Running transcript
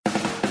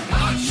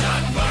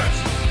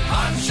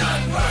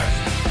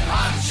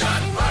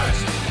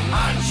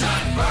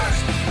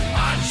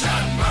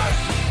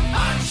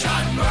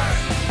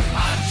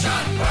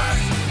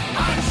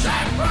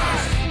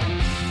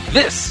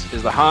This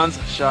is the Hans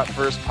Shot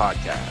First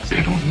podcast.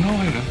 They don't know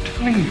it, I'm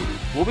telling you.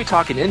 We'll be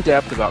talking in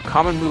depth about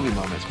common movie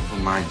moments For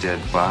my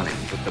dead body.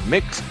 with the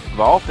mix of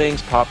all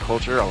things pop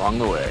culture along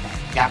the way.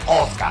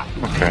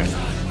 Okay.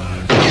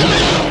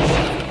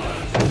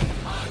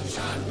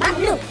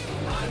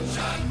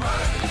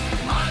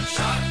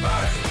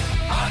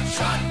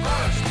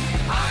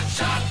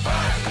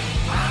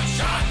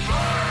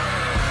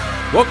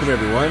 Welcome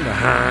everyone to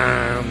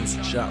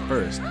Hans Shot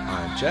First.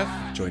 I'm Jeff,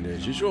 joined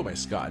as usual by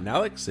Scott and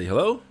Alex. Say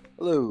hello.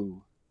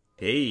 Hello.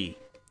 Hey.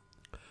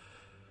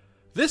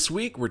 This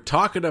week we're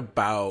talking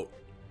about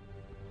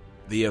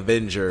the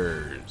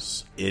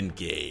Avengers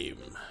Endgame.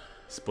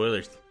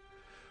 Spoilers.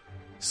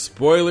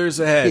 Spoilers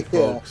ahead,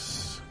 Yeah.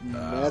 folks.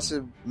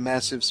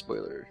 Massive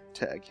spoiler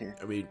tag here.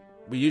 I mean,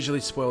 we usually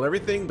spoil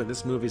everything, but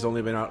this movie's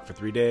only been out for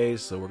 3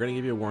 days, so we're going to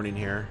give you a warning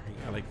here.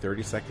 You got like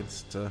 30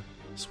 seconds to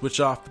switch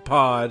off the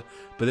pod,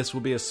 but this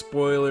will be a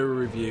spoiler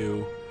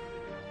review.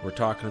 We're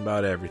talking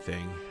about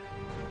everything.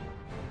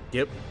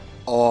 Yep.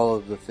 All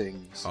of the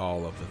things.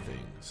 All of the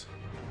things.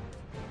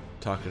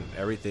 Talking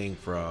everything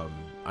from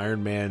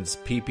Iron Man's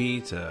pee-pee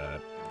to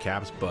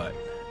Cap's butt.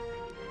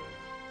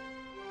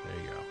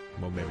 There you go.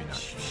 Well, maybe not.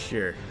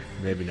 Sure.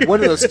 Maybe not. One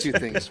of those two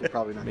things we're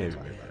probably not Maybe,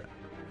 going to maybe talk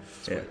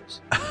not.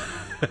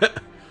 about.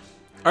 Spoilers.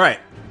 All right.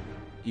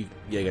 You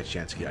got a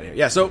chance to get out of here.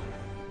 Yeah, so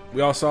we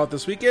all saw it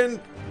this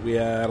weekend. We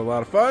had a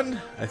lot of fun,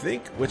 I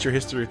think. What's your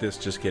history with this?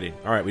 Just kidding.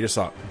 All right, we just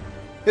saw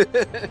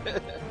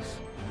it.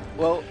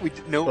 Well,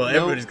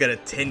 Everybody's got a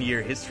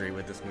 10-year history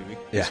with this movie.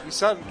 Yeah. we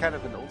saw it in kind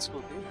of an old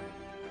school thing.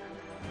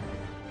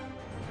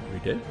 We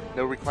did?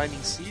 No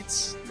reclining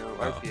seats, no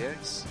Oh.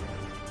 RPX.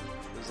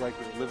 It was like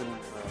we were living in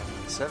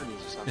the 70s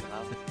or something.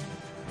 Huh?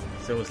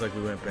 It's almost like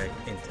we went back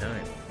in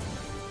time.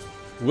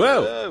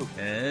 Whoa! Oh,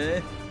 Eh?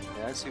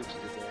 yeah, I see what you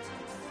did there.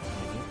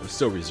 It was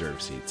still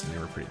reserved seats, and they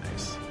were pretty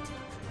nice.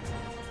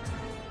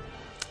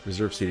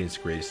 Reserved seating is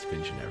the greatest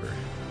invention ever.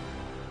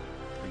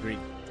 Agreed.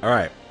 All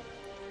right.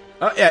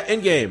 Oh, yeah,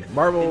 Endgame.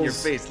 Marvel's... In your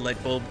face,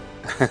 light bulb.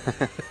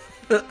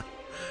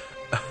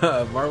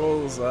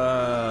 Marvel's,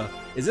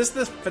 is this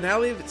the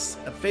finale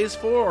of Phase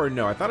 4 or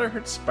no? I thought I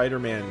heard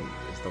Spider-Man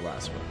is the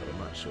last one, but I'm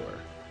not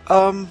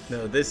sure.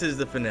 No, this is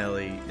the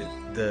finale.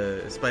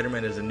 The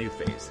Spider-Man is a new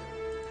phase.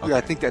 Yeah,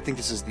 I think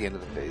this is the end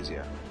of the phase.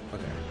 Yeah.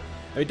 Okay.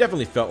 I mean, it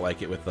definitely felt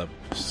like it with the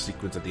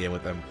sequence at the end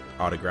with them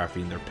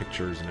autographing their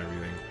pictures and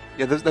everything.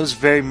 Yeah, that was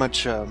very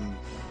much.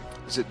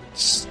 Was it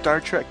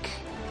Star Trek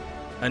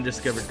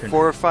Undiscovered Country.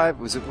 4 or 5?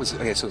 Was it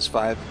okay? So it was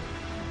 5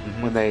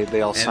 when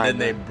they all And signed. then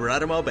they that. brought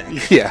them all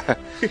back. Yeah.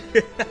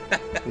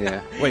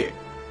 Yeah. Wait,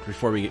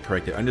 before we get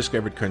corrected,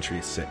 Undiscovered Country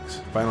is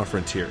 6. Final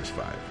Frontier is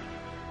 5.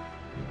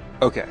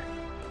 Okay.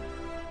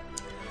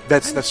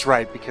 That's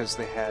right because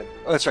they had.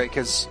 Oh, that's right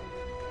because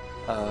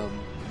you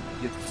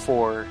had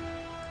 4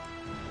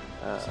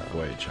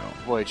 Voyage Home.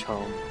 Voyage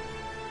Home,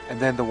 and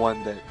then the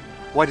one that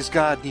Why Does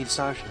God Need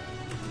Sasha?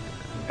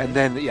 And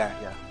then yeah,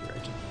 you're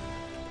right.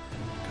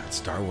 God,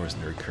 Star Wars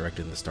nerd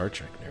correcting the Star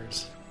Trek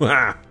nerds.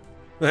 Wow.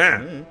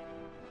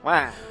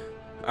 Wow.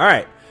 All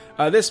right.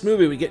 This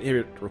movie, we get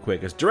here real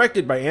quick, is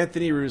directed by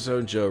Anthony Russo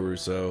and Joe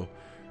Russo,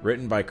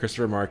 written by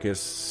Christopher Marcus,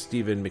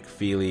 Stephen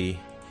McFeely.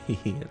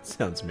 It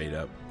sounds made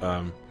up.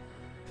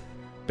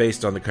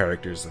 Based on the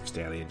characters of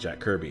Stanley and Jack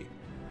Kirby.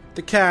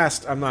 The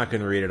cast, I'm not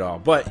going to read it all,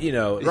 but, you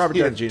know, Robert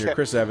Downey Jr.,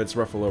 Chris Evans,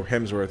 Ruffalo,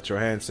 Hemsworth,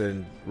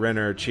 Johansson,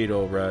 Renner,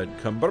 Cheadle, Rudd,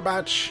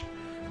 Cumberbatch,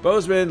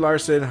 Boseman,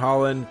 Larson,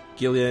 Holland,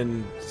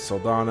 Gillian,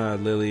 Saldana,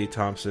 Lilly,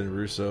 Thompson,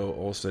 Russo,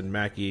 Olsen,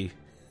 Mackey,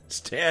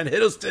 Stan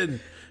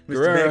Hiddleston, Mr.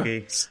 Guerrero,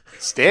 Mackey.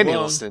 Stan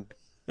Long. Hiddleston,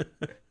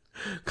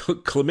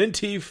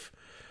 Clementif,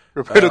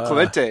 Roberto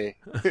Clemente.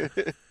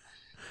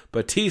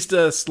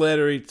 Batista,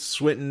 Slattery,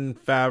 Swinton,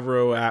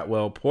 Favreau,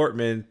 Atwell,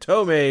 Portman,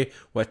 Tomei,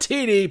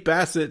 Watiti,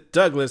 Bassett,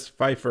 Douglas,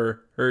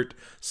 Pfeiffer, Hurt,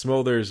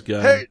 Smolders,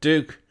 Gunn, Hurt.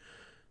 Duke.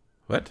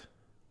 What?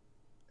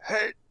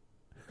 Hurt.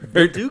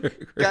 Hurt.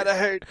 Duke? Gotta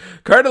hurt.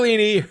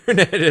 Cardellini,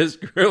 Hernandez,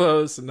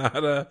 Grillo,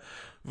 Sonata,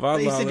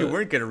 Von You said you Lama.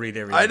 weren't going to read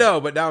everything. I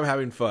know, but now I'm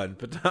having fun.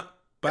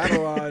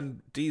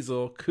 Babylon,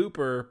 Diesel,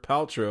 Cooper,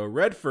 Paltrow,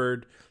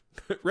 Redford.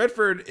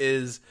 Redford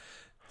is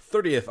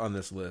 30th on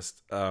this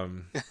list.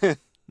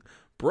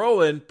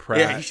 Brolin, Pratt.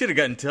 Yeah, you should have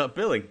gotten top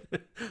billing.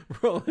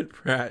 Roland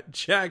Pratt,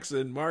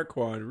 Jackson,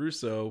 Marquand,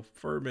 Russo,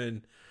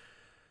 Furman.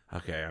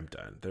 Okay, I'm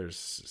done.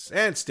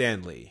 And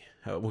Stanley.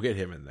 We'll get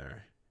him in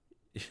there.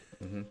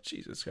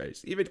 Jesus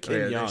Christ. Even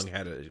Kim Young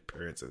had an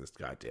appearance in this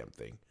goddamn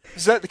thing.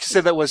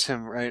 That was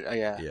him, right? Oh,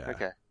 yeah. Yeah.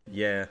 Okay.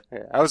 Yeah.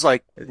 Yeah. I was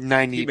like He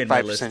made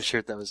my 95% list.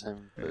 sure that was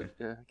him. But,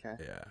 yeah. Okay.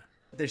 Yeah.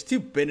 There's 2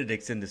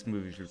 Benedicts in this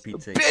movie, for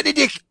Pete's sake.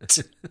 Benedict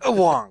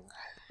Wong.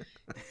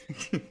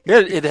 Yeah,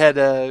 it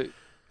had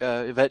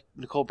Yvette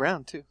Nicole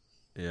Brown too.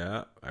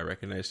 Yeah, I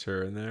recognized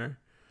her in there.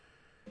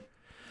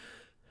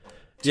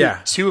 Two,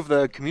 two of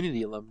the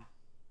Community alum.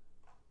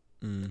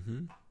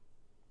 Mm-hmm.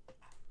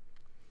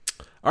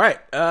 All right.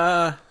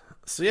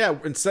 So yeah,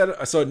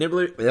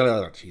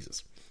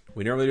 Jesus.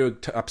 We normally do a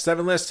top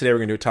 7 list. Today we're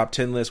going to do a top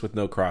 10 list with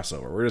no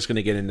crossover. We're just going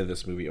to get into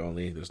this movie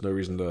only. There's no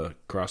reason to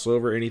cross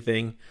over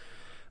anything.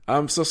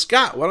 So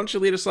Scott, why don't you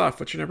lead us off?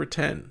 What's your number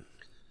 10?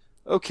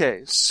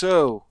 Okay,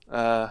 so,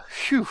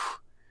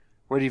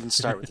 where to even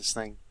start with this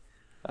thing?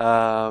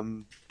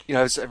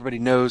 As everybody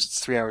knows, it's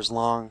 3 hours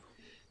long.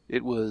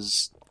 It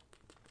was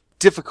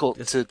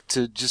difficult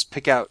to just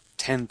pick out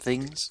 10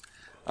 things.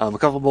 A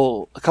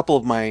couple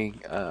of my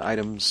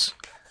items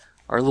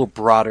are a little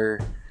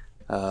broader,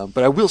 but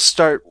I will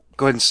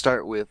go ahead and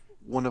start with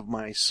one of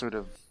my sort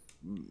of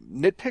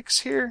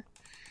nitpicks here.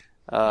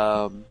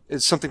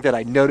 It's something that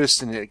I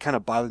noticed and it kind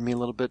of bothered me a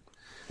little bit.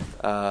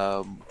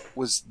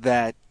 Was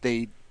that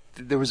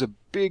there was a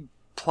big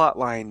plot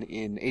line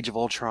in Age of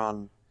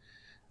Ultron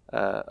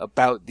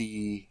about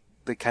the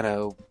kind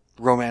of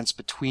romance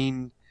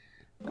between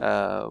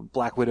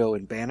Black Widow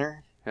and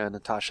Banner,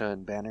 Natasha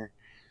and Banner.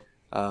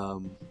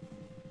 Not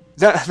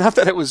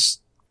that it was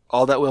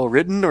all that well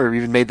written or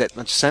even made that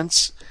much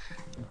sense,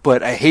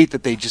 but I hate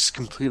that they just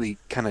completely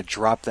kind of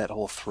dropped that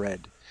whole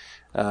thread.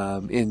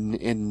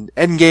 In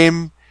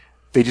Endgame,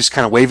 they just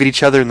kind of wave at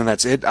each other and then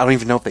that's it. I don't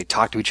even know if they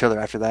talk to each other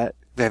after that.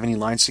 If they have any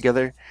lines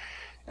together.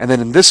 And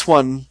then in this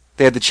one,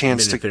 they had the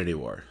chance to... Infinity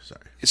War,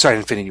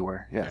 Infinity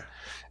War, yeah.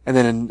 And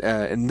then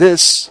in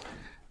this,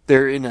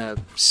 they're in a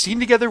scene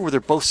together where they're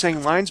both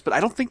saying lines, but I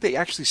don't think they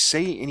actually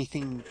say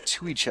anything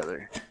to each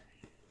other.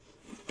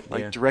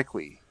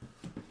 Directly.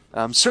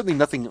 Certainly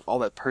nothing all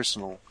that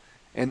personal.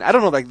 And I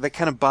don't know, that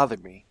kind of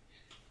bothered me.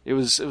 It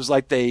was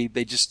like they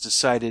just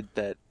decided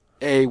that,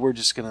 we're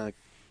just gonna,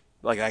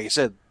 like I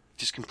said,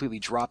 just completely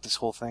drop this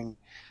whole thing.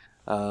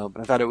 But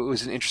I thought it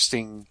was an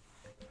interesting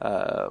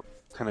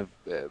kind of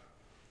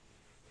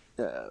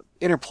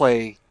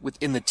interplay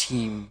within the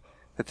team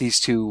that these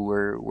two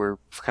were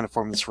kind of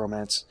forming this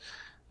romance,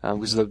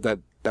 because that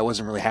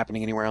wasn't really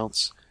happening anywhere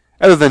else,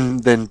 other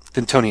than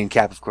Tony and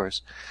Cap, of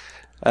course.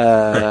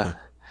 And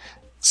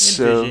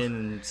So Vision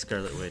and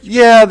Scarlet Witch.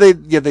 yeah, they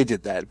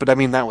did that, but I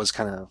mean that was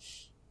kind of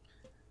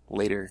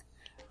later.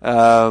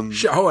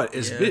 Shit, hold on.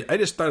 I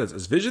just thought,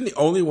 is Vision the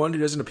only one who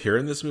doesn't appear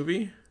in this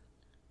movie?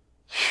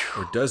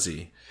 Or does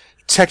he?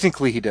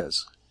 Technically, he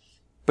does,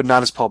 but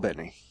not as Paul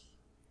Bettany.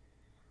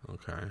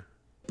 Okay.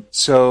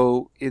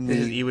 So This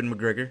is Ewan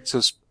McGregor.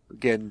 So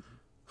again,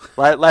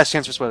 last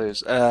chance for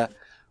spoilers.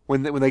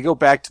 When they go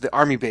back to the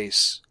army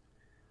base,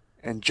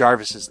 and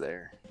Jarvis is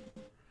there.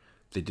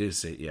 They did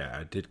say, yeah,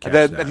 I did catch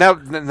And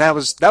that. that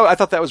was I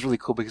thought that was really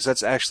cool because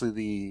that's actually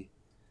the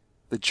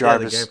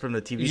Jarvis, the guy from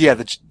the TV show. Yeah,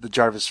 the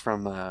Jarvis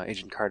from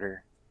Agent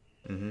Carter.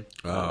 Mm-hmm.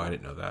 Oh, I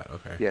didn't know that.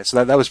 Okay. Yeah,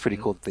 so that was pretty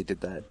cool that they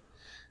did that.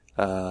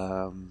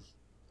 But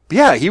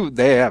yeah,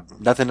 they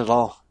have nothing at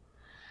all.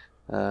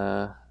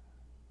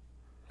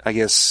 I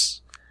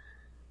guess,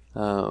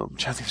 I'm trying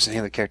to think if there's any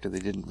other character they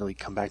didn't really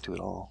come back to at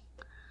all.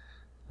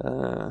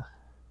 Yeah,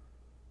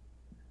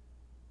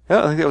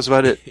 I think that was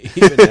about it.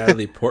 Even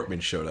Natalie Portman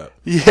showed up.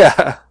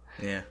 Yeah.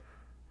 Yeah.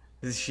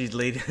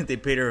 They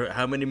paid her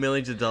how many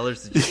millions of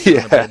dollars to just sit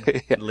on the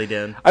bed and lay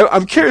down?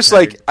 I'm curious,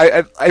 like,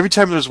 I every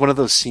time there was one of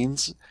those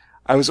scenes,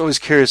 I was always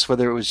curious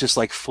whether it was just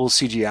like full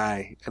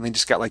CGI and they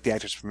just got like the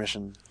actor's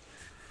permission.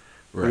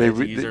 Right.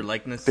 To use their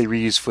likeness? They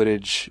reuse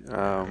footage.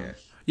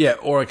 Yeah,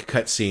 or like a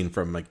cut scene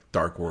from like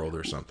Dark World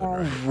or something,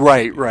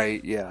 right?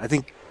 Right, yeah. I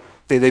think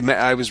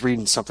I was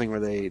reading something where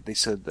they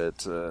said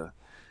that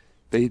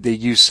they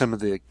used some of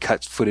the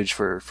cut footage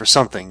for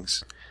some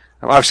things.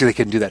 Obviously, they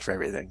couldn't do that for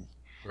everything.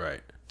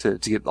 Right. To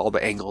get all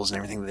the angles and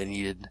everything that they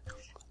needed.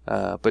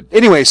 But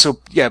anyway, so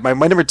yeah, my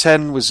number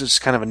 10 was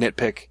just kind of a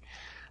nitpick.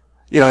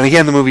 And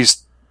again, the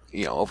movie's,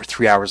 over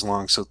 3 hours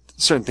long, so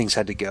certain things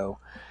had to go.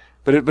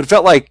 But it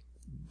felt like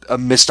a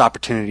missed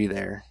opportunity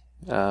there.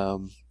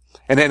 And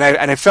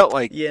I felt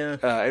like,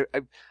 I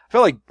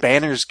felt like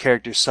Banner's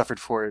character suffered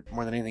for it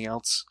more than anything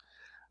else.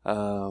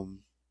 And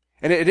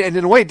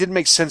in a way, it didn't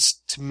make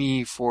sense to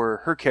me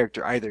for her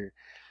character either.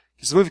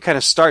 Because the movie kind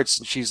of starts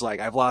and she's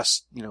like, I've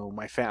lost,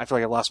 I feel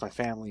like I've lost my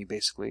family,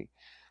 basically.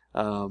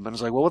 And I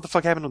was like, well, what the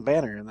fuck happened with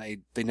Banner? And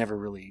they never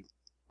really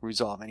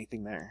resolve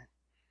anything there.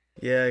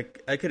 Yeah,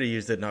 I could have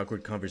used an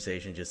awkward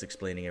conversation just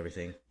explaining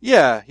everything.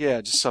 Yeah,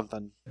 just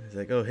something. It's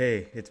like, oh,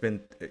 hey, it's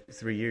been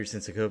 3 years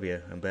since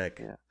Sokovia. I'm back.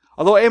 Yeah.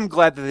 Although I am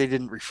glad that they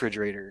didn't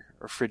refrigerate her,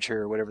 or fridge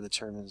her, or whatever the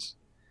term is,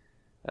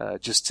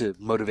 just to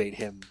motivate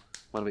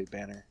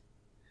Banner.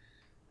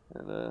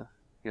 And,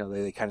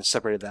 they kind of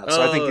separated that.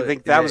 So I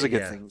think that was a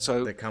good thing.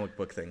 So the comic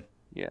book thing.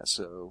 Yeah,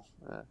 so,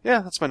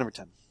 that's my number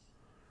 10.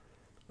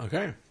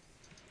 Okay.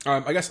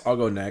 I guess I'll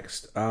go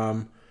next.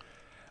 I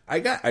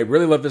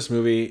really love this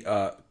movie.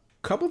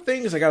 Couple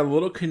things I got a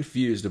little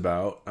confused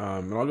about.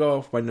 And I'll go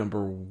off by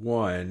number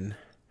 1.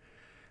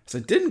 So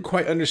I didn't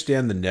quite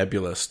understand the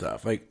Nebula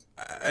stuff. Like,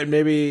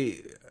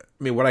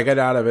 what I got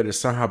out of it is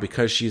somehow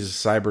because she's a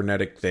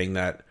cybernetic thing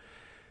that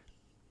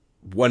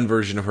one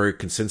version of her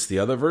can sense the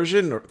other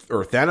version,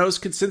 or Thanos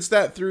can sense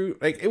that through.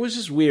 Like, it was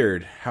just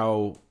weird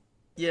how.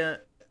 Yeah,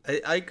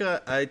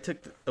 I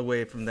took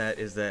away from that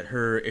is that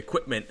her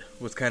equipment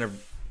was kind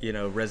of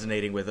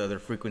resonating with other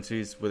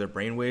frequencies with her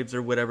brainwaves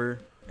or whatever,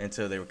 and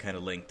so they were kind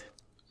of linked.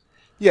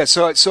 Yeah,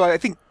 so I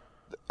think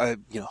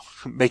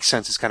makes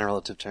sense. It's kind of a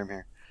relative term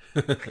here.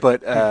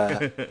 but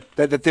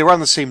that they were on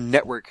the same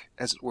network,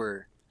 as it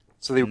were.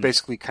 So they were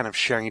basically kind of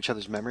sharing each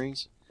other's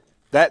memories.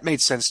 That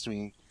made sense to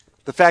me.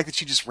 The fact that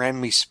she just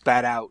randomly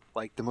spat out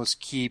like the most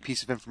key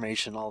piece of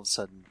information all of a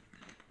sudden,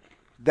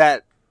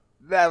 that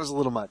was a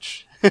little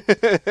much.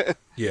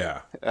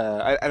 Yeah.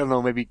 I don't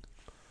know. Maybe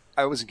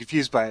I wasn't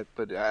confused by it,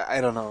 but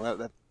I don't know.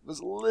 That was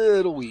a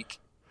little weak.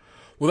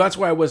 Well, that's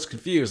why I was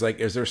confused. Like,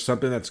 is there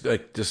something that's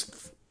like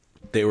just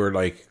they were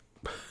like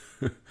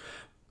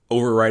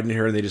overriding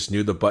her and they just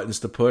knew the buttons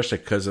to push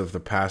like, because of the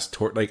past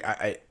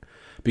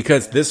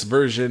because this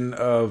version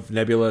of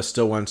Nebula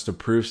still wants to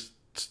prove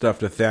stuff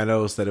to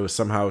Thanos that it was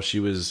somehow she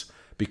was,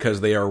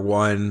 because they are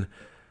one,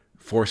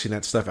 forcing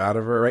that stuff out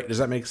of her, right? Does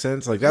that make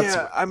sense? Like that's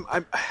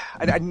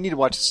I need to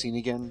watch the scene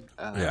again.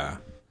 Yeah,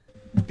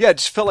 it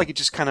just felt like it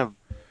just kind of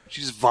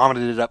she just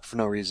vomited it up for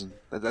no reason.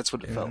 That's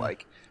what it felt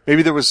like.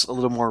 Maybe there was a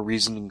little more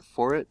reasoning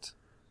for it,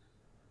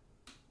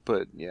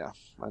 but yeah,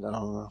 I don't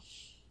know.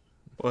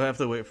 We'll have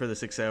to wait for the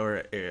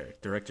 6-hour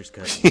director's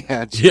cut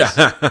yeah.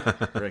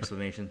 for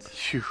explanations.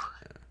 Phew.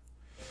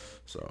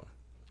 So,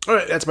 all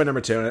right, that's my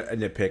number 2. A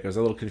nitpick. I was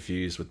a little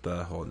confused with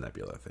the whole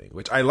Nebula thing,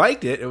 which I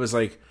liked it. It was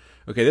like,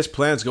 okay, this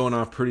plan's going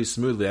off pretty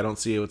smoothly. I don't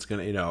see what's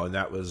gonna, and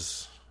that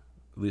was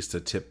at least to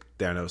tip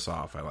Thanos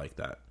off. I like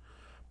that,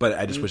 but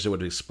I just wish it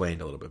would have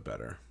explained a little bit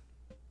better,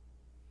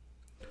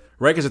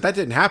 right? Because if that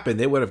didn't happen,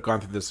 they would have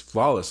gone through this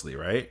flawlessly,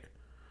 right?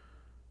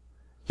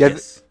 Yeah.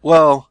 Yes.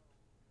 Well,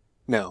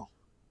 no.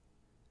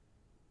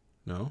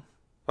 No.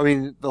 I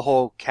mean, the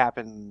whole Cap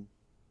and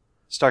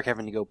Stark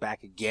having to go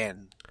back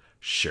again.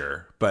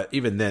 Sure, but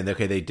even then,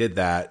 okay, they did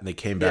that and they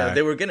came back. Yeah,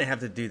 they were gonna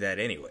have to do that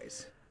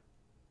anyways.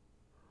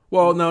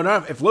 Well, no,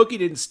 not if Loki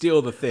didn't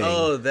steal the thing.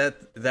 Oh,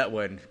 that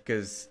one,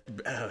 because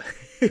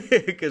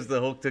the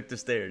Hulk took the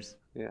stairs.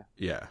 Yeah.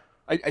 Yeah.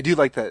 I do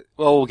like that.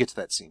 Well, we'll get to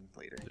that scene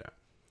later. Yeah.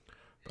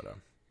 But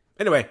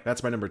anyway,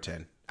 that's my number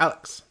 10.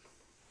 Alex.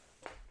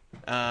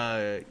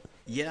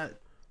 Yeah,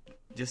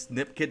 just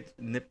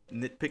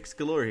nitpicks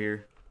galore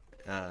here.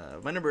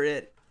 My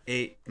number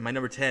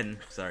 10.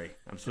 Sorry,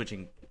 I'm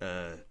switching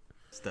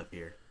stuff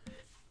here.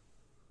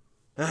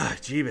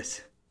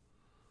 Jeebus.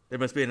 There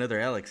must be another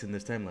Alex in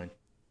this timeline.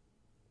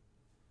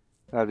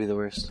 That'd be the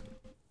worst.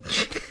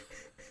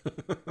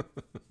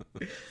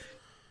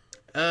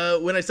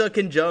 When I saw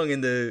Ken Jeong in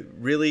the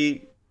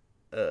really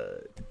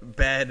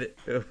bad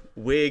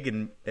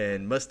wig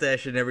and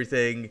mustache and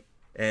everything,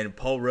 and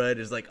Paul Rudd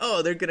is like,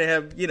 oh, they're gonna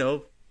have,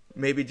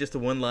 maybe just a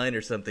one line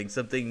or something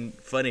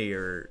funny,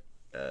 or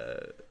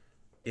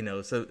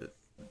so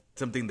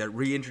something that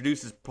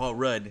reintroduces Paul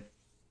Rudd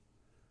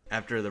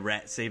after the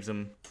rat saves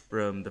him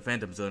from the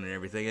Phantom Zone and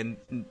everything,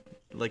 and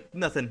like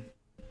nothing.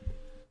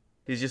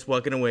 He's just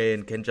walking away,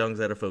 and Ken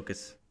Jeong's out of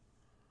focus.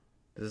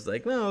 It's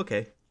like, well,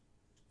 okay.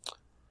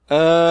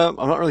 I'm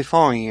not really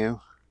following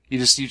you.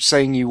 You're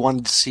saying you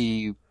wanted to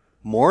see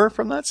more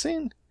from that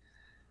scene?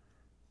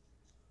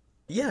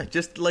 Yeah,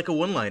 just like a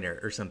one-liner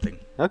or something.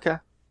 Okay.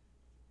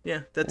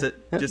 Yeah, that's it.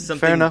 Yeah, just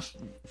something fair enough.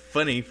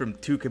 funny from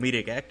two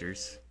comedic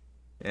actors,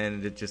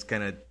 and it just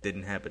kind of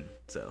didn't happen.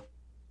 So,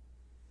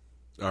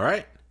 All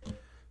right.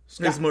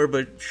 it's more of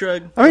a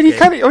shrug. I mean,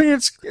 Okay.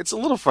 it's a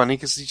little funny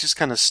because he's just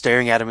kind of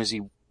staring at him as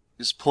he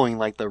is pulling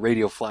like the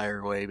radio flyer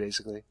away,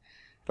 basically,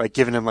 like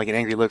giving him like an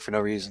angry look for no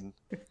reason.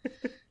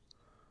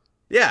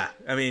 Yeah,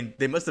 I mean,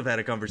 they must have had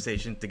a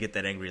conversation to get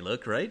that angry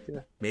look, right?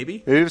 Yeah.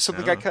 Maybe. Maybe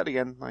something I got don't cut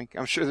again. Like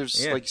I'm sure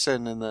there's, like you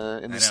said, in the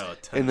I know, a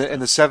ton in of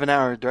the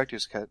 7-hour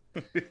director's cut.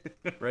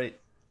 Right.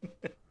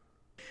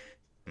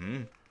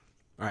 All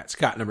right,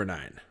 Scott, number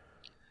 9.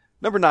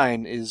 Number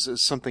 9 is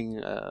something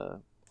a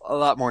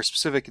lot more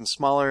specific and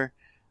smaller,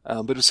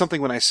 but it was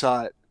something when I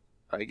saw it.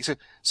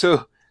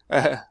 So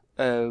a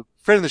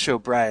friend of the show,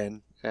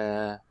 Brian,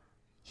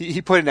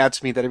 he pointed out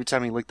to me that every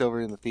time he looked over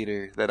in the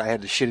theater, that I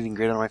had a shit-eating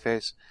grin on my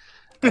face,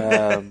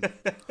 and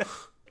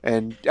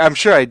I'm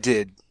sure I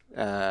did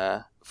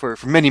for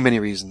many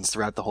reasons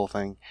throughout the whole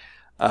thing.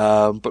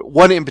 But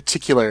one in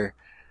particular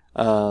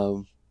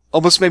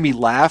almost made me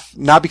laugh,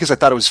 not because I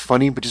thought it was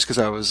funny, but just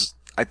because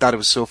I thought it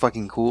was so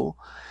fucking cool.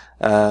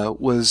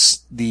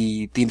 Was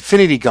the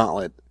Infinity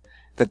Gauntlet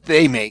that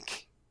they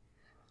make.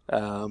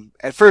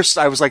 At first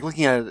I was like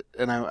looking at it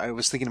and I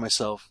was thinking to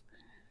myself,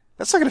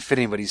 that's not going to fit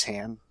anybody's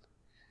hand.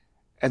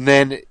 And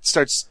then it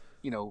starts,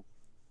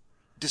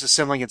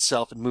 disassembling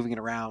itself and moving it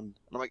around.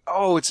 And I'm like,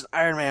 oh, it's an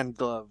Iron Man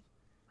glove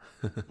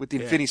with the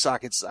Infinity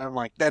sockets. I'm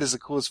like, that is the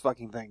coolest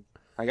fucking thing.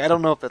 Like, I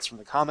don't know if that's from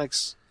the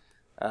comics,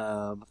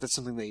 if that's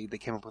something they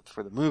came up with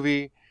for the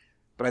movie,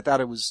 but I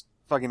thought it was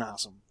fucking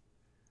awesome.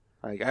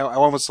 Like, I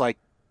almost like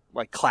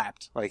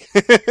clapped. Like,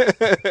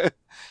 I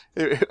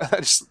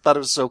just thought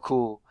it was so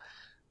cool.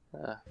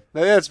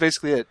 That's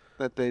basically it.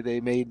 That they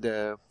made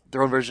their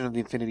own version of the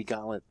Infinity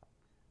Gauntlet,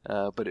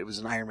 but it was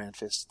an Iron Man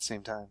fist at the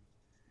same time.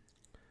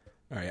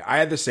 All right, I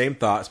had the same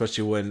thought,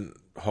 especially when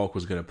Hulk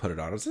was going to put it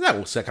on. I was like, that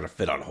will kind of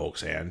fit on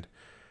Hulk's hand,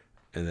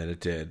 and then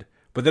it did.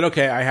 But then,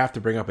 okay, I have to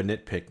bring up a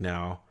nitpick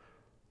now.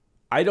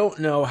 I don't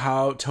know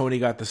how Tony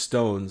got the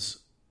stones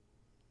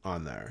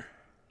on there.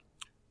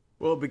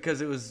 Well, because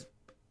it was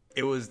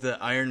it was the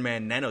Iron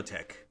Man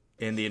nanotech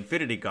in the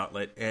Infinity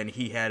Gauntlet, and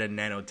he had a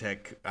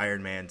nanotech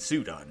Iron Man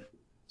suit on.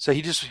 So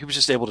he was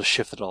just able to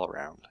shift it all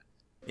around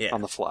Yeah.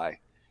 on the fly.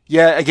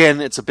 Yeah, again,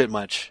 it's a bit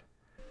much.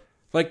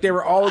 Like, they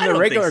were all in I the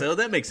don't regular... think so.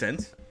 That makes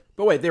sense.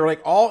 But wait, they were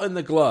like all in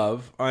the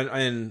glove,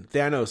 in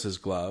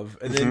Thanos' glove,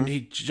 and then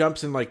he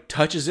jumps and like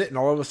touches it, and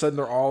all of a sudden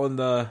they're all in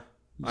the...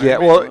 Yeah,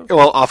 Iron Man glove?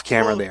 well, off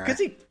camera Well, there. because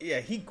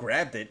he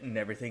grabbed it and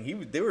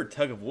everything. They were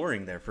tug of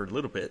warring there for a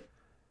little bit.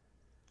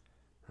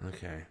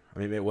 Okay. I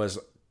mean, it was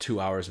 2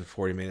 hours and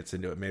 40 minutes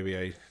into it. Maybe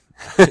I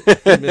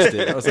missed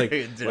it. I was like,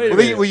 wait a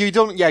minute. Well, you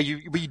don't. Yeah,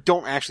 you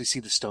don't actually see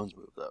the stones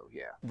move though.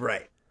 Yeah.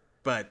 Right.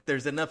 But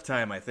there's enough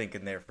time, I think,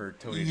 in there for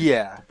Tony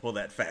to pull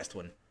that fast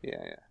one.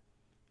 Yeah.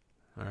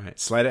 All right.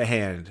 Sleight of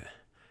hand.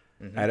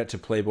 Add it to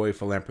Playboy,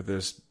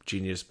 philanthropist,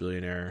 genius,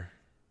 billionaire,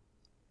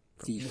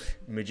 Thief,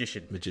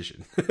 Magician.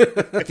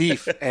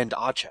 thief, and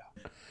Acha.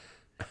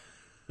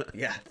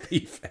 Yeah.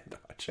 Thief and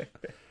Archer.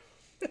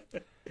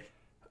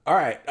 All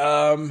right.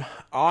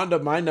 On to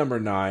my number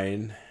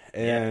 9.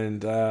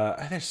 And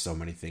there's so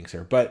many things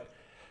here. But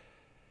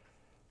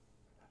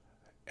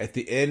at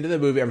the end of the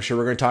movie, I'm sure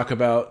we're going to talk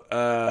about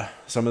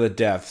some of the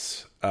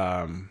deaths.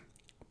 But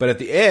at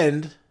the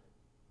end,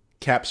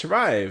 Cap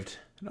survived.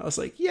 And I was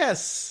like,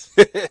 yes.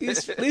 At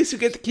least we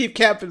get to keep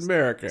Captain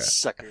America.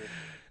 Sucker.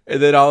 And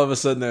then all of a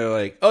sudden they're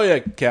like, oh yeah,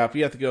 Cap,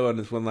 you have to go on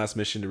this one last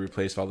mission to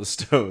replace all the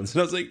stones.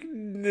 And I was like,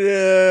 no.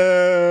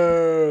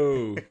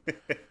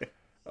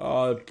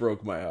 Oh, it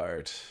broke my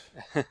heart.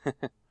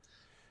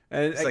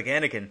 And It's like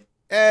Anakin.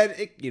 And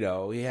it, he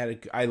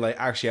had I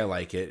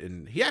like it,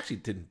 and he actually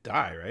didn't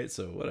die, right?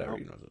 So whatever,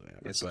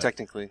 Yeah, so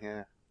technically,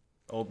 yeah.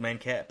 Old man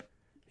Cap.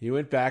 He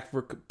went back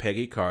for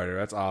Peggy Carter.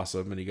 That's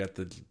awesome, and he got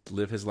to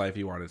live his life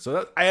he wanted.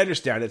 So I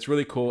understand it's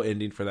really cool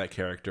ending for that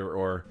character,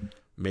 or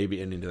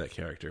maybe ending to that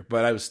character.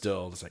 But I was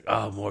still just like,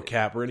 oh, more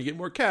Cap. We're gonna get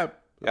more Cap.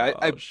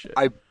 Yeah, Shit.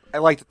 I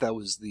liked that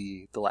was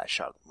the last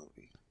shot of the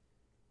movie.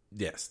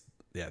 Yes,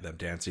 yeah, them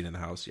dancing in the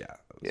house. Yeah,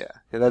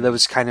 That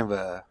was kind of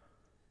a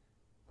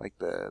like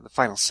the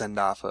final send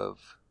off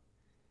of.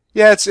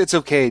 Yeah, it's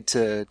okay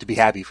to be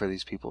happy for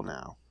these people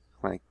now.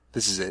 Like,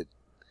 this is it,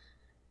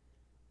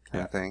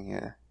 kind of thing.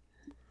 Yeah.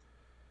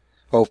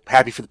 Oh,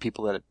 happy for the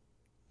people that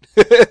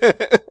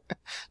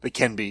they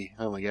can be.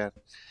 Oh my god.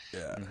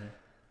 Yeah.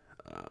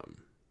 All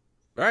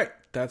right,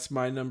 that's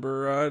my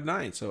number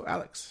 9. So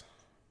Alex,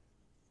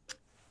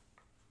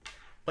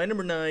 My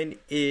number 9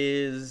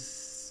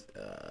 is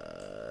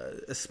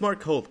a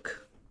Smart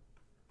Hulk.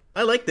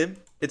 I liked him.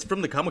 It's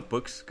from the comic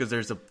books because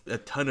there's a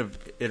ton of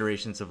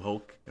iterations of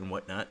Hulk and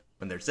whatnot.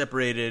 When they're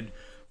separated,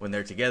 when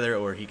they're together,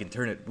 or he can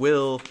turn at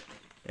will.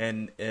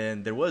 And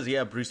there was,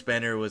 Bruce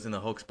Banner was in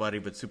the Hulk's body,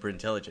 but super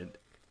intelligent.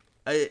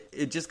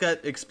 It just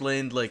got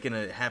explained like in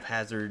a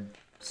haphazard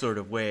sort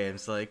of way. And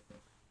it's like,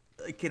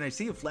 can I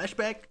see a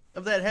flashback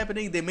of that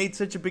happening? They made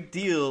such a big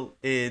deal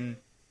in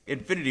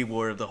Infinity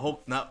War of the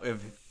Hulk not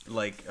of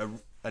like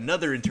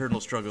another internal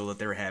struggle that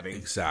they're having.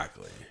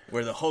 exactly.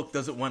 Where the Hulk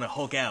doesn't want to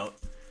Hulk out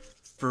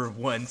for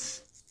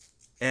once,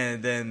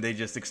 and then they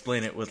just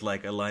explain it with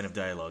like a line of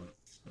dialogue.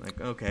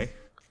 Like, okay.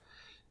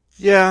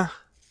 Yeah,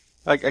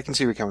 I can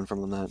see where you're coming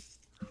from on that.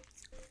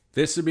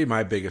 This would be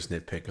my biggest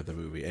nitpick of the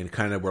movie, and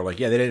kind of we're like,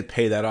 yeah, they didn't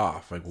pay that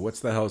off. Like, what's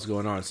the hell's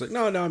going on? It's like,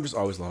 no, I'm just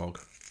always the Hulk.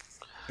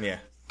 Yeah.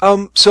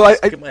 So I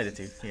Good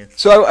attitude. Yeah.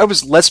 So I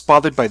was less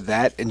bothered by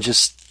that, and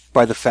just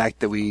by the fact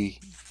that we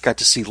got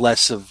to see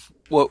less of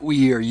what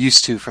we are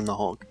used to from the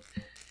Hulk.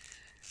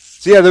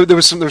 So yeah, there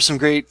was some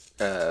great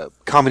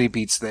comedy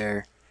beats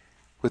there,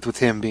 with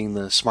him being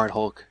the smart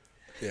Hulk,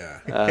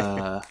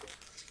 Yeah.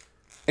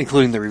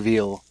 including the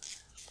reveal.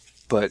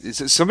 But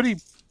is it somebody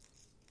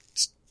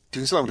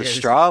doing something with a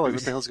straw? Like,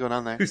 what the hell's going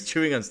on there? Who's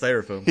chewing on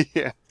styrofoam?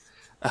 Yeah.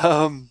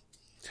 How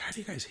do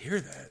you guys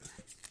hear that?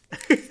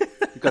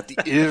 You've got the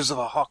ears of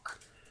a hawk.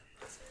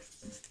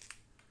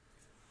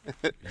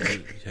 He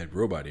had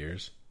robot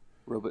ears.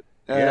 Robot.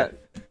 Yeah.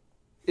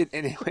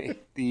 Anyway,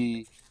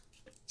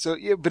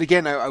 but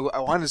again, I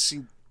wanted to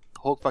see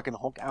Hulk fucking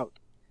Hulk out,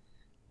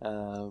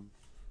 and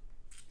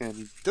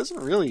he doesn't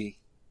really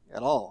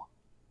at all.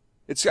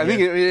 I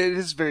think it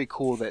is very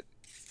cool that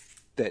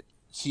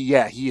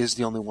he is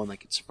the only one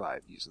that can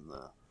survive using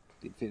the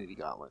Infinity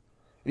Gauntlet,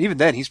 and even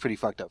then he's pretty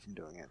fucked up from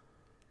doing it.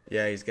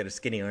 Yeah, he's got a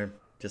skinny arm,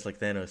 just like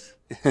Thanos.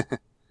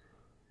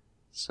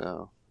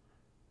 So,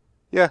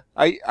 yeah,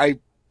 I'm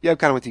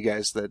kind of with you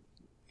guys that,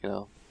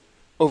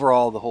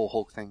 overall the whole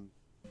Hulk thing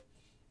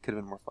could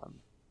have been more fun.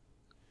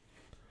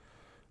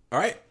 All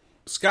right,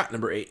 Scott,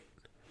 number 8.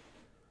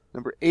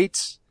 Number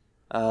 8,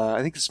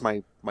 I think this is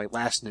my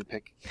last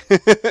nitpick,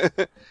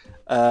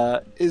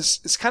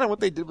 is kind of what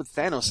they did with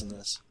Thanos in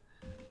this.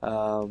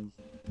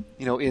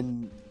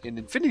 In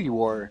Infinity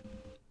War,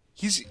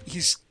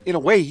 he's in a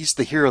way he's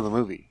the hero of the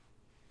movie,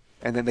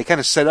 and then they kind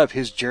of set up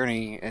his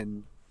journey,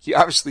 and he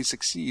obviously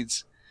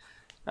succeeds.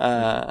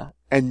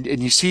 And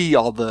you see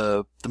all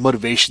the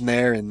motivation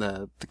there, and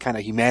the kind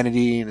of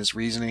humanity and his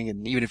reasoning,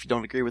 and even if you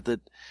don't agree with it,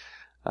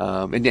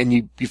 and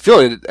you feel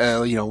it,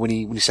 when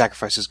he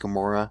sacrifices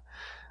Gamora,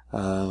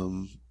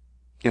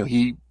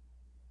 he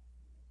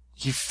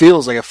he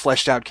feels like a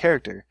fleshed out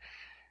character.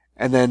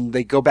 And then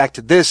they go back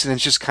to this, and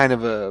it's just kind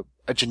of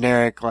a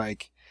generic,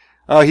 like,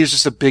 oh, he's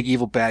just a big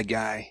evil bad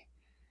guy.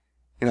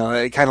 You know,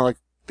 it kind of like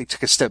they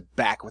took a step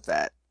back with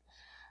that.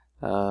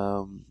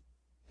 And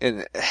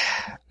it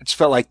just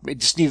felt like it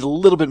just needed a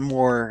little bit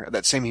more of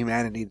that same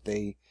humanity that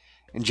they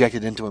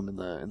injected into him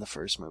in the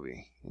first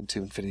movie,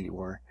 into Infinity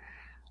War.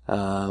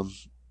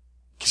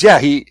 'Cause yeah,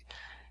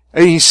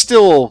 he's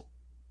still,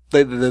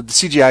 the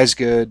CGI is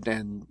good,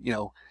 and, you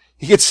know,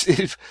 he gets,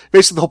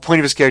 basically the whole point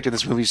of his character in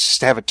this movie is just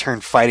to have a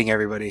turn fighting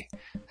everybody.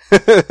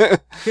 Yeah.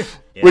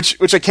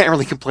 Which I can't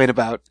really complain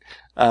about.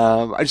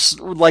 I just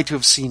would like to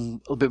have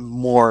seen a little bit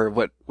more of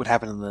what would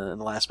happen in the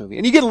last movie.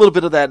 And you get a little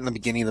bit of that in the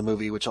beginning of the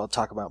movie, which I'll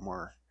talk about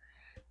more,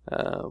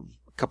 a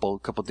couple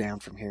down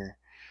from here.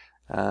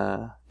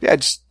 Yeah, I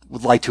just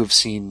would like to have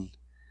seen,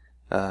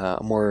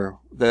 more,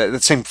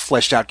 that same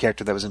fleshed out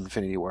character that was in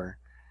Infinity War.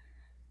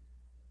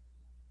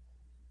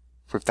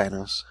 For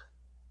Thanos.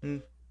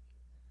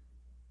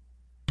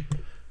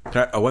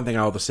 One thing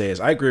I'll just say is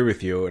I agree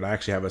with you, and I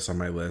actually have this on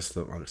my list.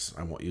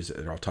 I won't use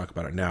it. I'll talk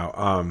about it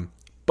now.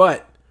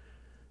 But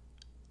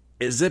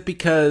is it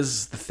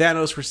because the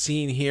Thanos we're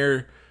seeing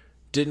here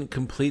didn't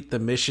complete the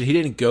mission? He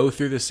didn't go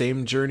through the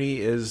same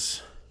journey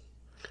as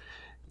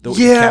the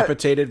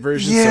decapitated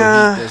version.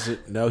 Yeah. So he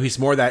doesn't. No, he's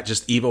more that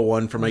just evil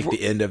one from like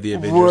the end of the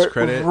Avengers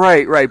credit.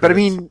 Right. But I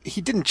mean,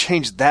 he didn't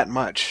change that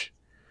much.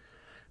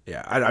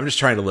 Yeah, I'm just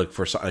trying to look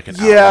for like an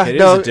yeah, outlook.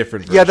 It is a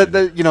different version. Yeah,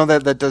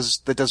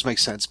 that does make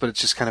sense, but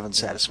it's just kind of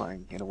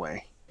unsatisfying in a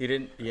way. He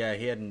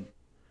hadn't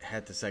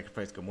had to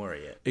sacrifice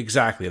Gamora yet.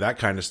 Exactly, that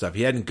kind of stuff.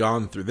 He hadn't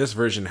gone through, this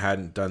version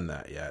hadn't done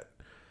that yet.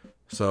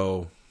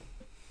 So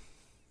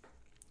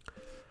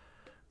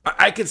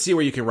I could see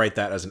where you can write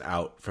that as an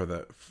out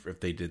if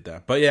they did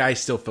that. But yeah, I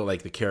still feel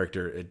like the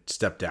character it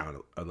stepped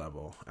down a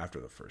level after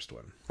the first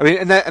one. I mean,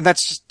 and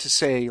that's just to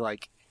say,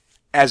 like,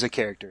 as a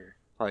character,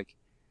 like,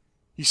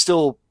 he's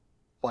still,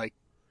 like,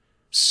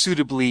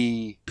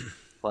 suitably,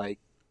 like,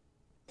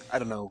 I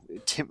don't know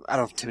if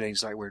intimidating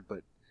is the right word,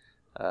 but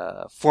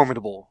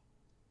formidable,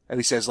 at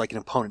least as, like, an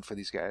opponent for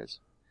these guys.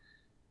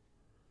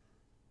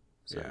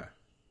 So. Yeah.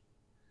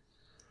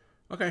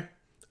 Okay.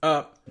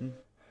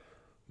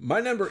 My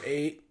number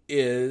 8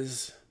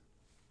 is,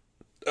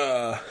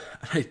 I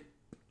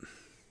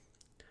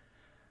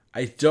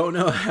don't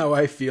know how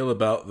I feel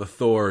about the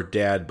Thor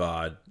dad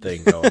bod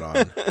thing going on.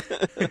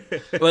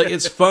 Like,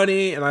 it's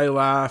funny, and I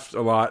laughed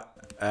a lot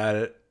at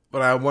it,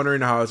 but I'm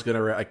wondering how it's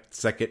gonna like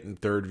second and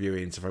third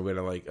viewings if I'm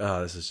gonna like,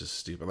 oh, this is just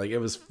stupid. Like,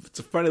 it's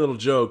a funny little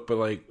joke, but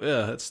like,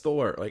 yeah, it's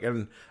Thor. Like,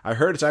 and I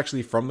heard it's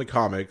actually from the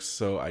comics,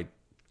 so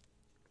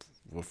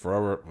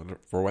for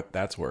what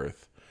that's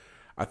worth,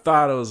 I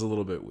thought it was a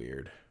little bit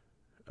weird,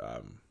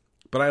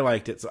 but I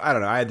liked it. So I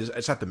don't know. I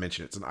just have to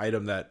mention it. It's an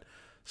item that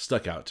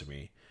stuck out to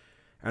me.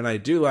 And I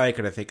do like,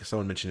 and I think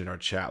someone mentioned in our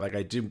chat, like,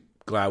 I do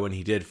glad when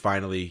he did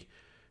finally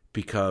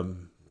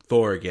become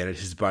Thor again, and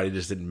his body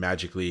just didn't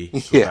magically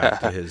go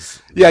back to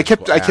his I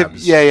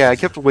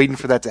kept waiting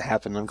for that to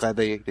happen. I'm glad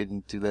they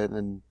didn't do that,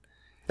 and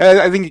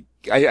I think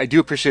I do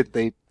appreciate that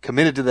they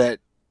committed to that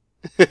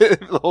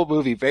the whole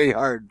movie very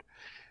hard,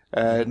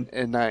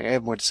 and I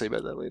have more to say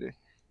about that later.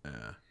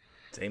 Yeah,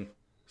 same.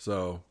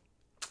 So,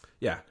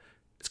 yeah,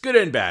 it's good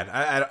and bad.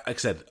 I like I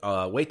said,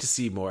 wait to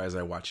see more as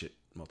I watch it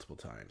multiple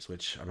times,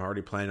 which I'm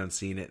already planning on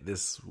seeing it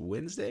this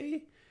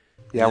Wednesday.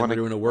 Yeah, we're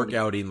doing a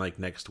workouting like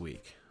next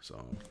week, so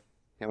I'm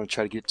gonna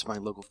try to get to my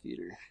local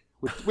theater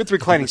with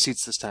reclining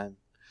seats this time.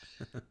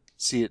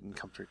 See it in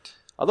comfort.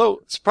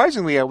 Although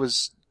surprisingly, I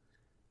was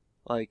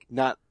like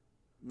not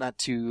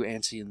too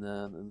antsy in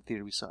the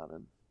theater we saw it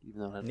in, even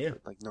though it had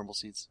like normal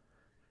seats.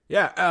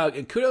 Yeah,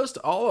 and kudos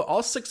to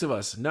all 6 of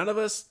us. None of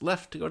us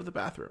left to go to the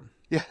bathroom.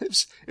 Yeah,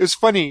 it was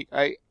funny.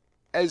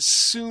 As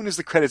soon as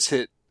the credits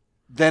hit,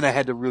 then I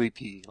had to really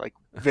pee, like,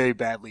 very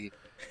badly.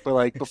 But,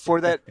 like,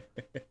 before that,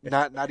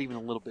 not even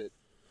a little bit.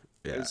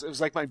 Yeah. It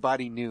was like my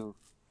body knew.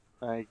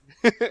 Like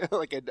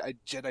I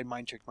Jedi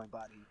mind tricked my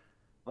body.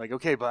 Like,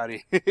 okay,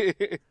 body.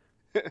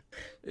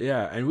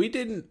 Yeah, and we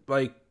didn't,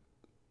 like,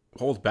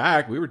 hold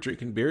back. We were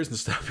drinking beers and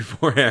stuff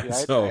beforehand.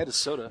 Yeah, I had a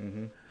soda.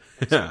 Mm-hmm.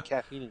 Some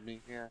caffeine in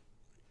me, yeah.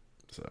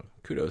 So,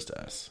 kudos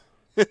to us.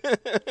 It's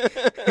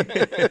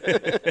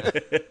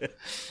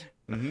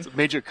a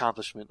major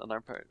accomplishment on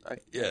our part.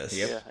 Yes.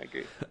 Yeah, I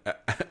agree.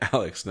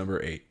 Alex, number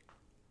 8.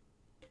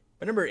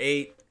 My number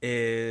 8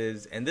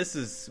 is, and this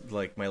is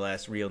like my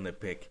last real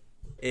nitpick,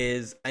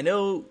 is I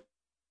know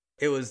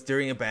it was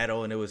during a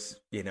battle and it was,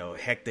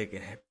 hectic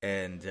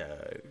and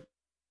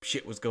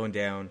shit was going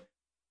down,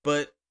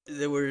 but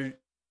there was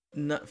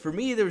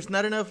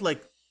not enough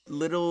like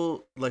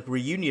little like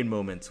reunion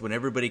moments when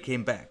everybody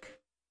came back.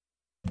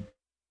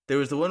 There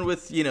was the one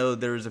with,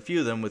 there was a few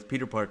of them with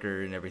Peter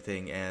Parker and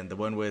everything, and the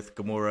one with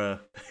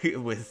Gamora,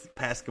 with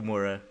past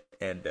Gamora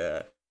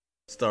and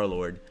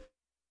Star-Lord.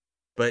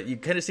 But you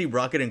kind of see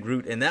Rocket and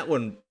Groot, and that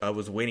one I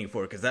was waiting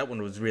for, because that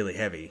one was really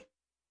heavy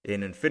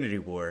in Infinity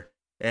War.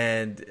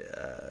 And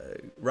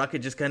Rocket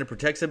just kind of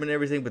protects him and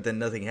everything, but then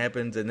nothing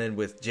happens. And then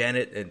with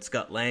Janet and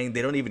Scott Lang,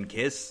 they don't even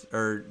kiss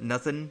or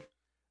nothing.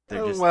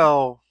 They're just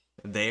well,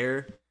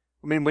 there,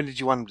 I mean, when did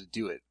you want him to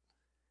do it?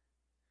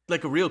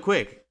 like a real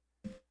quick.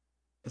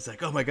 It's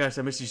like, oh my gosh,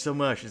 I miss you so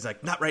much. It's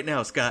like, not right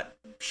now, Scott.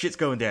 Shit's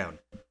going down.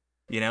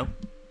 You know,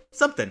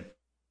 something.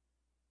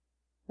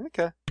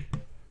 Okay.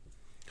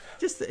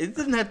 Just it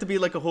doesn't have to be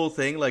like a whole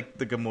thing, like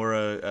the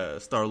Gamora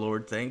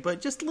Star-Lord thing,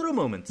 but just little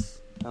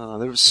moments.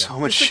 There was so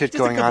much Just a- shit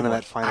just a going on couple in more.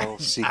 that final I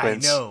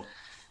sequence. know.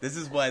 This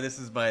is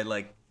my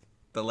like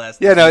the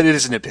last. Yeah, no, it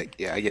is a nitpick.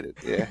 Yeah, I get it.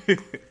 Yeah.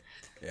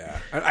 Yeah,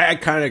 I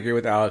kind of agree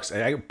with Alex.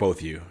 I both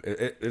of you.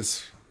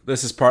 It's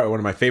this is one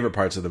of my favorite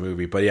parts of the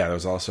movie. But yeah, there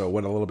was also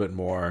went a little bit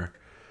more.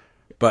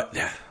 But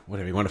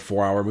whatever, you want a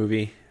 4-hour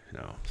movie?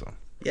 No, so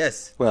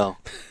Yes. Well,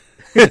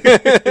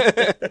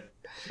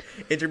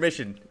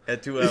 Intermission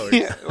at 2 hours.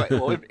 yeah. Right,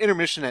 well,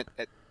 intermission at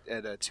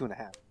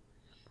 2.5.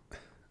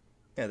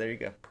 Yeah, there you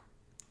go.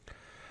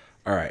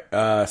 all right.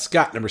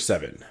 Scott, number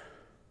 7.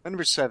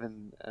 Number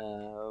 7.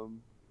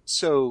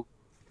 So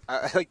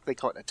I like they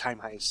call it a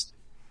time heist,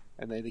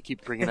 and they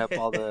keep bringing up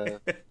all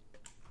the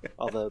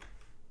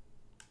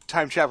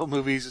time travel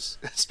movies,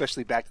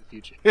 especially Back to the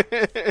Future.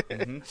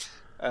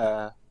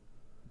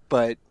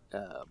 But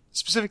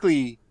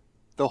specifically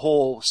the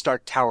whole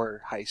Stark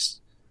Tower heist,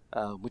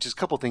 which is a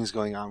couple things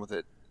going on with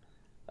it.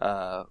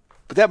 But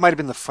that might have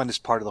been the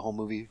funnest part of the whole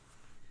movie.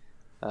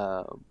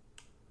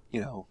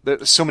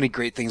 There's so many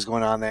great things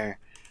going on there.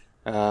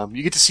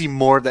 You get to see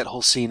more of that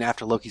whole scene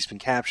after Loki's been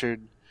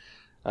captured.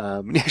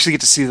 And you actually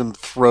get to see them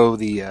throw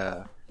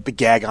the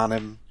gag on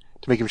him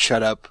to make him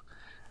shut up,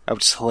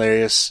 which is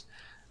hilarious.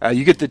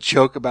 You get the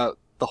joke about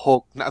the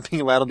Hulk not being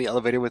allowed on the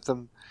elevator with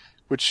them,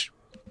 which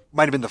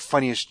might have been the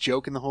funniest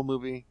joke in the whole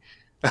movie.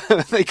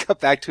 They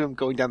cut back to him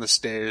going down the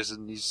stairs,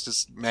 and he's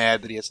just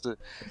mad that he has to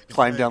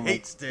climb down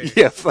hate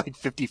stairs. like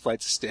 50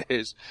 flights of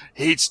stairs.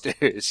 Hate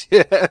stairs.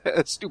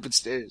 Yeah, stupid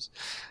stairs.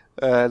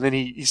 And then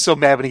he's so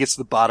mad when he gets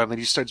to the bottom and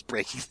he starts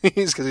breaking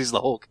things because he's the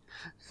Hulk.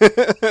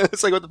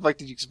 It's like, what the fuck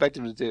did you expect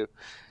him to do?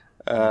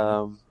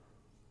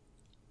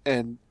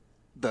 And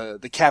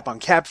the cap on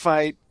cap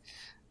fight,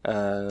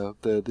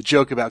 the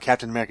joke about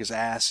Captain America's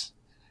ass,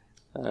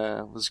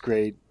 was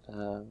great.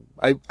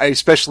 I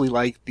especially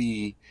like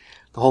the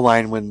whole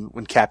line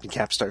when Cap and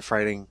Cap start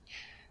fighting,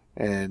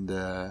 and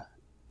the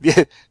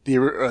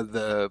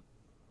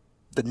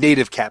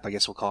native Cap, I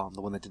guess we'll call him,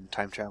 the one that didn't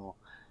time travel,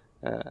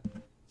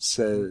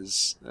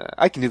 says,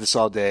 "I can do this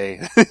all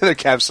day." The other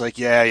Cap's like,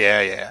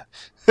 "Yeah."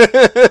 Like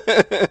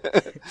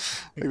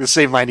the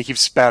same line he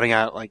keeps spouting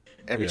out like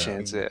every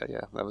chance.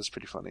 Yeah, that was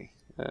pretty funny.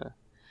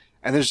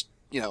 And there's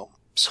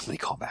so many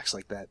callbacks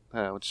like that,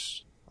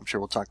 which I'm sure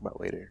we'll talk about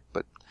later.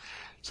 But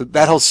so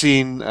that whole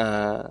scene,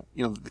 the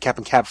Cap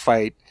and Cap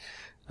fight,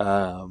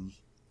 the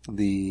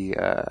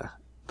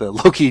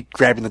Loki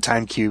grabbing the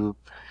time cube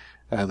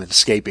and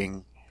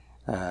escaping,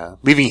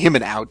 leaving him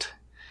an out.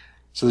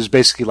 So there's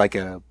basically like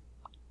a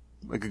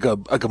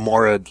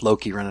Gamora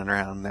Loki running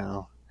around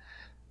now.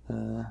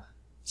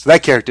 So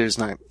that character is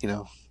not,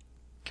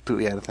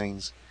 completely out of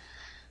things.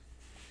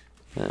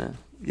 A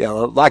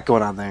lot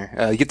going on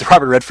there. You get the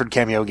Robert Redford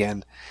cameo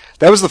again.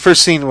 That was the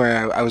first scene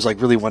where I was like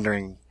really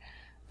wondering,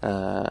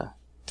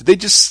 did they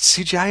just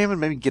CGI him and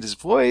maybe get his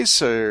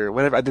voice or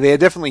whatever? They had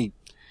definitely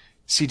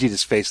CG'd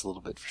his face a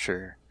little bit for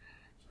sure.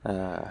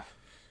 Cause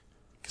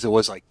it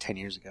was like 10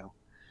 years ago.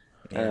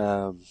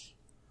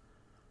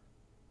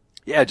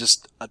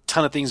 Just a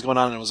ton of things going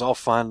on and it was all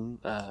fun.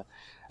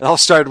 It all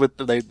started with,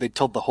 they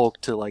told the Hulk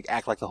to like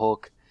act like the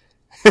Hulk.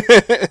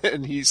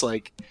 And he's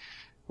like,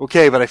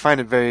 okay, but I find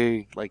it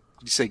very, like,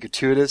 you say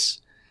gratuitous.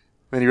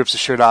 And then he rips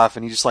his shirt off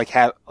and he just like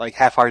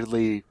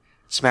half-heartedly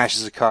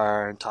smashes a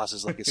car and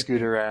tosses like a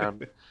scooter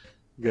around.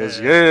 He goes,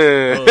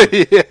 yeah.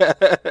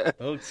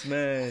 Hulk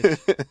smash.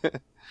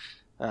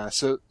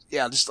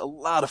 Just a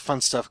lot of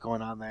fun stuff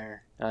going on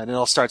there. And it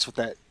all starts with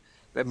that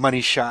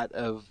money shot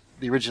of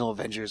the original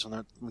Avengers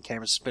when the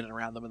camera's spinning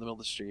around them in the middle of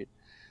the street.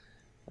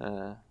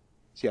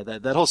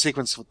 That whole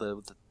sequence with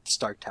the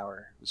Stark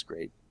Tower was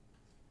great.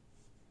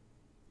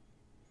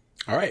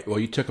 All right. Well,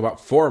 you took about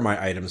 4 of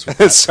my items with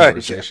that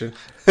conversation.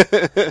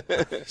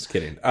 Just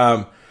kidding.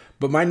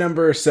 But my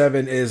number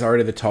 7 is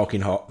already the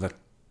Talking Hulk. The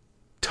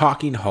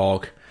Talking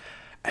Hulk.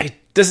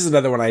 This is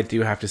another one I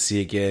do have to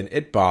see again.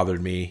 It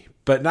bothered me,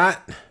 but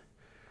not.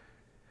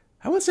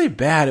 I wouldn't say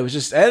bad. It was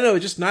just, I don't know.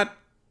 It's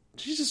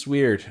just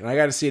weird, and I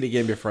got to see it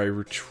again before I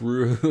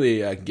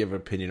truly give an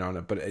opinion on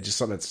it. But it's just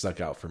something that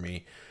stuck out for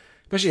me,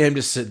 especially him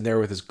just sitting there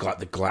with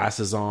the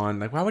glasses on.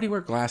 Like, why would he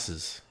wear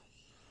glasses?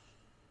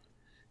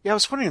 Yeah, I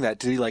was wondering that.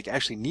 Did he like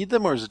actually need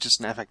them, or is it just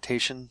an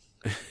affectation?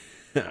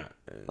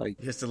 Like,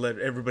 Just to let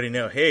everybody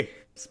know, hey,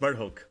 Smart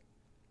Hulk.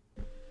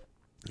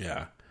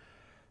 Yeah.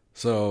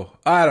 So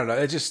I don't know.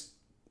 It just,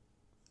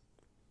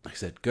 like I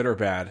said, good or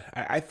bad.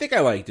 I think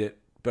I liked it,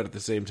 but at the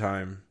same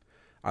time,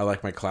 I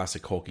like my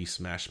classic Hulky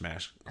smash.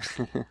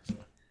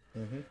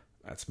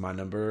 That's my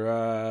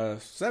number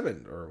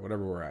 7 or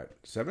whatever we're at.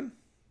 7?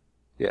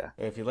 yeah.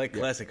 If you like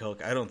classic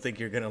Hulk, I don't think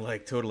you're gonna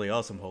like Totally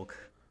Awesome Hulk.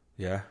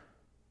 Yeah.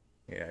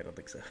 Yeah, I don't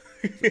think so.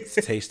 It's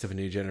a taste of a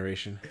new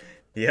generation.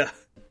 Yeah.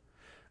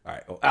 All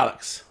right. Well,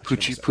 Alex.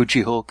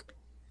 Poochie Hulk.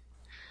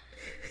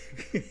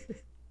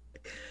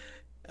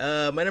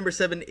 My number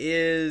 7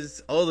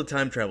 is all the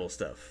time travel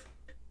stuff.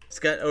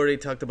 Scott already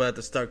talked about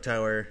the Stark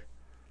Tower.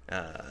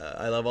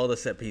 I love all the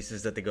set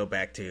pieces that they go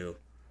back to.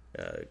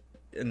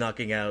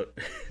 Knocking out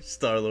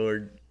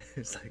Star-Lord.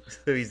 It's like,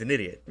 so he's an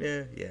idiot.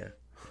 Yeah.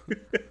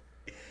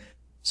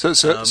 So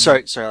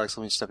sorry, Alex.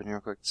 Let me step in here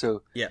real quick.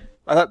 So Yeah.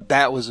 I thought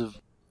that was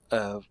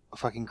a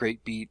fucking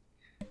great beat.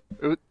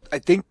 I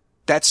think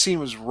that scene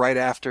was right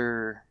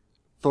after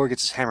Thor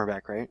gets his hammer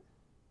back, right?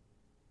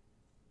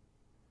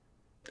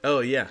 Oh,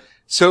 yeah.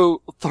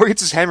 So Thor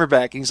gets his hammer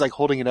back and he's like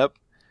holding it up,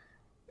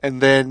 and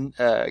then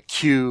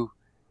Q,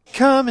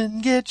 come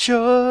and get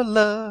your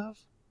love.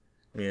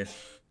 Yeah.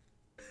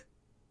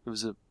 It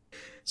was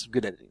some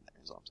good editing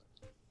there. Is all I'm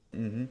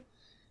saying. Mm-hmm.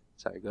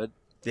 Sorry, good.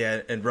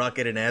 Yeah, and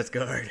Rocket and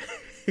Asgard.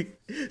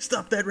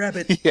 Stop that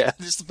rabbit! Yeah,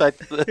 just the fact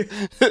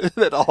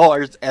that all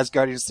our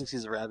Asgardians thinks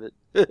he's a rabbit.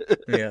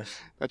 Yeah.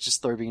 Not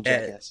just Thor being a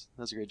jackass.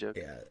 That was a great joke.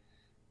 Yeah.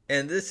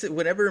 And this,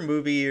 whenever a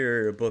movie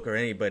or a book or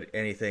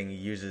anything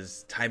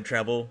uses time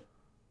travel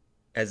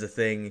as a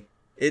thing,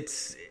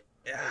 it's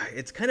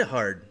kind of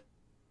hard.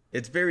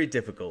 It's very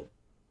difficult.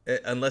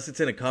 Unless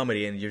it's in a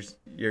comedy and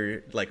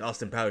you're like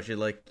Austin Powers, you're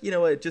like, you know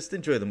what, just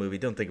enjoy the movie.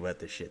 Don't think about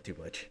this shit too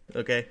much,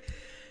 okay?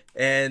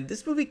 And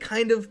this movie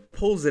kind of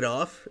pulls it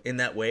off in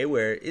that way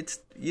where it's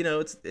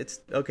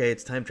okay,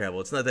 it's time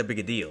travel. It's not that big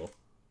a deal.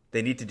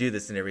 They need to do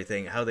this and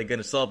everything. How are they going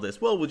to solve this?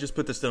 Well, we'll just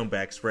put the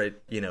Stonebacks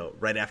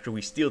right after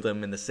we steal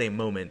them in the same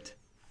moment.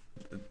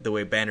 The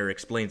way Banner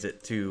explains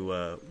it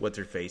to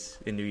what's-her-face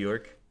in New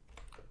York.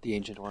 The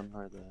ancient one,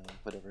 or the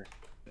whatever.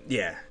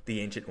 Yeah,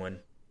 the ancient one.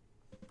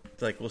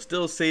 It's like, we'll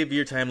still save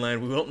your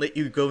timeline. We won't let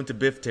you go into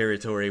Biff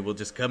territory. We'll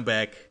just come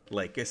back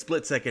like a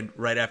split second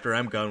right after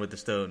I'm gone with the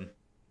stone.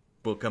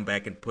 We'll come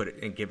back and put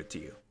it and give it to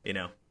you. You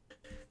know,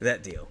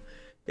 that deal.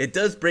 It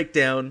does break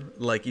down,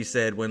 like you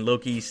said, when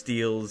Loki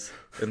steals,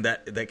 and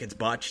that gets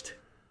botched.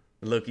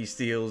 Loki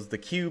steals the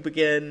cube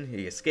again.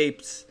 He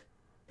escapes,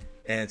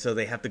 and so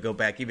they have to go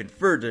back even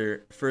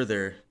further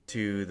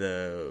to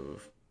the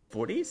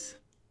 40s,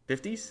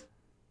 50s.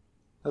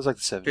 That was like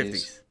the 70s.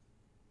 50s.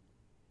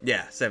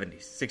 Yeah,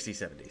 70s,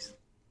 60s, 70s.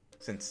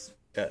 Since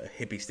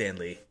hippie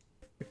Stanley.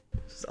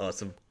 It's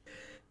awesome.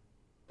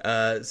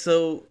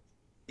 So,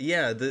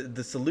 yeah,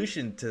 the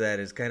solution to that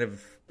has kind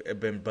of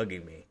been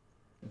bugging me.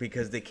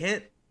 Because they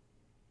can't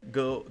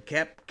go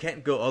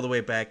all the way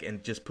back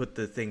and just put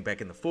the thing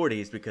back in the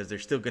 40s because they're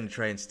still going to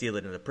try and steal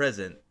it in the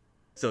present.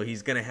 So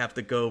he's going to have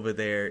to go over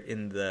there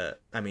in the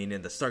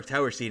Stark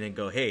Tower scene and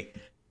go, hey,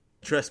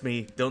 trust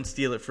me, don't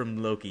steal it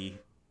from Loki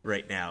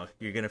right now.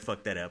 You're going to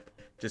fuck that up.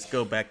 Just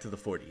go back to the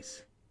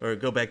 40s or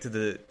go back to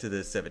the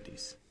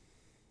 70s.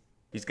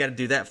 He's got to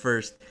do that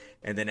first,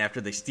 and then after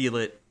they steal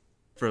it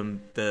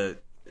from the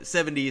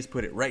 70s,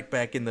 put it right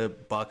back in the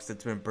box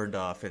that's been burned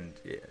off, and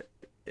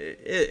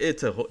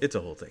it's a whole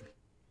thing.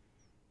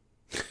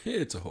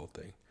 It's a whole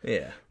thing.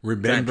 Yeah.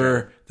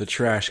 Remember the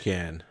trash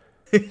can.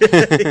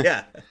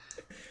 Yeah.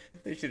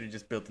 They should have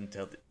just built and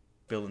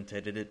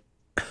Teded it.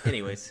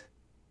 Anyways.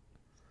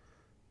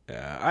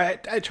 Yeah,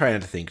 I try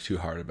not to think too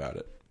hard about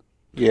it.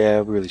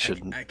 Yeah, we really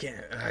shouldn't. I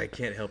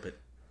can't help it.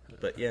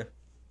 But yeah.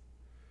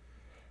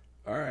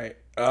 All right.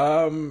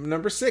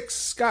 Number 6,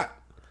 Scott.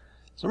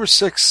 So number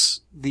 6,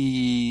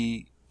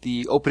 the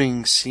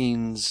opening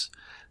scenes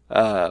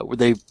where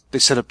they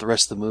set up the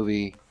rest of the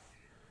movie,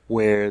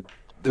 where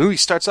the movie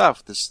starts off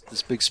with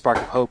this big spark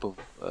of hope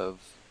of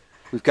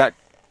we've got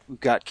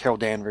Carol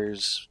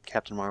Danvers,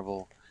 Captain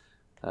Marvel.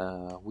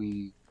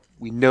 We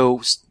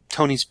know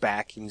Tony's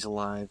back and he's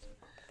alive.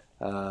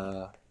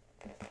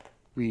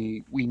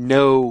 We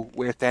know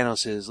where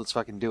Thanos is. Let's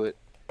fucking do it.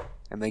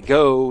 And they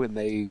go and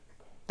they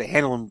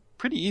handle him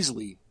pretty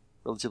easily,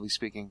 relatively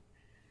speaking.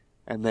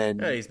 And then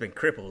he's been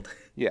crippled.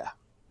 Yeah,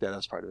 that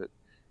was part of it.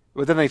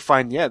 But then they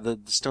find the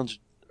stones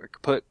are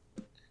kaput.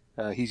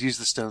 He's used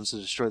the stones to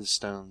destroy the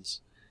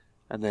stones,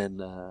 and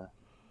then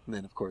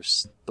of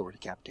course Thor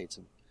decapitates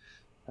him.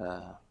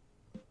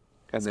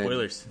 And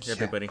spoilers,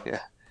 everybody.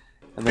 Yeah.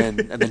 And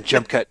then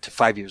jump cut to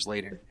 5 years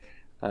later.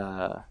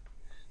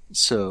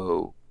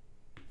 So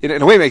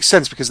in a way it makes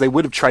sense because they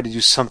would have tried to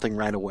do something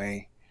right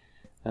away.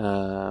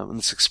 And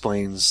this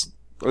explains,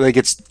 or they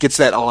gets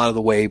that all out of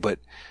the way, but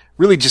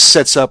really just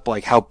sets up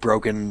like how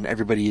broken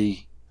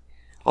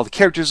all the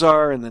characters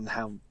are, and then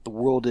how the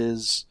world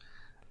is.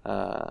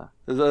 That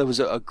was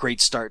a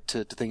great start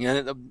to thing,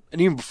 and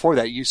even before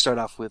that, you start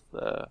off with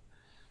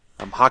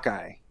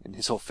Hawkeye and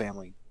his whole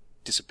family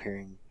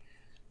disappearing,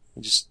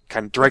 and just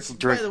kind of direct.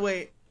 By the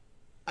way,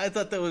 I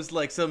thought that was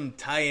like some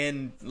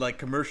tie-in like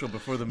commercial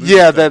before the movie.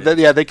 Yeah,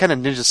 they kind of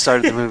ninja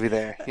started the movie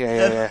there.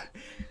 Yeah.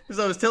 Because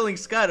I was telling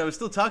Scott, I was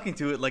still talking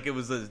to it like it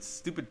was a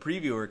stupid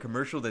preview or a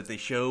commercial that they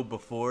show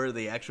before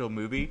the actual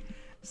movie.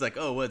 It's like,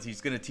 oh,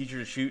 he's going to teach her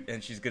to shoot,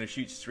 and she's going to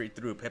shoot straight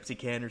through a Pepsi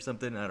can or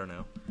something? I don't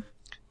know.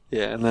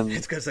 Yeah, and then...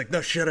 Scott's like,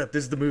 no, shut up,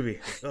 this is the movie.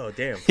 Oh,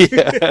 damn.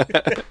 Yeah.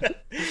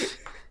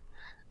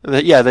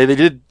 They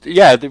did...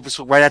 Yeah, it was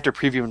right after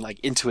previewing, like,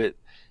 into it.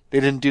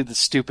 They didn't do the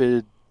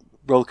stupid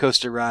roller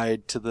coaster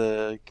ride to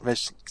the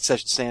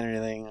concession stand or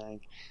anything.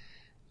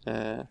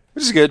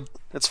 Which is good.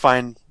 That's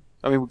fine.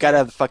 I mean, we got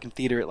out of the fucking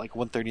theater at like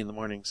 1:30 in the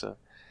morning, so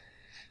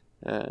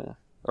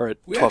or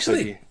at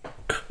 12:30.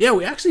 Yeah,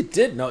 we actually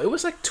did. No, it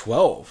was like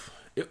 12,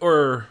 it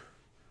was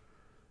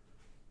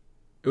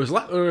a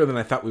lot earlier than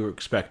I thought we were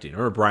expecting. I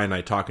remember Brian and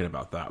I talking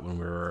about that when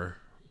we were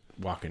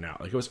walking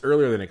out. Like, it was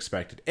earlier than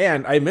expected,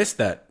 and I missed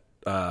that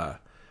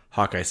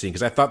Hawkeye scene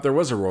because I thought there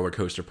was a roller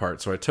coaster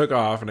part. So I took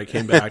off and I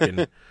came back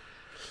and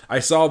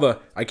I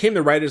came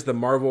to right as the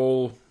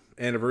Marvel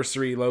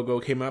anniversary logo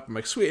came up. I'm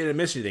like, sweet, I didn't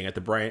miss anything at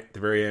the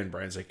very end.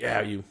 Brian's like,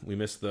 yeah, we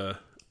missed the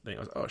thing.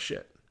 I was, oh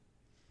shit.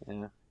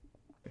 Yeah.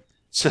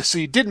 So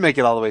you did make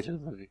it all the way through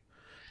the movie.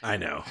 I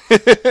know.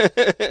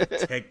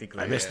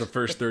 Technically, I missed the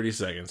first 30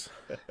 seconds.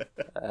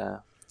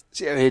 So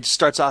it just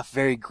starts off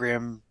very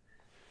grim.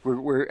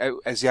 We're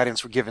as the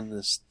audience, we're given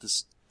this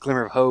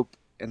glimmer of hope,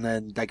 and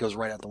then that goes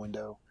right out the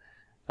window.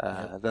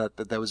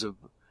 That was a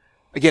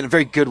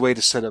very good way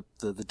to set up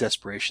the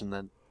desperation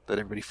that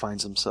everybody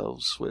finds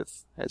themselves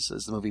with as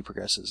the movie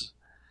progresses.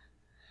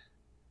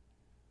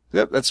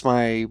 Yep, that's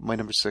my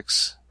number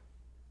 6.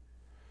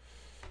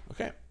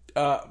 Okay.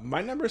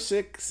 My number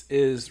 6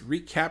 is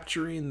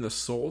recapturing the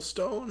Soul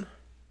Stone.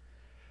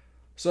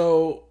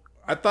 So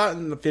I thought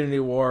in Infinity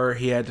War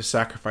he had to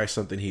sacrifice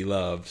something he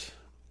loved,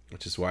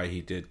 which is why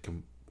he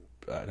threw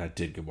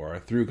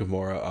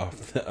Gamora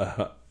off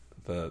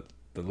the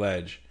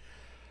ledge.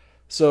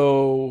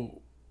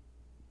 So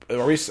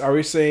are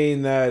we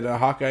saying that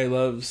Hawkeye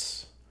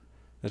loves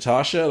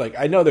Natasha? Like,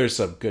 I know there's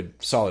some good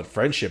solid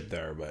friendship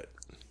there, but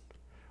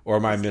or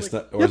am I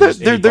missing? Or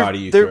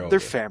they're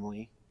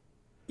family.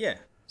 Yeah.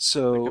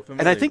 So, like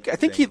and I think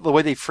the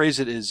way they phrase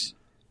it is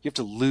you have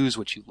to lose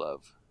what you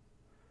love.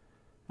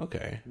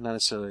 Okay. Not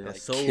necessarily A like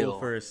soul kill.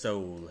 for a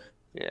soul.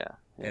 Yeah.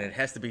 And it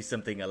has to be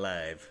something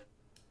alive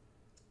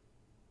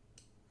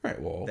All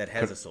right. Well, that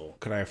has a soul.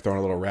 Could I have thrown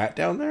a little rat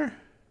down there?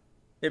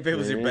 If it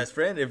was your best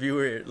friend, if you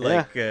were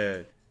like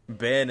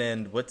Ben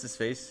and what's his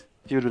face?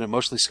 If you would have been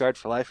emotionally scarred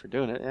for life for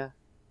doing it, yeah.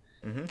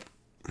 Mm-hmm.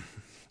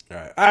 All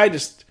right. I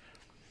just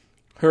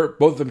heard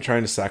both of them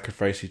trying to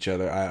sacrifice each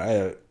other.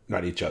 I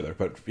not each other,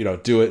 but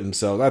do it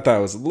themselves. I thought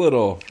it was a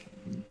little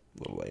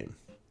lame.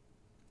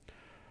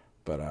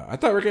 But I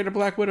thought we were getting a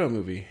Black Widow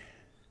movie.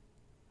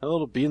 Oh,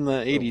 it'll be in the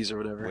 80s or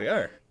whatever. We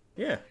are,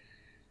 yeah.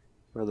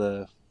 Or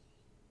it'll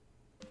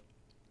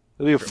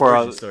be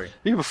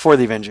before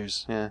the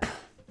Avengers. Yeah.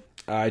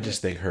 I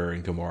just think her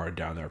and Gamora are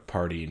down there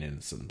partying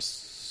in some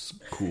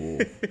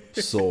cool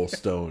Soul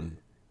Stone.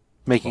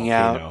 Making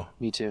out.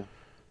 Me too.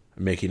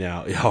 Making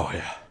out. Oh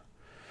yeah.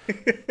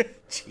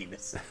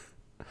 Genius.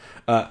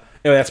 Anyway,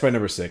 that's my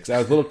number 6. I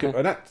was a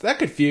little not that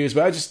confused,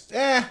 but I just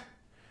I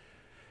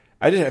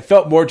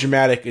felt more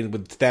dramatic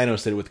with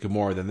Thanos did it with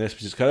Gamora than this.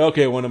 Just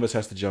okay, one of us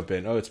has to jump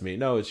in. Oh, it's me.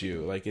 No, it's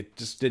you. Like, it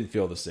just didn't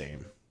feel the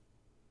same.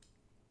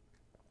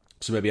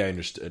 So maybe I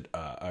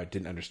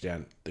didn't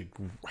understand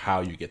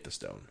how you get the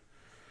stone.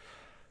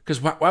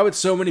 Because why would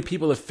so many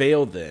people have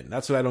failed then?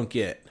 That's what I don't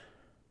get.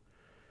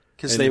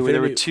 Because they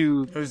were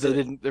too.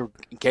 They were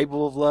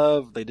incapable of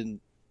love. They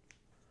didn't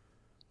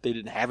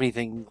have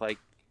anything like.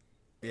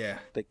 Yeah.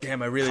 Like,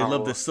 damn, I really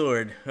love the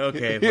sword.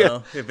 Okay,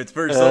 well, if it's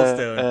for Soul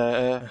Stone,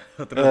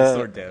 I'll throw the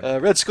sword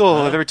down. Red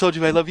Skull, have I ever told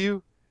you I love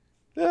you?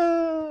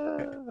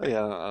 Yeah.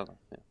 Yeah,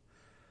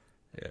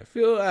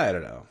 I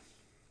don't know.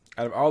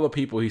 Out of all the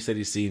people he said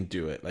he's seen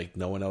do it, like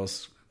no one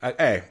else.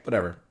 Hey,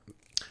 whatever.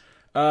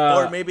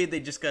 Or maybe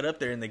they just got up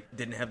there and they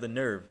didn't have the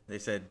nerve. They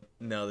said,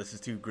 no, this is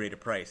too great a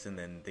price, and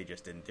then they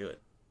just didn't do it.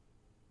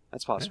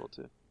 That's possible,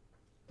 too.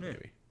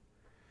 Maybe.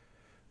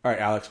 All right,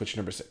 Alex, what's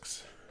your number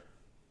 6?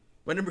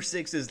 My number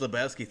 6 is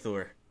Lebowski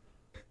Thor.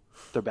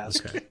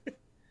 Lebowski.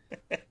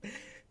 Okay.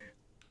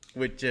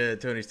 Which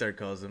Tony Stark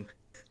calls him.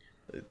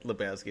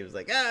 Lebowski was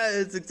like,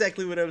 it's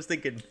exactly what I was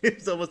thinking.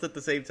 It's almost at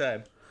the same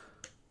time.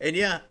 And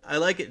yeah, I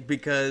like it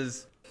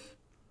because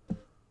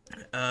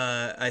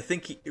I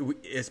think,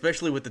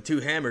 especially with the 2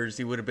 hammers,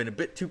 he would have been a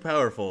bit too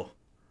powerful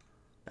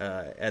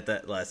at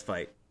that last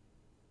fight.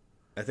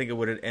 I think it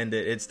would have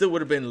ended. It still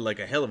would have been like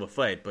a hell of a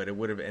fight, but it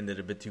would have ended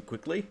a bit too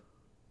quickly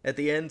at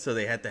the end. So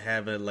they had to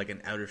have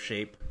an out of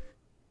shape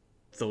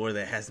Thor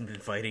that hasn't been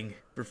fighting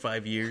for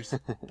 5 years.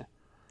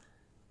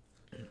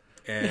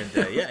 And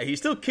yeah, he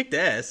still kicked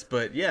ass,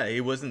 but yeah, he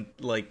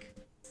wasn't like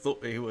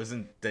he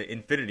wasn't the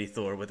Infinity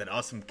Thor with an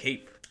awesome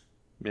cape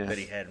that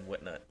he had and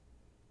whatnot.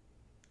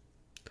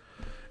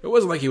 It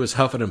wasn't like he was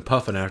huffing and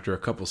puffing after a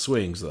couple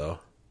swings, though.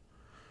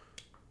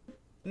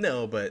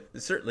 No, but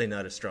certainly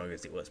not as strong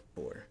as he was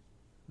before.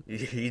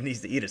 He needs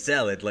to eat a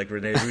salad, like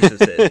Rene Russo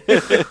said.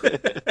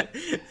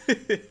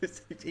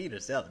 Eat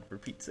a salad, for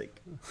Pete's sake.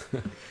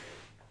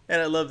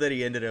 And I love that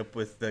he ended up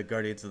with the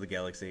Guardians of the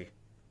Galaxy.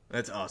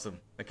 That's awesome.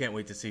 I can't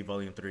wait to see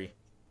Volume 3.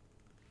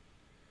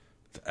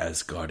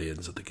 As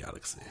Guardians of the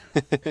Galaxy.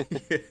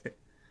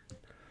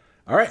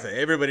 All right. So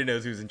everybody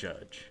knows who's in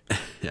charge.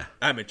 Yeah.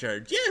 I'm in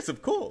charge. Yes,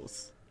 of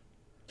course.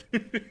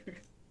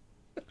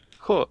 Of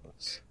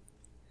course.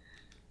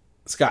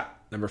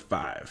 Scott, number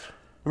 5.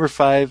 Number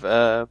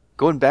 5,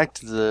 going back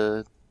to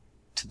the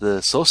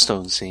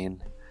Soulstone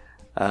scene.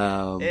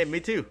 Hey, me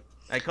too.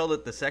 I called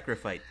it the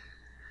sacrifice.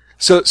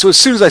 So as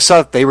soon as I saw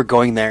that they were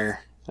going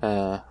there,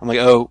 I'm like,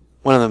 oh,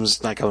 one of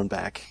them's not coming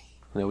back,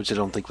 which I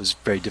don't think was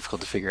very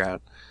difficult to figure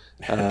out.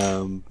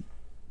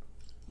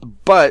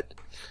 But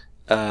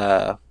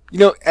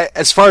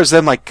as far as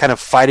them like kind of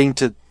fighting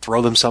to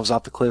throw themselves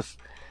off the cliff,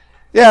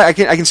 yeah, I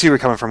can see where you're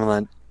coming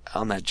from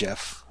on that,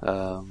 Jeff.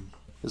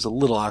 It was a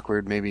little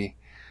awkward, maybe,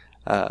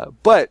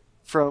 but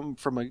from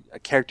a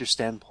character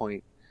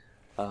standpoint,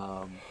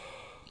 I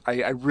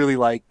really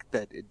like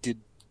that it did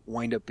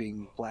wind up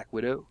being Black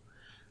Widow.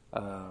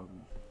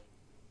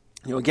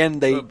 Again,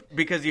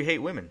 because you hate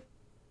women.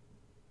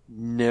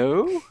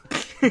 No,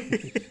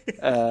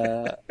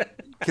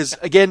 because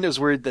again, it was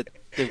weird that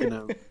they're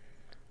gonna.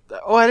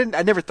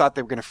 I never thought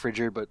they were gonna fridge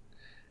her, but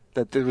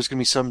that there was gonna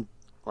be some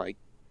like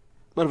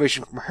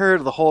motivation from her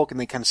to the Hulk, and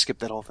they kind of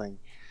skipped that whole thing.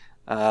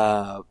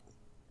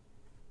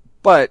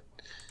 But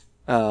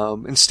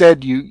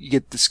instead, you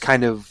get this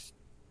kind of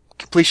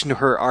completion to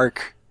her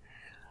arc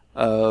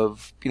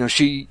of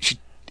she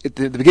at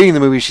the beginning of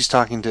the movie, she's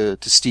talking to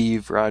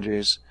Steve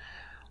Rogers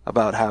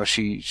about how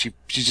she's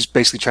just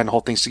basically trying to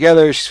hold things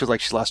together. She feels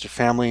like she's lost her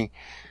family.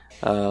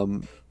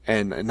 And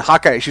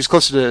Hawkeye, she was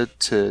closer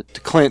to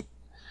Clint,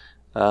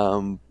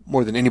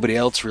 more than anybody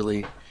else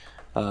really,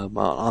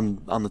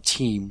 on the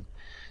team.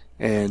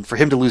 And for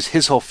him to lose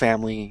his whole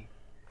family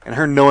and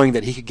her knowing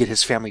that he could get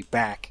his family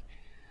back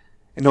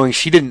and knowing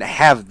she didn't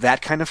have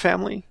that kind of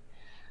family,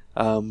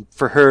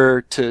 for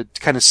her to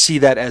kind of see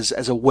that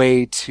as a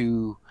way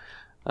to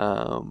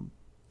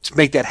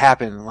make that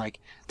happen, like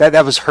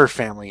that was her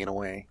family in a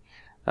way,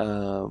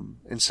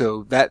 and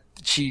so that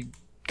she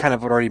kind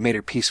of had already made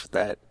her peace with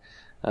that,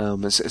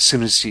 as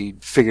soon as she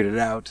figured it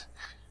out,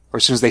 or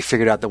as soon as they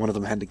figured out that one of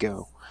them had to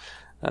go,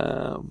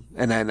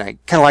 and then I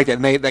kind of like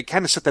that, and they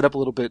kind of set that up a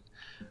little bit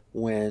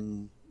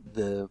when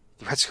the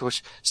Red Skull,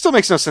 which still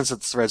makes no sense that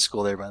it's the Red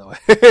Skull there, by the way.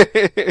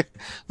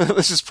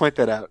 Let's just point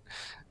that out.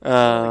 They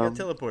got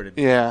teleported.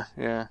 Yeah.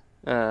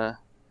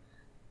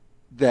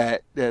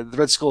 That the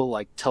Red Skull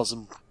like tells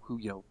them who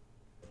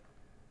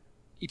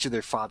each of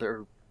their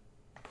father.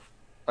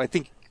 I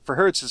think for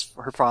her it's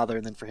her father,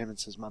 and then for him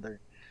it's his mother.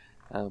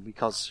 He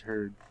calls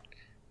her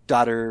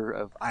daughter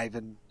of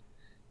Ivan,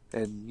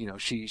 and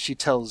she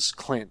tells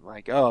Clint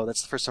like, oh,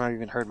 that's the first time I've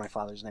even heard my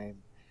father's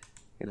name.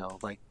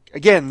 Like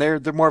again, they're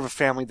more of a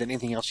family than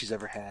anything else she's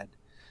ever had.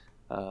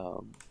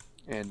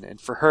 And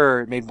for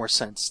her, it made more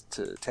sense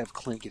to have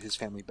Clint get his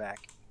family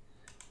back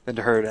than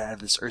to her to have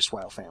this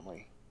erstwhile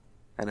family.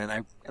 And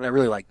I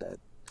really like that.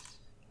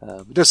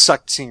 It does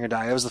suck seeing her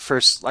die. That was the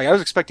first, I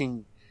was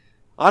expecting,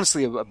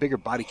 honestly, a bigger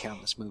body count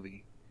in this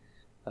movie.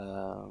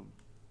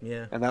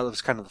 Yeah. And that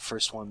was kind of the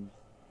first one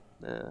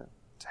to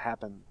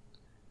happen.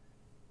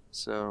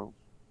 So,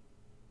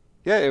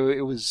 yeah,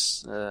 it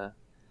was, it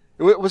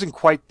wasn't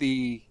quite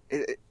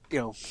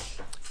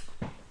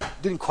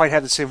didn't quite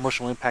have the same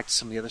emotional impact as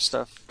some of the other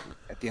stuff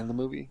at the end of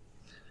the movie,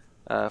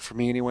 for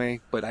me anyway.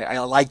 But I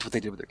liked what they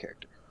did with their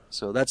character,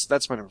 so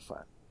that's my number 5.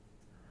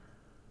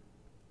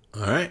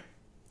 All right,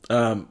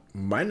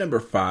 my number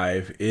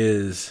 5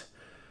 is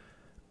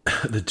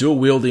the dual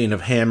wielding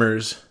of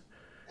hammers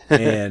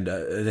and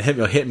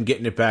him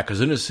getting it back.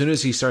 Because as soon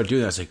as he started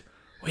doing that, I was like,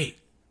 wait,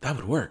 that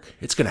would work.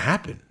 It's gonna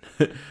happen.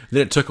 Then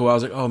it took a while. I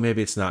was like, oh,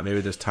 maybe it's not.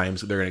 Maybe there's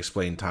times they're gonna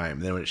explain time.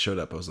 And then when it showed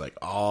up, I was like,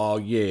 oh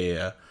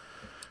yeah.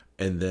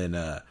 And then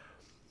the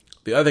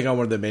other thing I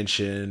wanted to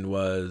mention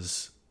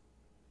was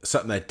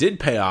something that did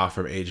pay off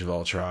from Age of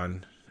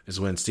Ultron is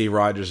when Steve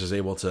Rogers is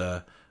able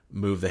to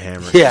move the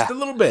hammer just a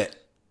little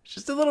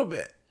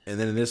bit. And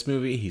then in this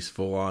movie, he's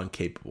full on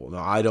capable.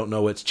 Now I don't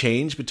know what's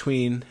changed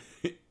between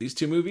these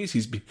two movies.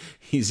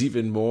 He's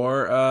even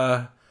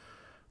more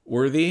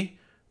worthy,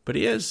 but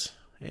he is,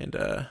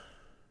 and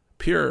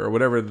pure or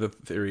whatever the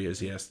theory is.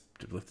 He has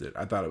to lift it.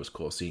 I thought it was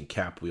cool seeing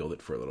Cap wield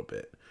it for a little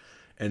bit.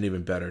 And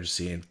even better,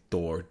 seeing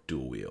Thor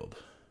dual wield.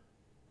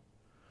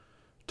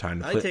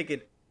 I take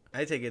it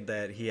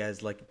that he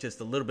has like just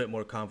a little bit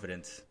more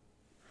confidence,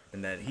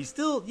 and that he's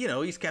still,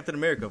 he's Captain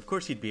America. Of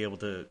course, he'd be able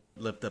to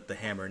lift up the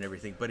hammer and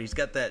everything, but he's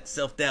got that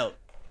self-doubt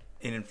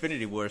in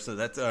Infinity War,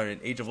 in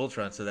Age of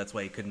Ultron, so that's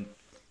why he couldn't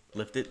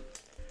lift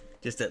it.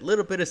 Just that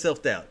little bit of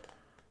self-doubt.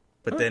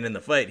 But then in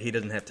the fight, he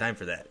doesn't have time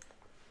for that.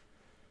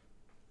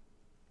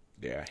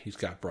 Yeah, he's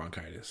got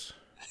bronchitis.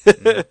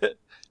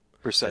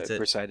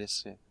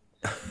 Bursitis, yeah.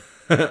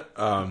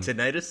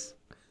 Tinnitus?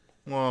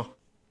 Well,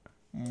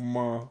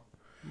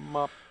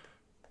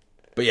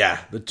 but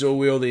yeah, the dual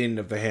wielding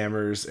of the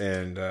hammers,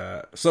 and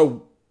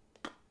so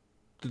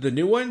did the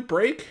new one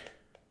break?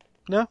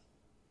 No.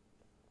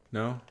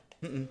 Mm-mm.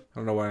 I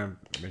don't know why I'm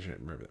mentioning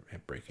it. Remember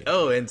that breaking.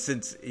 Oh, and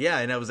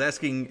and I was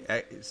asking.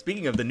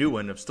 Speaking of the new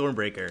one of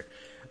Stormbreaker,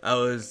 I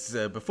was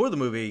before the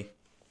movie.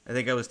 I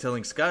think I was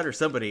telling Scott or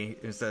somebody,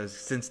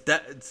 since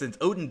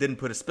Odin didn't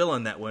put a spell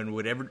on that one,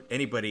 would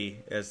anybody,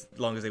 as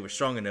long as they were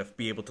strong enough,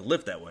 be able to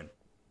lift that one?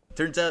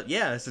 Turns out,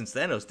 since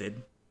Thanos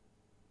did.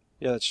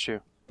 Yeah, that's true.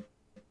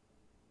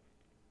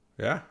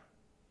 Yeah.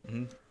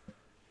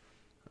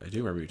 I do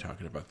remember you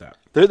talking about that.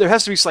 There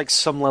has to be like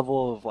some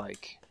level of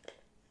like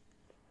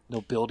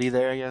nobility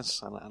there, I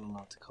guess. I don't know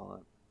what to call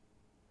it.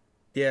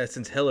 Yeah,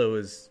 since Hello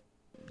is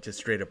just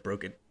straight up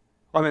broken.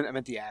 Oh, I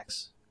meant the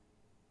axe.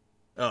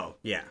 Oh,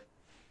 yeah.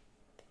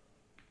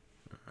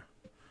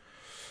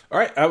 All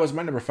right, that was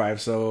my number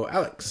 5. So,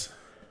 Alex.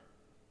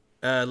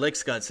 Like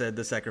Scott said,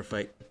 the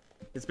sacrifice.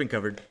 It's been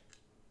covered.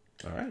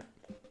 All right.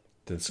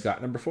 Then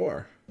Scott, number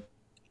 4.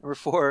 Number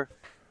 4,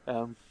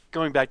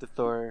 going back to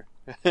Thor.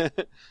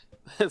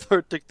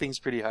 Thor took things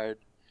pretty hard.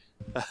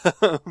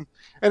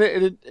 And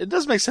it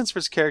does make sense for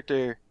his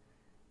character,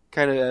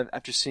 kind of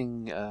after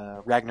seeing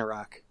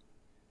Ragnarok,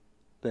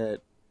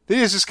 that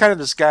he is just kind of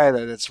this guy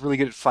that's really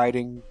good at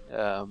fighting,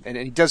 and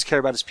he does care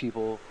about his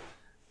people,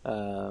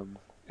 and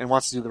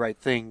wants to do the right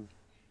thing.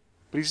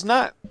 But he's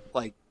not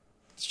like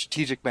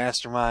strategic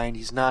mastermind.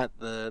 He's not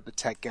the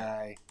tech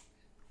guy.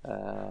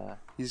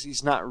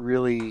 He's not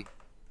really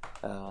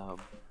a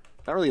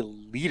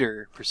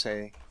leader per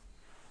se.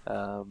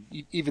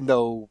 Even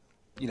though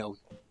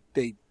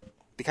they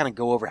kind of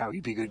go over how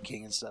he'd be a good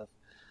king and stuff.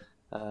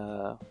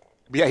 But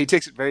yeah, he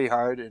takes it very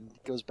hard and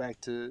goes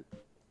back to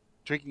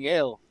drinking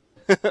ale,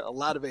 a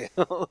lot of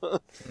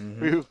ale.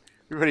 We've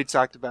already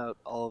talked about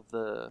all of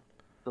the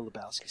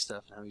Lebowski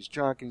stuff and how he's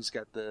drunk and he's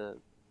got the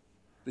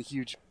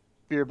huge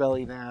beer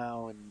belly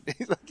now, and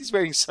he's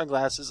wearing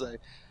sunglasses.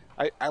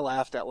 I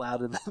laughed out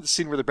loud in the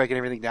scene where they're breaking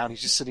everything down.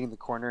 He's just sitting in the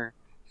corner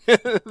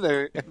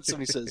there, and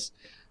somebody says,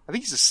 "I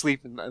think he's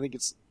asleep," and I think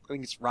it's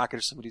Rocket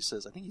or somebody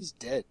says, "I think he's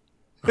dead."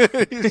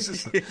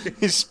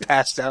 he's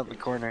passed out in the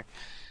corner.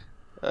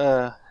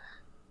 And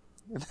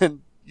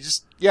then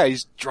he's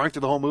drunk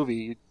through the whole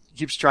movie. He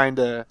keeps trying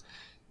to,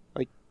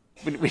 like,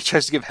 when he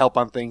tries to give help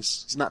on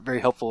things, he's not very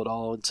helpful at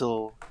all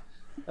until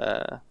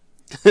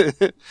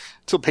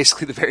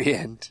basically the very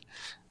end.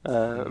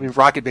 I mean,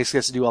 Rocket basically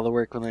has to do all the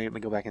work when they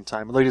go back in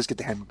time. Although he does get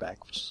the hammer back,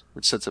 which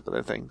sets up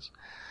other things.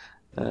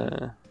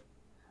 But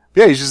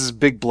yeah, he's just this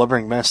big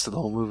blubbering mess to the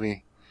whole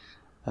movie.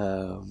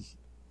 And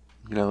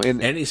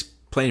he's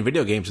playing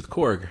video games with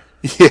Korg.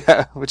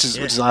 Yeah, which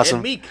is awesome.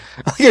 And Meek.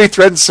 He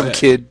threatens some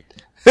kid.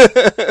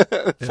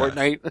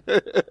 Fortnite.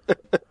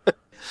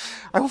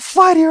 I will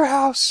fly to your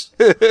house.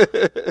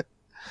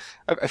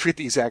 I forget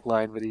the exact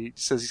line, but he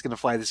says he's going to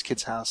fly to this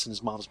kid's house in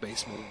his mom's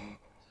basement and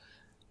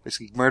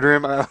basically murder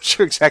him. I'm not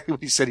sure exactly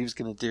what he said he was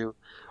going to do.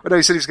 Oh no,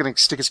 he said he was going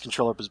to stick his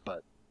controller up his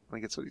butt. I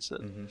think that's what he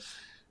said.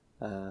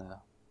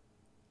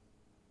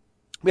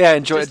 Yeah, I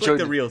enjoyed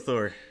the real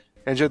Thor.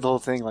 I enjoyed the whole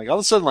thing. Like all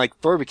of a sudden, like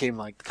Thor became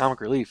like the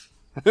comic relief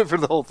for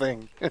the whole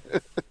thing.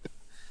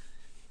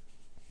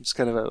 It's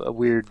kind of a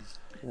weird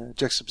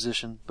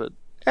juxtaposition, but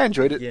I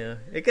enjoyed it. Yeah,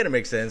 it kind of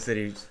makes sense that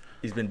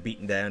he's been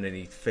beaten down and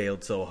he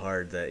failed so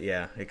hard that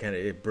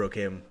it broke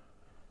him,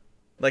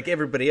 like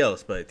everybody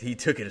else, but he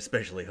took it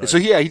especially hard. So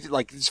yeah,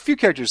 there's a few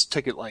characters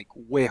took it like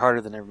way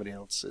harder than everybody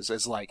else.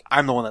 It's like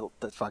I'm the one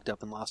that fucked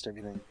up and lost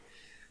everything.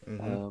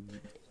 And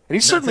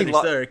he's certainly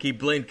Stark. He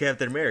blamed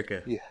Captain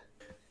America. Yeah,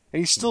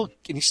 and he still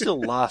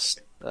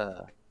lost,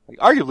 like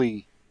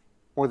arguably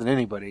more than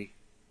anybody.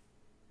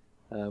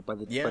 By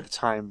the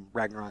time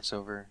Ragnarok's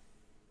over,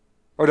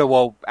 or no,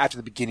 well, after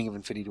the beginning of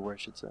Infinity War, I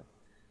should say.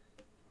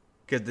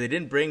 Because they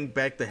didn't bring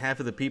back the half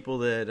of the people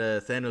that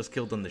Thanos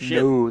killed on the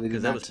ship. No, they did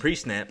because not. that was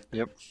pre-snap.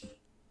 Yep.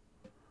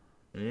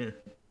 Yeah.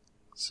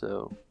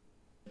 So,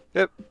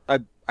 yep,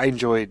 I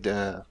enjoyed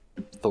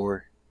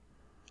Thor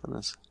on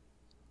this.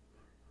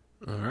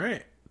 All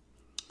right.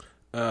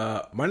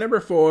 My number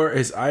 4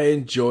 is I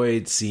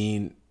enjoyed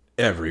seeing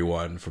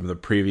everyone from the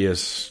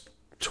previous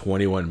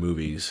 21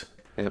 movies.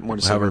 Yeah, more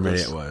to however many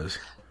it was.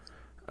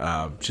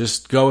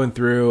 Just going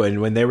through,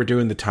 and when they were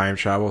doing the time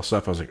travel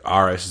stuff, I was like,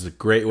 all right, this is a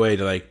great way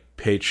to like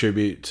pay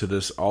tribute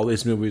to all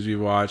these movies we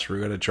watched. We're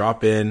going to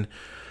drop in,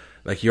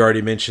 like you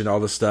already mentioned, all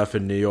the stuff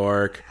in New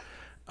York,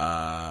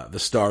 the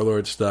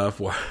Star-Lord stuff,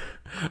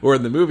 or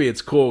in the movie,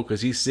 it's cool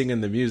because he's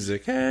singing the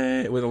music,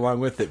 hey, along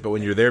with it. But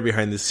when you're there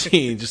behind the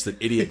scenes, just an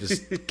idiot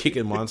just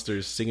kicking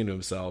monsters, singing to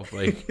himself.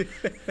 Like,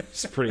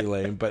 it's pretty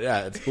lame. But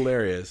yeah, it's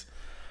hilarious.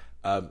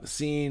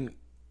 Seeing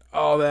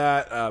all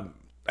that,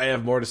 I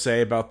have more to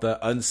say about the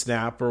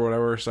unsnap or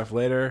whatever stuff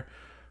later.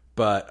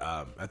 But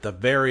at the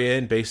very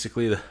end,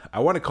 basically, I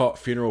want to call it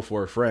Funeral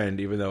for a Friend,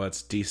 even though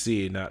it's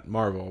DC, not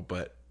Marvel.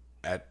 But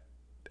at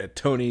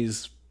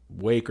Tony's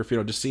wake or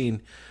funeral, just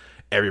seeing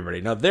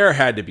everybody. Now, there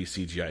had to be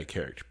CGI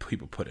character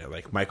people put in,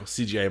 like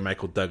CGI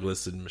Michael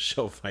Douglas and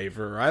Michelle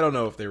Pfeiffer. I don't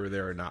know if they were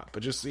there or not,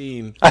 but just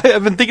seeing...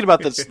 I've been thinking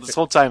about this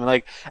whole time.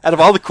 Like, out of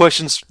all the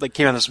questions that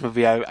came out of this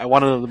movie, I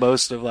want to know the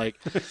most of, like,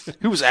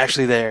 who was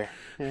actually there?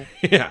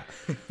 Yeah.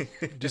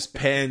 Just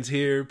pans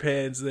here,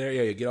 pans there.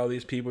 Yeah, you get all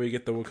these people. You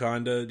get the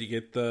Wakanda. You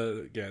get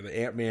the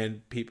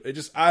Ant-Man people. It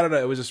just, I don't know.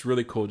 It was just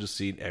really cool just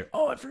seeing,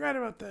 oh, I forgot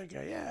about that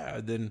guy. Yeah.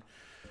 And then,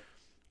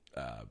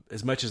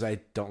 as much as I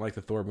don't like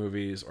the Thor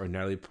movies or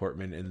Natalie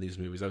Portman in these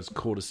movies, it was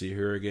cool to see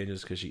her again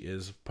just because she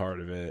is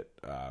part of it.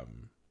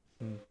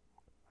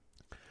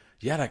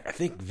 Yeah, like, I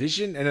think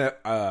Vision and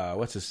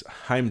what's this,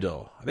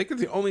 Heimdall. I think they're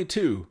the only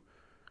two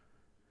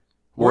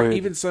Or Warrior-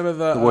 even some of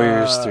the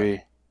Warriors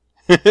 3.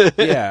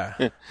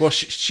 Yeah. Well,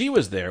 she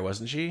was there,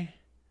 wasn't she?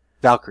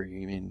 Valkyrie,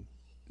 you mean?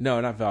 No,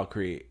 not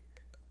Valkyrie.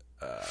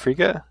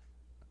 Frigga?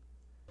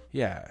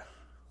 Yeah.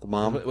 The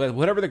mom?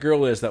 Whatever the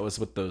girl is that was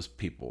with those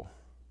people.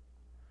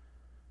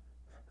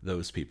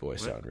 Those people, I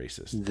sound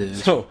racist. The-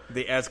 So,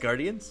 The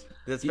Asgardians?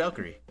 That's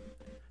Valkyrie.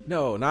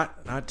 no,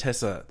 not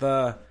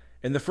Tessa.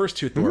 In the first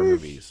two Thor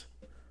movies.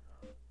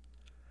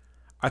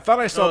 I thought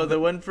I saw Oh, the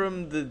one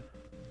from the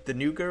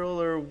New Girl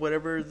or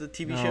whatever the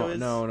TV show is?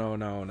 No,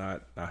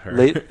 not her.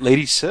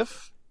 Lady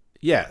Sif?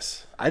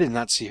 Yes. I did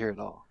not see her at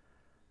all.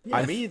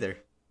 Yeah, me either.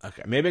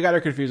 Okay, maybe I got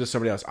her confused with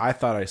somebody else. I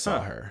thought I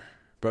saw her,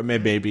 but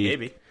maybe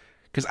Maybe.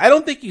 because I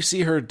don't think you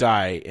see her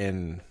die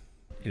in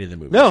any of the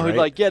movies. No,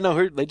 right?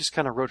 they just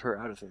kind of wrote her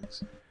out of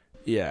things.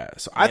 Yeah,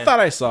 so I thought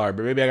I saw her,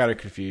 but maybe I got her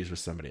confused with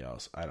somebody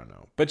else. I don't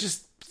know. But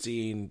just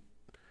seeing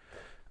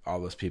all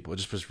those people, it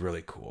just was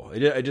really cool.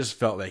 It just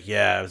felt like,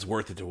 yeah, it was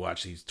worth it to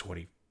watch these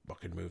 20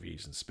 fucking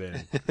movies and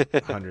spend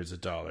hundreds of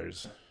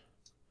dollars.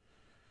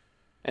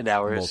 And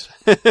hours.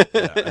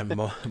 And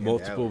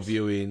multiple hours.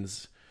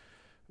 viewings,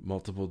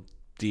 multiple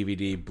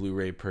DVD,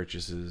 Blu-ray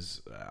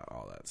purchases,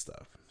 all that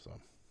stuff. So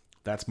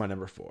that's my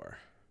number 4.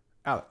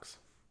 Alex.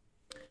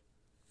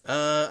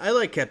 I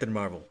like Captain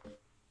Marvel.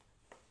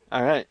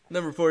 All right.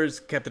 Number 4 is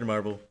Captain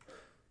Marvel.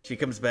 She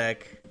comes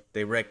back.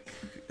 They wreck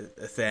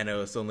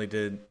Thanos only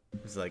to...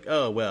 It's like,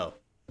 oh, well.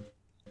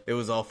 It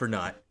was all for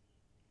naught.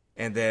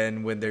 And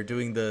then when they're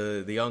doing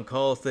the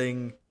on-call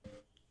thing,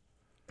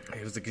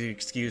 it was a good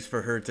excuse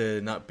for her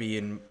to not be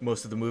in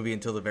most of the movie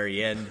until the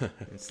very end.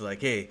 It's like,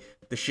 hey,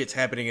 the shit's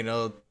happening in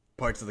all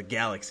parts of the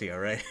galaxy, all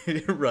right?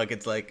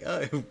 Rocket's like,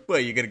 oh,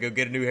 what, you gonna go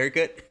get a new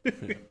haircut?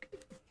 Gonna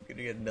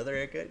get another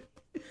haircut?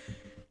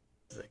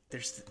 It's like,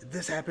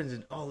 this happens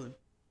in all the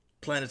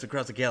planets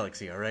across the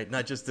galaxy, all right?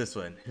 Not just this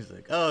one. He's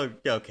like, oh,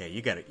 okay,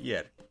 you got it.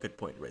 Yeah, good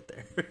point right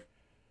there.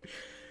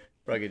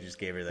 Rocket just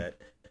gave her that.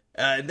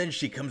 And then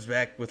she comes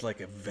back with like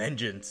a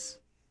vengeance.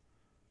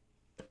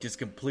 Just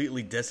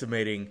completely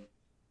decimating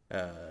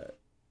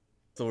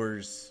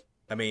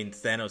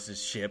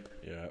Thanos' ship.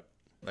 Yeah.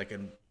 Like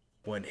in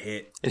one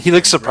hit. And he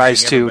looks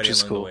surprised Wrecking too, which everybody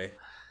is along the cool. way.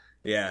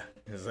 Yeah.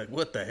 It's like,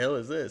 what the hell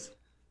is this?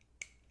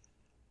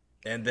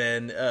 And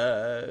then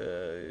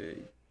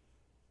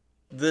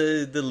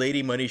the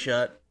lady money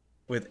shot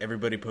with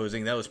everybody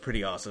posing, that was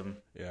pretty awesome.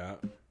 Yeah.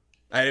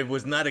 I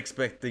was not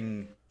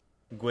expecting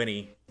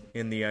Gwenny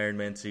in the Iron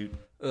Man suit.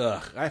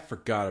 Ugh, I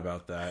forgot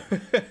about that.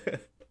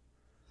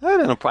 I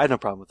had no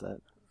problem with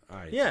that.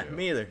 Yeah, too.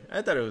 me either.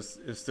 I thought it was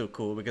still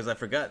cool because I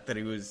forgot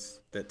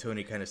that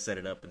Tony kind of set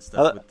it up and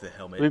stuff with the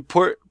helmet. I mean,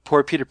 poor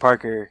Peter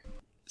Parker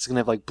is gonna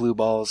have like blue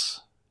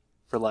balls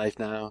for life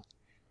now,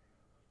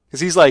 because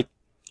he's like,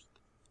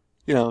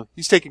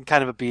 he's taking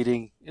kind of a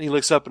beating, and he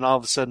looks up and all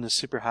of a sudden is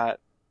super hot.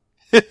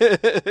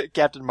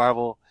 Captain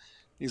Marvel.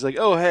 He's like,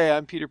 "Oh hey,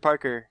 I'm Peter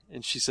Parker,"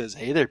 and she says,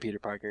 "Hey there, Peter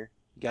Parker.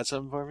 You got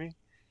something for me?"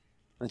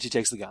 And she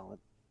takes the gauntlet.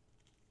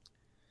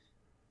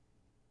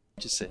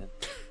 Just saying.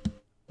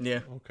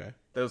 Yeah, Okay.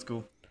 that was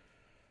cool.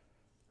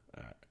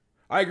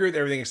 I agree with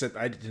everything except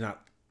I did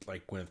not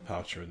like Gwyneth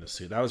Paltrow in the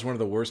suit. That was one of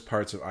the worst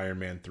parts of Iron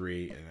Man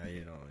 3, and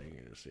you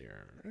can see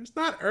her. It's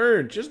not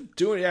earned. Just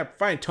doing it. Yeah,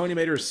 fine. Tony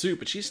made her a suit,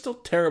 but she's still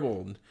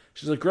terrible.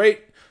 She's a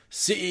great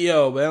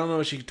CEO, but I don't know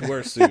if she could wear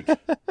a suit.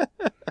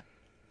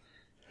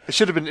 It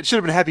should have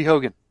been Happy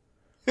Hogan.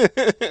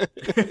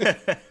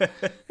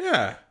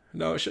 Yeah.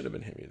 No, it shouldn't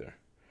have been him either.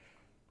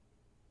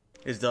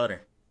 His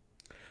daughter.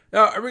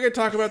 Now, are we going to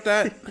talk about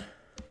that?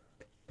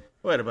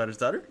 What about his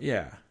daughter?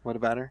 Yeah. What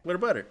about her? What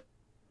about her?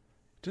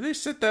 Do they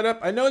set that up?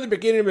 I know in the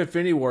beginning of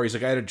Infinity War, he's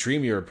like, I had a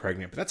dream you were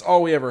pregnant, but that's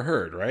all we ever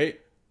heard, right?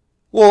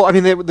 Well, I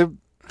mean,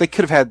 they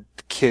could have had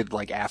the kid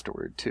like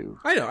afterward too.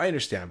 I know, I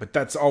understand, but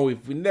that's all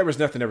there was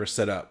nothing ever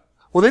set up.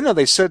 Well,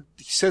 he says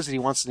that he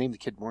wants to name the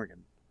kid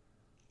Morgan.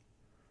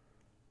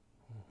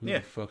 Who Yeah.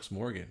 the fuck's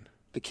Morgan?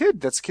 The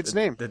kid, that's the kid's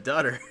name. The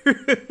daughter.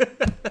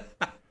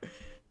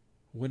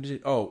 When did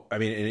it? Oh, I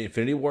mean, in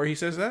Infinity War, he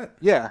says that?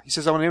 Yeah, he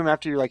says I want to name him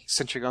after your like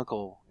eccentric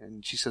uncle,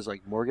 and she says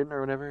like Morgan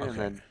or whatever,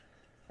 Okay.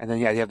 and then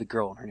yeah, you have the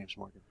girl and her name's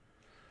Morgan.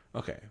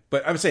 Okay.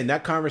 But I'm saying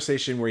that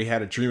conversation where he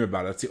had a dream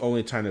about it, that's the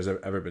only time there's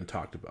ever been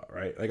talked about,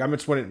 right? Like, I'm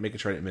just making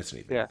sure I didn't miss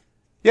anything. Yeah,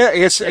 yeah. I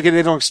guess again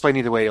they don't explain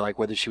either way, like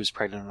whether she was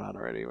pregnant or not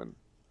already when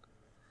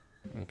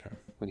Okay.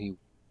 when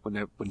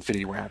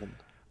Infinity War happened.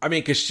 I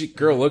mean, because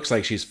girl looks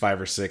like she's 5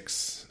 or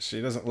 6.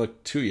 She doesn't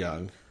look too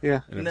young.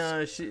 Yeah, And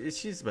No,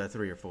 she's about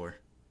 3 or 4.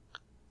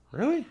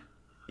 Really?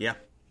 Yeah.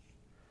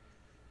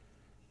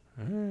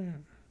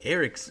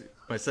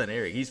 My son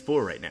Eric, he's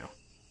 4 right now.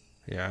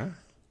 Yeah.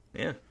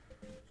 Yeah.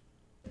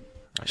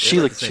 she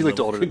like looked the same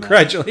level. older than that.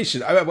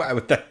 Congratulations.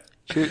 with that.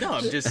 No,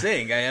 I'm just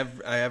saying. I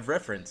have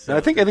reference. So No,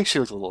 I think she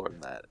looked a little older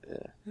than that.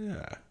 Yeah.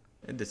 Yeah.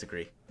 I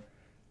disagree.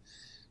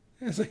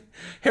 It's like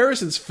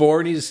Harrison's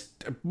 4 and he's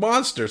a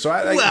monster, so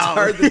it's Well.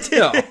 hard to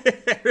tell.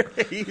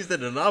 He's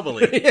an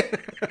anomaly.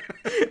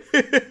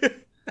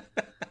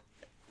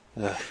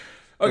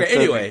 Okay,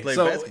 anyway, play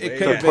so basketball, it yeah.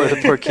 could have The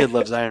been. poor kid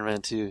loves Iron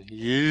Man too.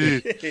 Yeah.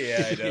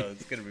 Yeah, I know.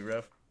 It's gonna be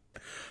rough.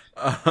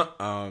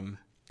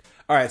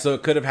 All right, so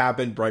it could have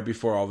happened right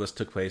before all this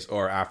took place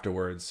or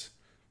afterwards.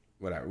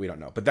 Whatever, we don't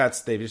know. But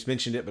they just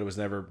mentioned it, but it was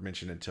never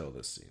mentioned until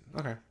this scene.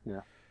 Okay.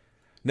 Yeah.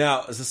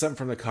 Now, is this something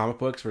from the comic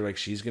books where like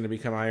she's going to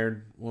become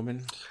Iron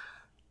Woman?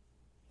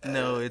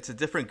 No, it's a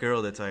different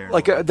girl that's Iron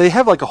Like Woman. they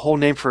have like a whole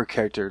name for her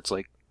character. It's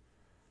like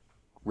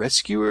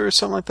Rescuer or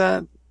something like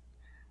that.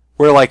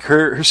 Where like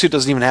her suit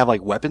doesn't even have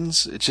like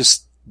weapons. It's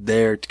just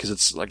there because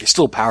it's like it's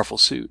still a powerful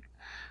suit.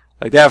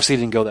 Like they obviously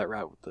didn't go that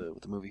route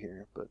with the movie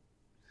here, but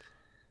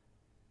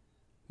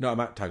No, I'm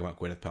not talking about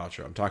Gwyneth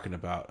Paltrow. I'm talking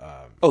about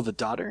the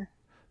daughter.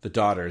 the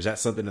daughter. Is that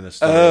something in the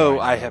story? Oh,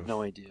 I have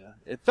no idea.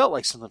 It felt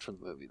like something from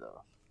the movie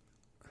though.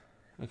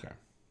 Okay.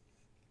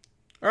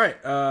 All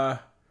right.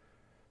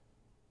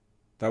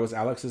 That was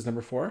Alex's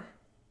number 4.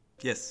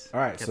 Yes. All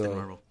right. Captain so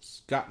Marvel.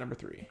 Scott number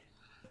 3.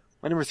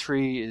 My number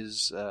 3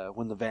 is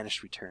When the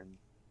Vanished Return.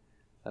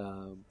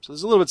 So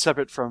it's a little bit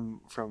separate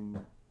from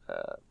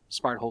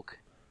Smart Hulk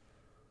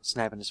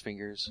snapping his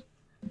fingers,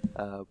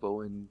 but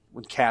when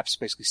Cap's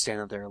basically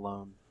standing there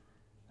alone,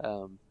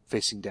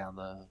 facing down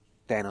the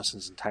Thanos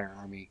and his entire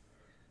army,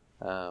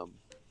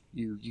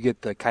 you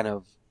get the kind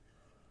of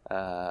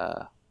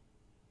I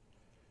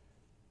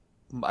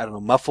don't know,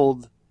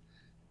 muffled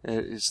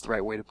is the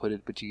right way to put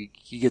it, but he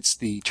gets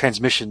the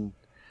transmission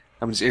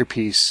on his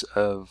earpiece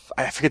of,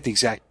 I forget the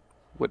exact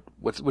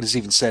what is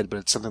even said, but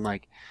it's something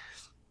like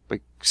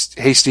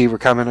 "Hey Steve, we're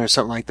coming" or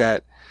something like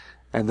that.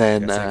 And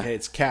then It's like, hey,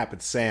 it's Cap,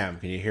 it's Sam.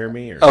 Can you hear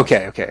me? Or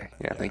okay,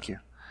 yeah, thank you.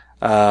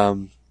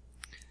 And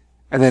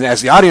then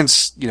as the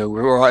audience,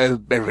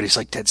 everybody's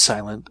like dead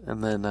silent,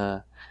 and then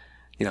then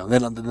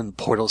the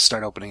portals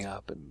start opening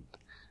up, and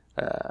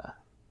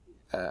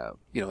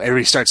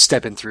everybody starts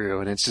stepping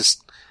through, and it's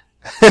just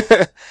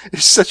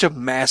it's such a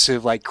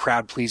massive like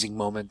crowd pleasing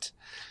moment.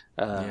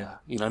 And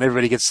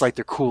everybody gets like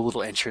their cool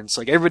little entrance.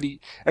 Like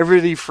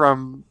everybody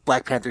from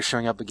Black Panther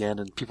showing up again,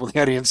 and people in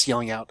the audience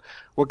yelling out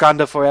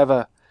 "Wakanda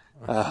forever,"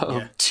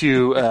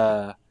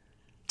 to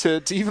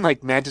even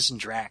like Mantis and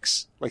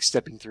Drax like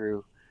stepping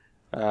through.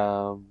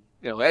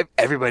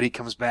 Everybody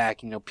comes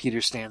back.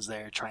 Peter stands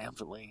there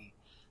triumphantly,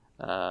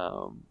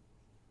 or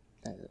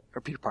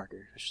Peter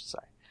Parker, I should say.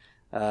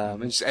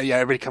 And just,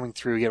 everybody coming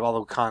through. You have all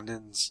the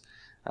Wakandans.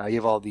 You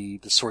have all the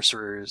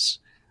sorcerers.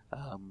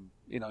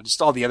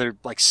 Just all the other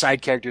like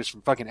side characters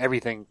from fucking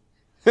everything,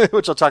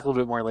 which I'll talk a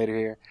little bit more later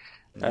here.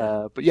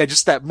 But yeah,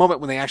 just that moment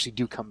when they actually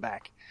do come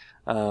back.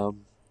 I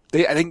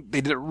think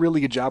they did a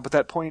really good job at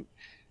that point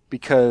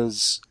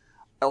because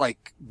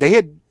like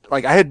I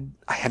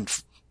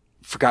hadn't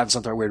forgotten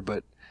something weird,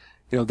 but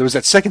there was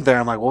that second there.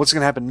 I'm like, well, what's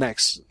going to happen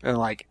next? And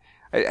like,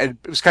 it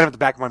was kind of at the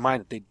back of my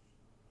mind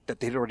that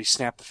they'd already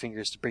snapped the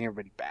fingers to bring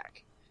everybody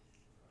back.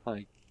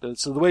 Like,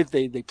 so the way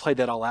they played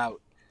that all out,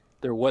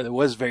 it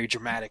was very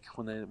dramatic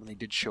when they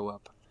did show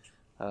up.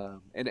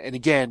 And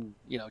again,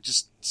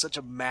 just such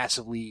a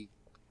massively,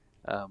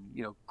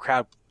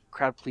 crowd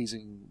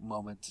pleasing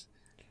moment.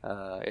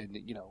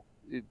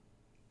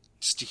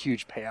 Just a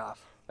huge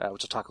payoff,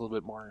 which I'll talk a little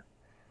bit more,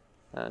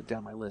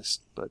 down my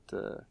list. But,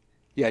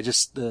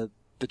 just the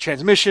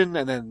transmission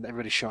and then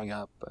everybody showing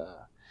up,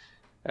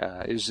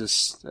 it was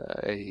just,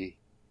 a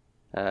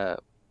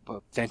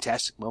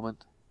fantastic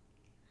moment.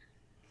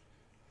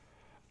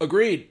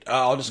 Agreed.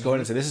 I'll just go ahead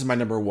and say this is my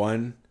number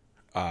 1.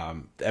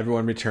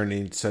 Everyone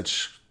returning,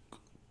 such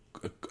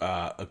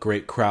a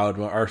great crowd.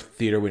 Our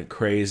theater went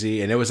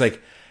crazy, and it was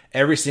like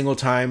every single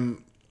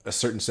time a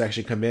certain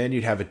section come in,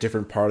 you'd have a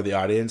different part of the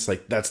audience.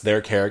 Like that's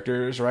their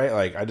characters, right?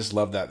 Like I just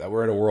love that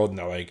we're in a world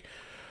now. Like,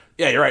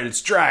 yeah, you're right.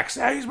 It's Drax.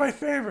 Yeah, he's my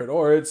favorite.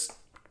 Or it's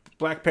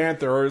Black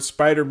Panther. Or it's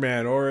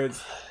Spider-Man. Or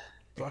it's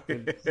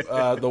fucking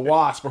the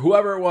Wasp. Or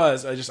whoever it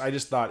was. I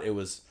just thought it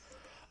was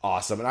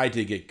awesome, and I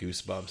did get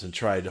goosebumps and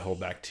tried to hold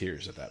back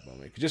tears at that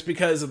moment, just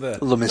because of the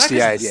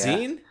misty-eyed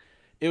scene.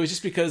 It was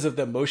just because of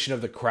the emotion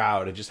of the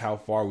crowd and just how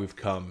far we've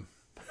come.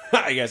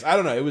 I guess I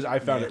don't know. I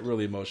found it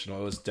really emotional.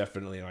 It was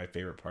definitely my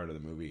favorite part of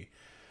the movie,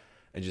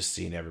 and just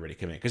seeing everybody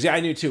come in. Because I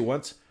knew too.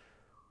 Once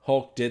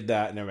Hulk did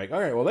that, and they're like, all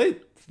right, well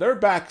they're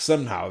back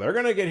somehow. They're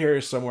gonna get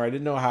here somewhere. I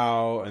didn't know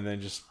how, and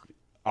then just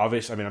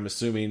obviously, I'm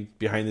assuming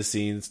behind the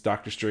scenes,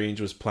 Doctor Strange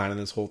was planning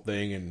this whole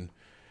thing and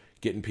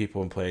getting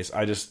people in place.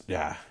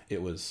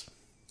 It was.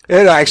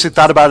 And I actually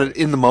thought about it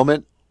in the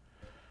moment.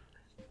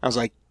 I was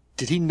like,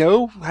 did he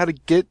know where to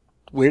get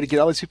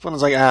all these people? And I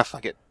was like,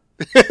 fuck it.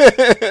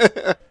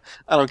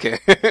 I don't care.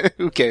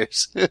 Who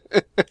cares?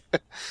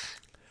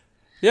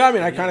 Yeah,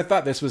 I kind of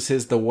thought this was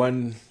the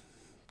one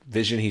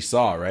vision he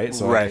saw, right?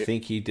 So I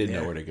think he did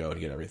know where to go to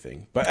get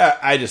everything. But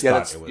I just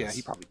thought it was. Yeah,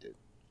 he probably did.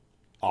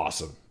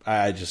 Awesome.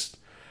 I just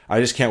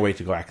can't wait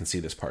to go back and see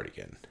this part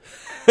again.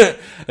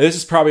 This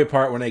is probably a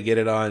part when I get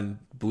it on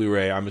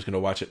Blu-ray, I'm just going to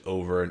watch it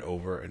over and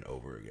over and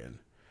over again.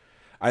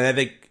 And I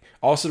think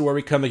also where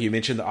we come, like you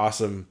mentioned, the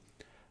awesome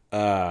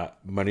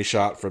money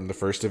shot from the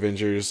first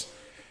Avengers.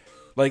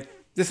 Like,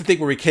 this is the thing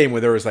where we came where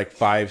there was like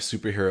 5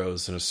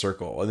 superheroes in a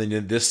circle, and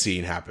then this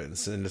scene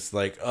happens, and it's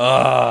like,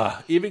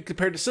 even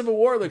compared to Civil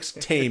War, looks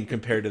tame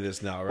compared to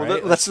this now, right?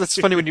 Well, that's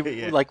funny when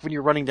you like when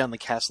you're running down the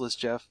cast list,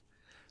 Jeff.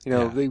 You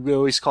know, Yeah. we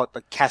always call it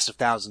the cast of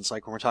thousands,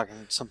 like when we're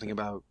talking something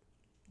about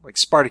like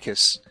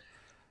Spartacus,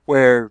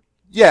 where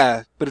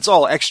but it's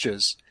all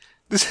extras.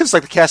 This is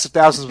like the cast of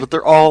thousands, but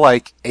they're all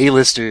like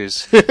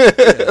A-listers.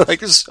 Like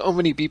there's so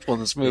many people in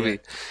this movie.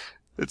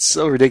 It's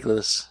so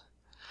ridiculous.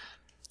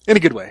 In a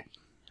good way,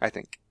 I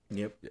think.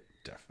 Yep.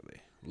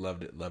 Definitely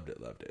loved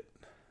it.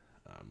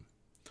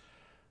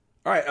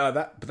 All right,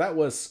 that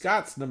was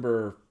Scott's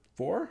number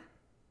 4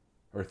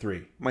 or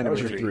 3. My that number was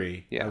your 3.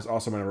 3. Yeah. That was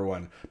also my number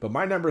 1. But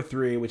my number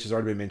 3, which has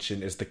already been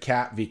mentioned, is the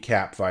Cap v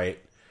Cap fight.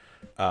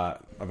 I've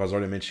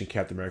already mentioned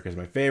Captain America is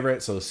my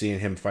favorite, so seeing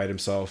him fight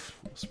himself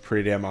was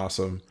pretty damn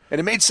awesome. And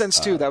it made sense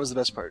too. That was the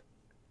best part.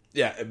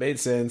 Yeah, it made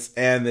sense,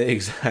 and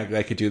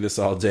I could do this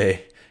all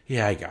day.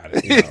 Yeah, I got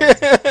it. You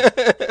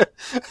know.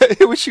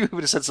 I wish you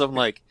would have said something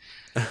like,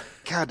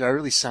 "God, do I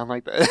really sound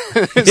like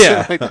that?"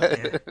 Yeah. Something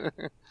like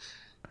that.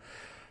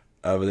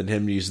 But then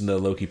him using the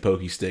Loki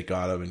pokey stick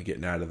on him and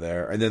getting out of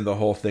there, and then the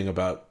whole thing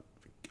about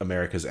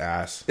America's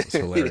ass is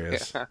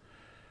hilarious.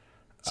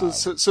 Yeah.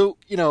 So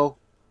you know,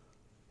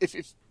 if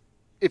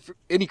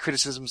any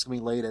criticism is going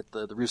to be laid at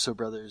the Russo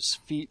brothers'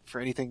 feet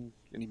for anything,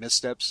 any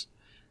missteps,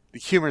 the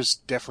humor's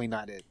definitely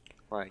not it.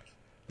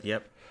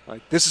 Yep.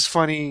 Like this is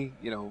funny.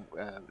 You know,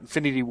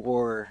 Infinity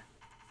War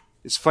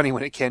is funny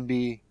when it can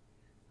be.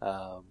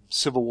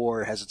 Civil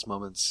War has its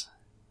moments.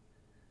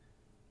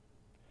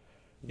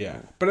 Yeah,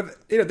 but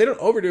you know they don't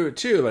overdo it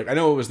too. Like I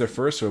know it was their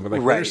first one, but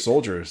like Right. Winter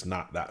Soldier is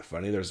not that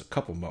funny. There's a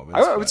couple moments.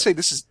 I would but- say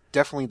this is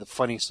definitely the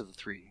funniest of the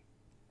three.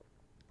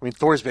 I mean,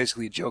 Thor's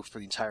basically a joke for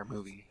the entire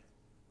movie.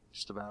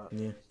 Just about.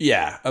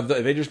 yeah, of the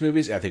Avengers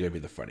movies, I think it would be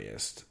the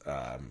funniest.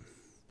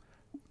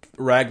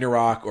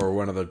 Ragnarok or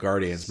one of the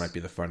Guardians might be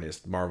the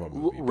funniest Marvel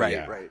movie. but Right,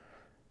 yeah. right.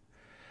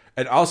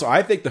 And also,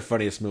 I think the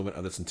funniest moment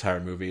of this entire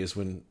movie is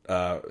when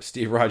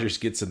Steve Rogers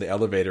gets in the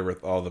elevator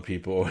with all the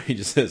people. He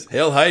just says,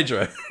 "Hail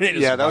Hydra!" And he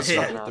just Yeah, that was walks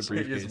fucking off with awesome.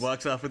 the He briefcase. just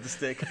walks off with the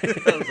stick.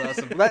 That was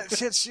awesome. That's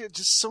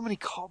just so many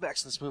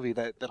callbacks in this movie.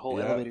 That whole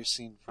Yeah. elevator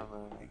scene from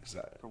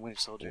Exactly. from Winter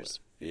Soldiers.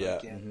 Yeah.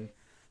 Again.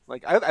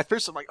 Like at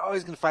first I'm like, oh,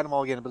 he's gonna fight them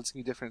all again, but it's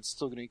gonna be different. It's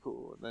still gonna be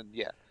cool. And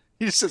then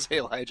he just says,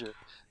 "Hail Hydra."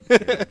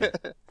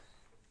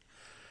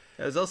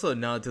 There's also a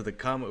nod to the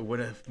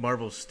one of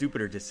Marvel's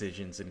stupider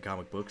decisions in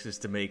comic books is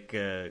to make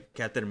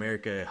Captain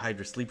America a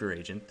Hydra sleeper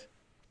agent.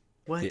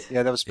 What?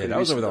 Yeah, that was Yeah, pretty that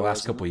was over recent, the though, last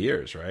wasn't couple it?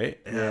 years, right?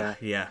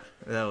 Yeah,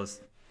 that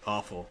was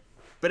awful.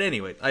 But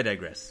anyway, I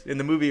digress. In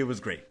the movie, it was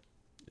great.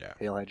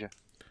 Hail Hydra.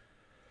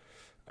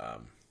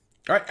 All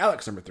right,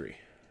 Alex, number 3.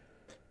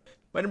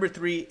 My number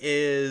 3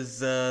 is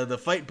the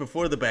fight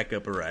before the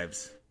backup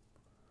arrives,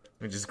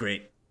 which is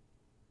great.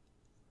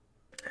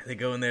 They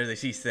go in there, they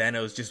see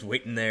Thanos just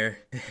waiting there.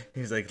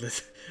 He's like,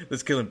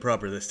 let's kill him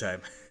proper this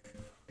time.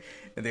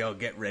 And they all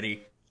get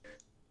ready.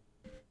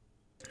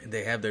 And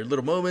they have their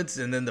little moments,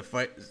 and then the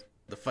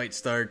fight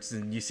starts,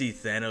 and you see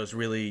Thanos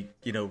really,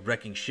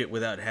 wrecking shit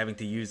without having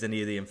to use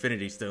any of the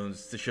Infinity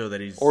Stones to show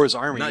that he's... Or his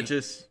army. Not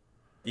just...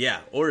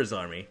 Yeah, or his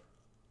army.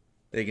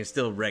 They can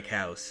still wreck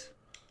house.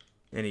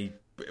 And he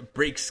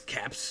breaks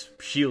Cap's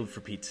shield,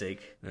 for Pete's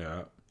sake.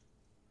 Yeah.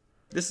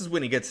 This is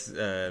when he gets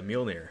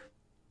Mjolnir,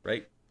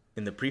 right?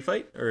 In the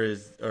pre-fight, or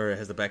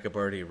has the backup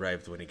already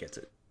arrived when he gets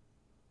it?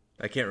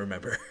 I can't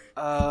remember.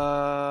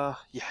 I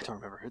don't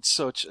remember. It's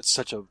such a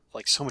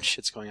so much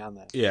shit's going on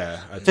there.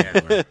 Yeah. I don't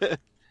remember.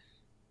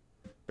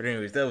 But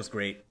anyways, that was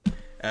great.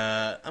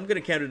 I'm gonna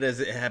count it as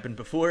it happened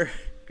before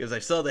because I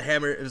saw the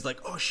hammer. It was like,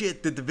 oh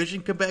shit, did the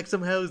Vision come back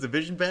somehow? Is the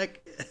Vision back?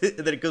 And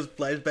then it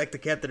flies back to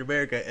Captain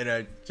America, and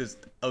I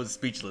was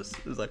speechless.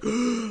 It was like,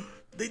 oh,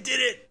 they did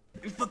it!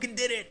 They fucking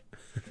did it!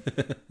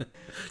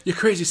 You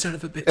crazy son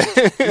of a bitch.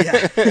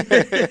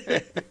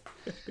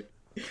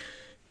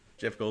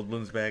 Jeff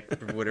Goldblum's back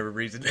for whatever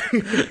reason.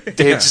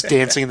 Just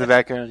dancing in the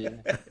background. Yeah.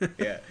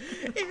 Yeah.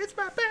 It's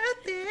my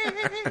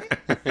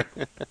birthday.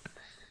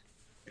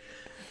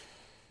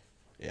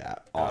 Yeah,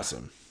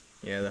 awesome.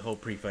 Yeah, the whole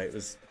pre-fight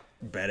was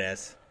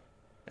badass.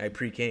 I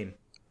pre-came.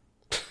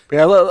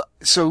 Yeah.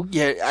 So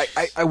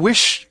I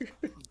wish.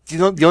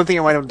 The only thing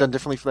I might have done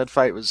differently for that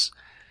fight was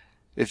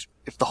if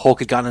the Hulk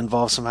had gotten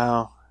involved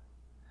somehow.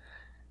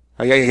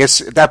 I guess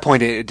at that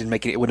point it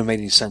wouldn't have made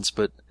any sense,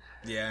 but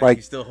Yeah, Like-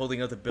 he's still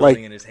holding up the building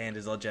like- and his hand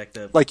is all jacked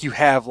up. like you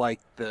have like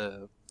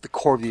the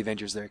core of the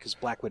Avengers there because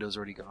Black Widow's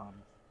already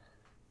gone,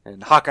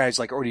 and Hawkeye's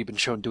like already been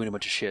shown doing a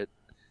bunch of shit,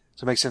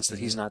 so it makes sense that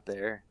he's not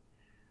there.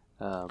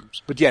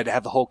 But yeah, to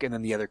have the Hulk and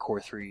then the other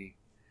core three,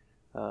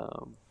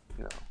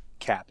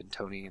 Cap and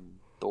Tony and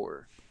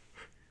Thor.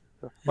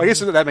 Well, I guess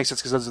that makes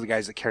sense because those are the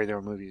guys that carry their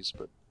own movies.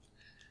 But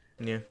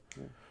Yeah.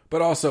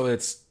 But also,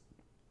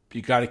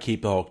 you got to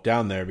keep the Hulk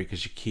down there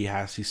because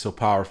he's so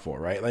powerful,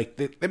 right? Like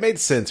they made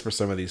sense for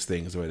some of these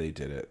things the way they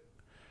did it,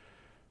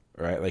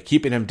 right? Like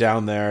keeping him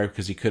down there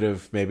because he could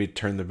have maybe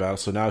turned the battle.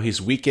 So now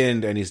he's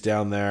weakened and he's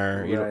down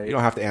there. You Right.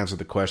 don't have to answer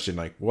the question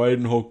like, why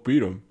didn't Hulk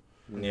beat him?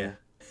 Yeah.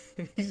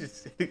 He's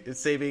just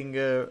saving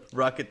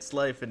Rocket's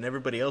life, and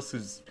everybody else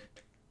whose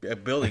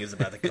building is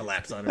about to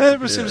collapse on him. it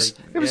was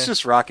Yeah.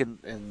 just Rocket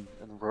and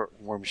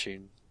War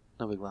Machine.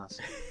 No big loss.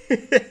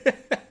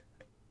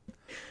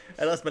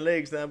 I lost my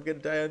legs. Now I'm gonna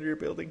die under your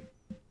building.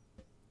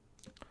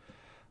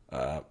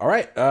 All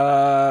right,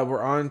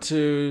 we're on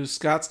to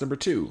Scott's number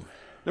 2.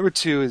 Number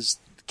 2 is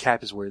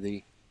Cap is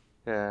worthy.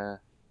 When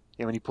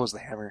he pulls the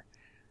hammer.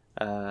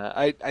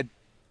 I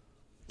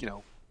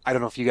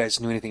don't know if you guys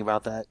knew anything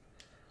about that.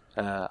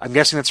 I'm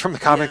guessing that's from the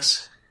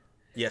comics.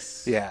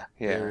 Yes. Yeah.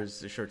 There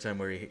was a short time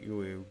where he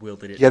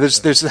wielded it. Yeah,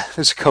 there's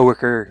a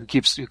coworker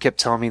who kept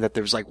telling me that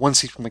there was like one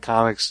scene from the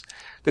comics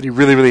that he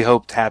really, really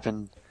hoped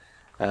happened.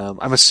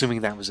 I'm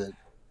assuming that was it.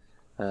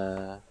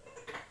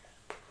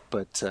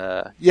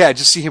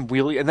 Just see him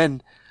wheelie, and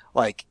then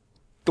like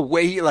the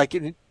way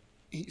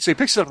so he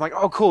picks it up. I'm like,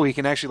 oh, cool, he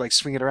can actually like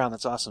swing it around.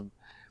 That's awesome.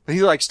 But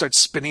he like starts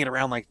spinning it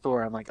around like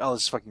Thor. I'm like, oh,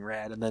 this is fucking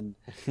rad. And then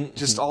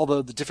just all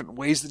the different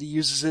ways that he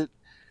uses it.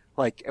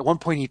 Like at one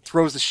point he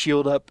throws the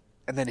shield up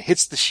and then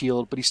hits the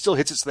shield, but he still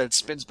hits it so that it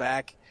spins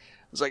back.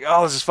 It's like,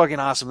 oh, this is fucking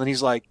awesome. Then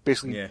he's like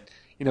basically,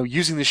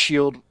 using the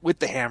shield with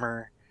the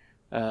hammer,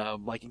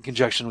 like in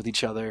conjunction with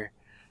each other,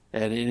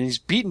 and he's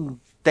beating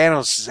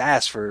Thanos'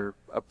 ass for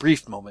a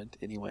brief moment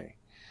anyway.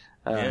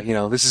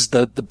 This is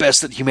the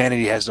best that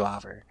humanity has to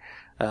offer.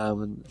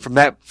 From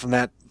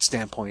that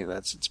standpoint,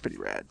 it's pretty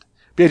rad.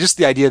 But yeah, just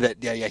the idea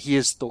that he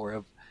is Thor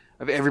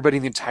of everybody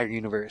in the entire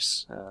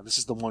universe. This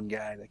is the one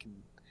guy that can.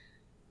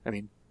 I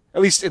mean,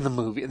 at least in the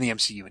movie, in the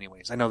MCU,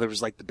 anyways. I know there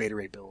was like the Beta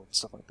Ray Bill and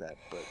stuff like that,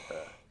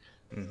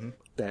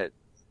 but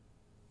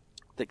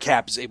that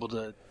Cap is able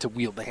to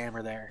wield the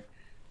hammer there.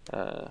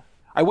 The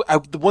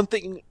one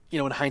thing,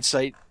 in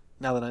hindsight,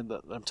 now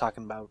that I'm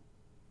talking about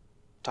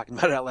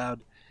it out loud,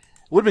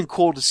 it would have been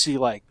cool to see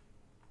like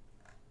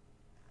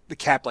the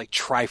Cap like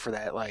try for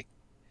that, like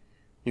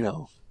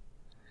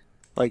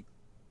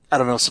I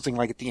don't know, something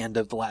like at the end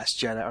of The Last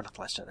Jedi, or not The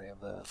Last Jedi, of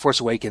The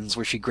Force Awakens,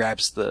 where she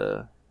grabs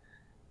the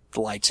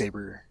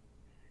lightsaber,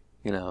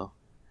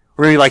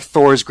 really like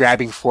Thor's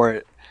grabbing for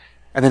it,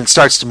 and then it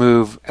starts to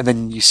move, and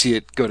then you see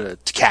it go to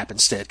Cap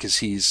instead, because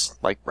he's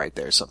like right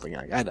there or something.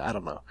 I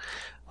don't know.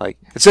 Like,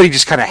 instead he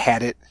just kind of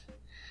had it.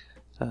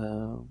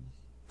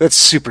 That's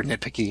super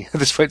nitpicky at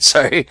this point,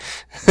 sorry.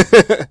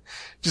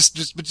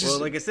 just well,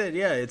 like I said,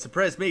 yeah, it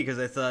surprised me, because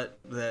I thought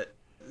that,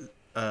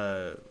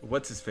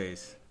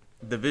 what's-his-face?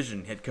 The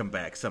Vision had come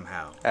back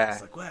somehow.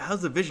 It's like, wow,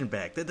 how's the Vision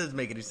back? That doesn't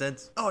make any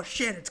sense. Oh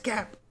shit, it's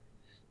Cap.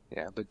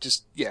 Yeah, but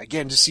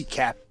again, just see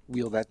Cap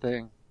wield that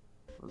thing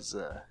was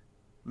a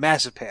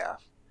massive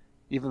payoff.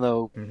 Even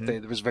though there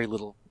was very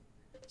little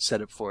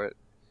setup for it.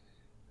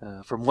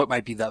 From what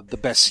might be the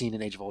best scene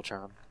in Age of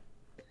Ultron.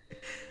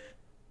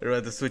 What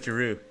about the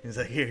switcheroo? He's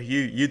like, here,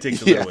 you take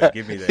the little one,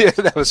 give me that. Yeah,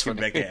 that was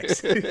funny. Back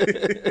axe.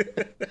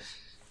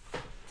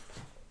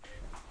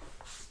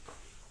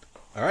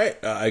 All right,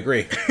 I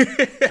agree.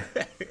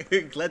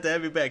 Glad to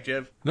have you back,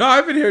 Jeff. No,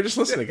 I've been here just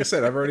listening. Like I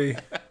said, I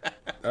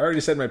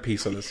already said my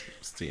piece on this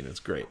scene.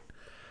 It's great.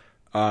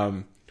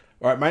 All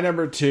right, my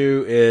number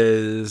 2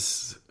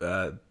 is,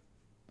 I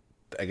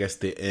guess,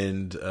 the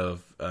end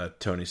of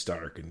Tony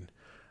Stark and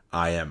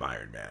I Am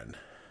Iron Man.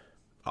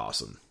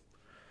 Awesome.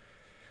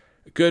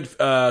 Good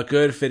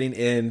fitting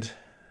end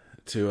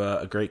to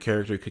a great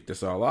character who kicked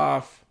us all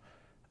off.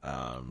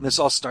 This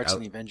all starts in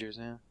the Avengers,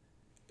 yeah.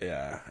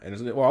 Yeah, and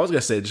I was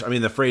gonna say,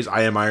 the phrase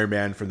 "I am Iron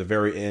Man" from the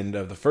very end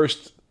of the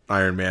first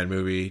Iron Man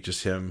movie,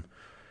 just him,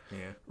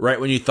 right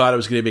when you thought it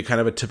was gonna be kind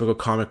of a typical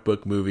comic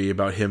book movie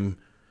about him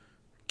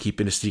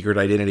keeping a secret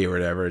identity or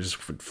whatever, just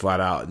flat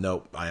out,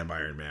 nope, I am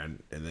Iron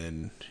Man, and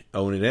then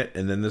owning it,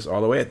 and then this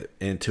all the way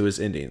into his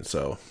ending.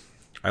 So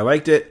I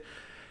liked it.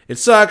 It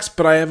sucks,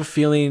 but I have a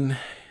feeling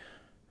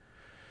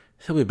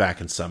he'll be back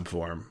in some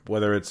form,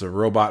 whether it's a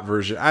robot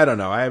version. I don't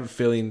know. I have a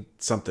feeling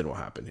something will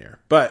happen here,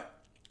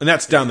 and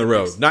that's down the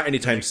road, not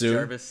anytime soon.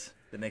 Jarvis,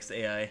 the next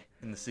AI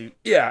in the suit.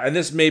 Yeah, and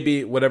this may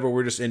be whatever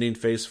we're just ending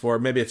phase 4.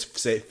 Maybe it's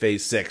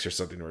phase 6 or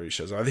something where he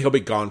shows up. I think he'll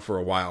be gone for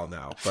a while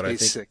now. But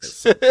phase I think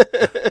 6.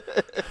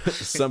 At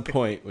some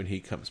point when he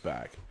comes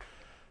back.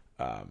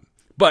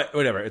 But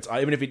whatever.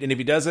 Even if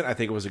he doesn't, I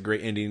think it was a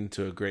great ending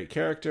to a great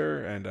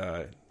character,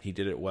 and he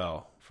did it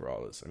well for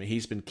all this.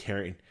 He's been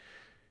carrying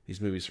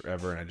these movies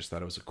forever, and I just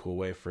thought it was a cool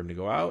way for him to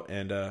go out.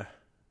 And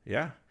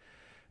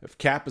if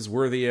Cap is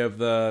worthy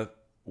of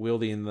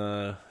wielding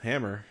the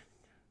hammer,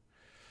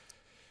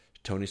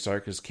 Tony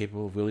Stark is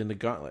capable of wielding the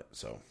gauntlet.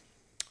 So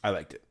I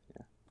liked it.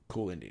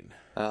 Cool ending.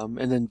 And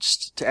then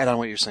just to add on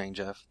what you're saying,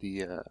 Jeff,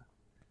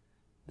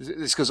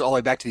 this goes all the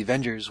way back to the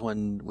Avengers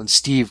when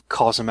Steve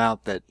calls him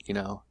out that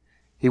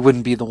he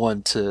wouldn't be the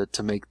one to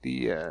make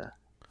the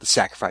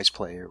sacrifice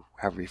play, or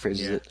however he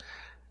phrases it.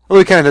 Well,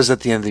 he kind of does that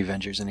at the end of the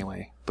Avengers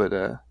anyway. But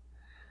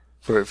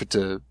for it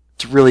to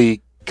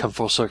really come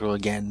full circle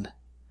again,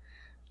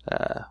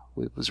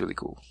 it was really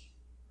cool.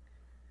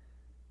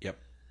 Yep.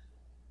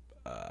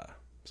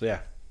 So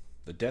yeah,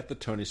 the death of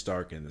Tony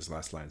Stark in his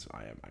last lines of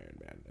 "I am Iron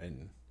Man,"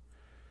 and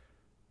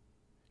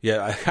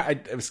yeah,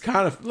 it was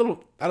kind of a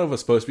little. I don't know if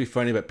it's supposed to be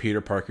funny, but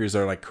Peter Parker's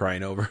are like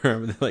crying over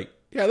him, and they're like,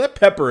 "Yeah, let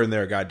Pepper in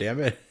there,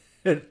 goddammit."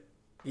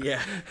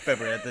 Yeah,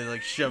 Pepper had to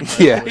like shove.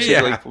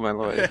 My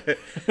lawyer.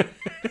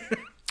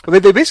 Well,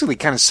 they basically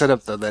kind of set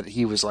up though that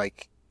he was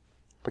like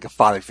a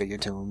father figure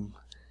to him,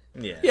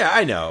 Yeah. Yeah,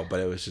 I know, but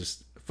it was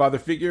just father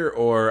figure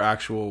or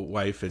actual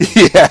wife and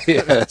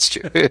yeah, that's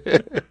true.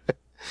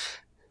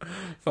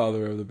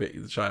 father of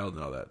the child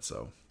and all that.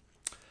 So,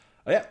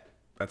 yeah,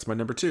 that's my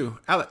number 2.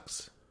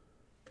 Alex.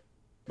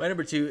 My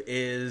number 2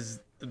 is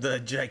the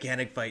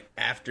gigantic fight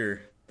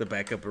after the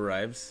backup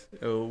arrives,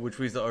 which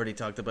we've already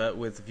talked about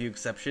with a few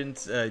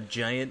exceptions.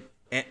 Giant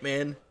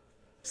Ant-Man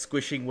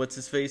squishing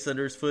what's-his-face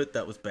under his foot.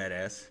 That was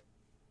badass.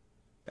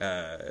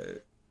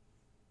 A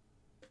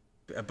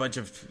bunch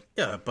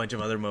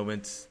of other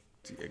moments.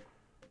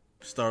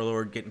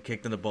 Star-Lord getting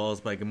kicked in the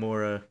balls by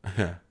Gamora.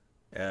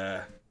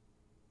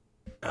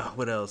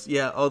 What else?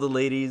 Yeah, all the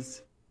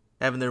ladies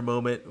having their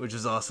moment, which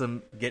is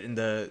awesome. Getting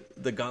the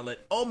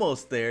gauntlet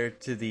almost there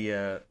to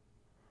the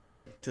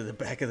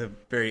back of the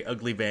very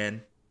ugly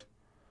van.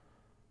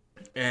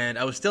 And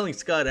I was telling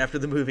Scott after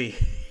the movie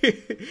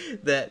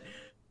that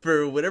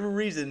for whatever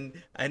reason,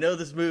 I know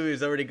this movie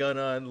has already gone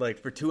on like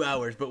for 2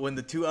 hours, but when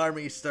the two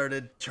armies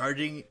started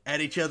charging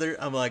at each other,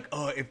 I'm like,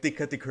 oh, if they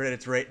cut the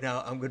credits right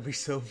now, I'm going to be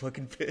so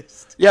fucking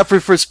pissed. Yeah,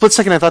 for a split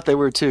second I thought they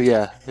were too,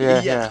 yeah.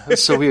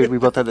 It's so weird. We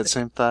both had that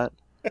same thought.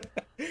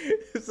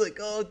 It's like,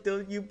 oh,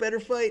 don't you better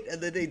fight.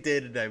 And then they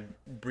did, and I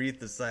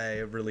breathed a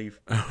sigh of relief.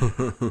 But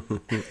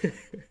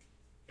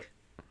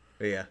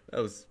yeah,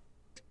 that was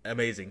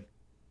amazing.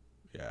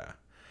 Yeah.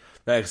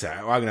 Thanks.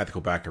 I'm going to have to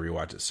go back and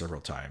rewatch it several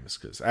times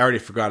because I already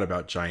forgot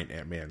about Giant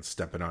Ant-Man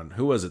stepping on.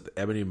 Who was it?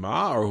 Ebony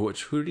Maw? Or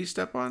who did he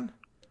step on?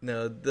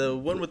 No, the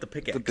one with the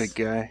pickaxe. The big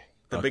guy.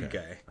 The big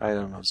guy. I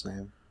don't know his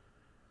name.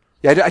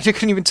 Yeah, I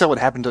couldn't even tell what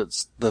happened to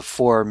the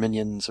 4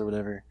 minions or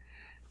whatever.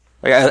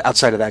 Like,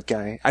 outside of that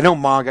guy. I know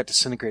Maw got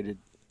disintegrated.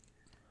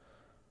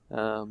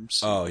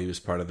 Oh, he was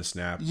part of the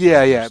snap.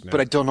 Yeah, Snap.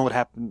 but I don't know what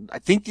happened. I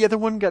think the other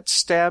one got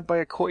stabbed by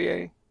a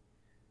Okoye.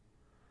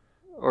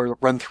 Or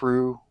run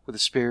through with a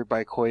spear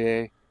by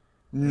Okoye.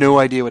 No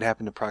idea what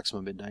happened to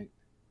Proxima Midnight.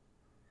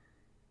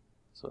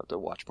 So I have to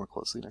watch more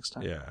closely next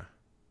time. Yeah.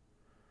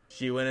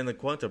 She went in the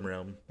quantum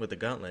realm with the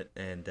gauntlet,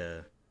 and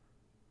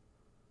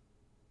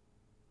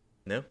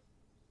no,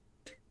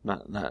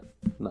 Not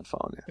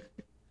following you.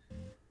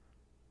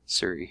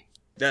 Suri.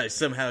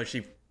 somehow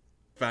she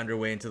found her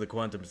way into the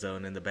quantum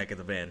zone in the back of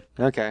the van,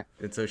 Okay.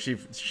 and so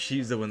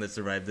she's the one that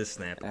survived this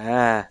snap.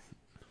 Ah.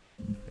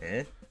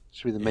 Eh?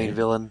 Should be the main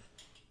villain.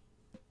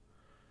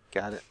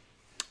 Got it.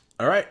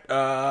 All right.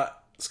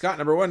 Scott,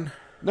 number 1.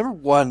 Number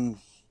 1.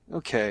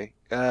 Okay.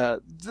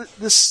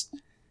 This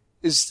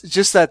is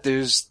just that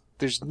there's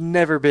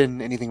never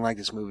been anything like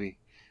this movie.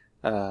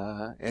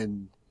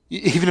 And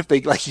even if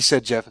they, like you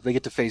said, Jeff, if they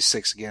get to phase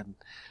 6 again,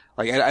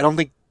 like, I don't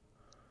think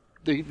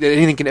that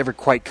anything can ever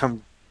quite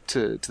come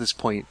to this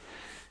point.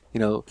 You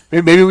know,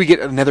 maybe we get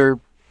another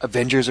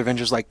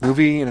Avengers-like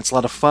movie and it's a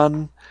lot of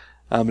fun.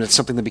 And it's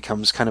something that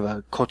becomes kind of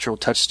a cultural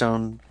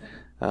touchstone.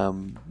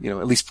 You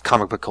know, at least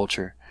comic book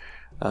culture.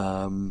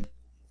 But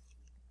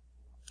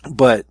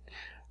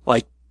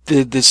like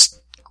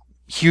this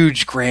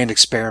huge grand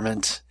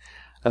experiment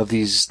of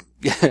these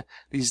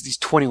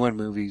 21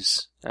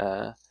 movies,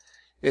 and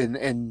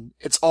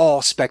it's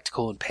all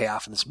spectacle and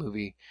payoff in this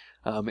movie.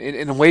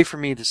 In a way for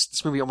me,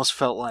 this movie almost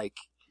felt like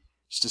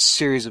just a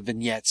series of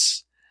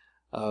vignettes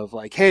of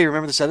like, hey,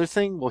 remember this other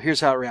thing? Well,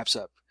 here's how it wraps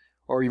up.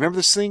 Or remember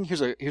this thing?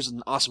 Here's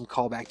an awesome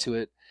callback to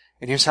it.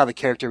 And here's how the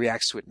character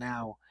reacts to it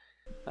now.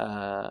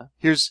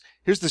 Here's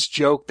this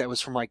joke that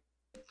was from like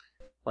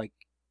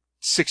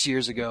 6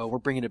 years ago. We're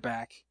bringing it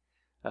back.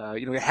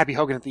 You know, Happy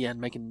Hogan at the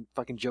end making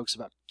fucking jokes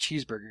about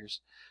cheeseburgers.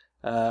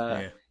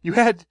 Yeah. You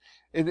had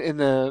in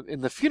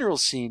the funeral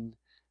scene,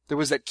 there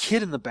was that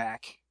kid in the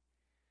back,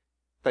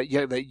 that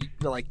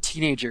like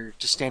teenager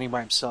just standing by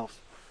himself,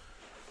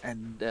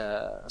 and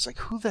I was like,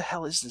 who the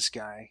hell is this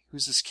guy?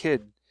 Who's this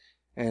kid?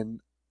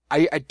 And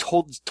I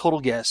total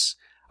guess.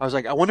 I was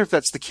like, I wonder if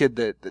that's the kid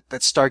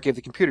that Stark gave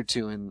the computer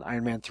to in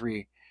Iron Man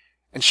 3.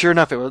 And sure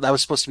enough, that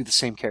was supposed to be the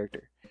same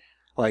character.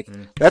 Like,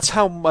 that's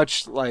how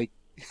much, like,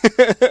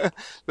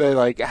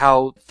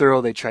 how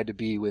thorough they tried to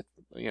be with,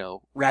 you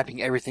know,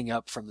 wrapping everything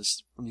up from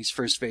these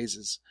first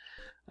phases.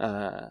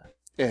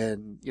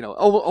 And, you know,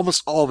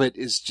 almost all of it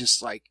is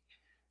just like,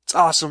 it's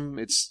awesome.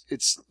 It's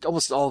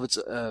almost all of it's,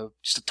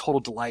 just a total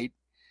delight,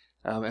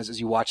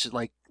 as you watch it.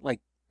 Like,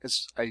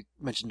 as I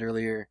mentioned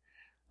earlier,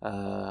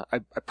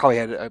 I probably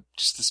had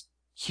just this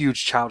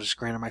huge childish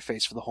grin on my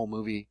face for the whole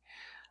movie.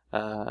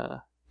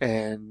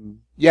 And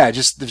yeah,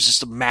 there's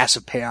just a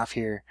massive payoff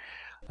here.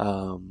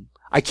 I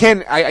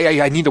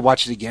need to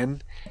watch it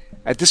again.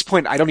 At this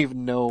point, I don't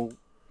even know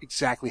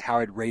exactly how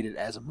I'd rate it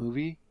as a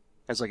movie,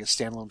 as like a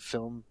standalone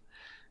film.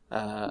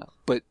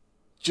 But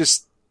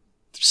just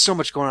there's so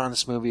much going on in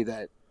this movie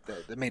that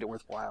made it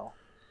worthwhile.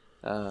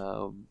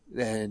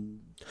 And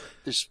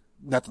there's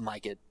nothing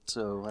like it.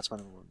 So that's my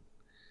number 1.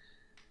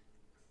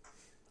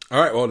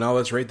 All right. Well, now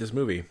let's rate this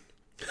movie.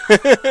 Sorry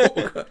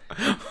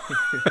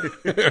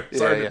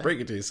to break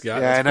it to you,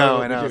 Scott. Yeah,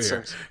 That's I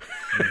know.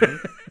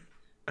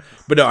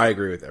 But no, I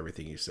agree with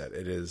everything you said.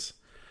 It is.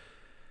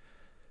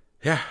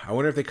 Yeah, I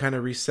wonder if they kind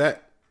of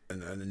reset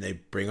and they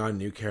bring on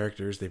new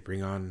characters. They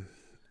bring on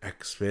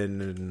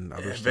X-Men and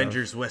other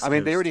Avengers West I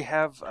mean, they Coast. already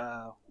have,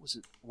 was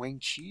it Wang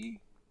Chi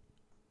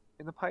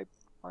in the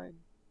pipeline?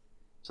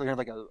 So they have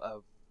like a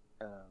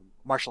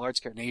martial arts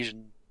character, an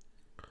Asian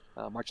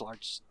martial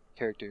arts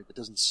character that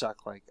doesn't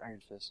suck like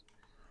Iron Fist.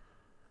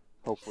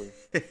 Hopefully.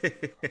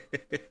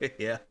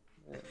 Yeah.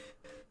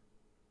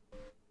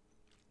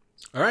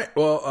 All right.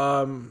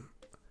 Well,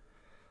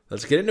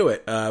 let's get into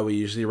it. We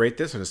usually rate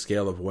this on a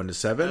scale of 1 to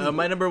 7.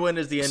 My number one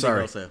is the ending.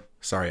 Sorry. Also.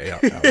 Sorry,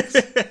 Alex.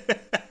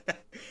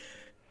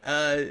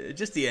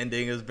 Just the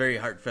ending. It was very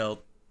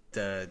heartfelt.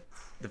 The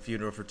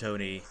funeral for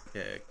Tony,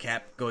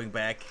 Cap going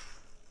back,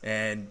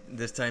 and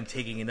this time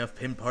taking enough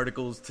pin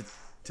particles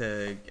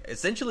to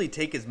essentially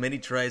take as many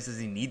tries as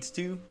he needs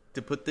to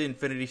put the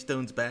Infinity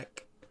Stones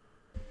back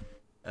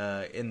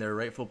in their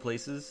rightful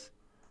places.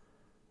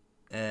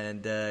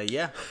 And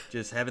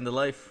just having the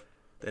life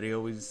that he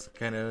always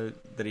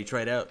that he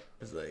tried out.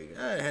 It's like,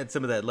 I had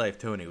some of that life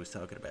Tony was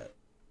talking about.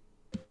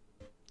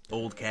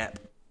 Old Cap.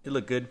 It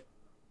looked good.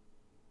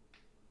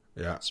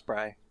 Yeah.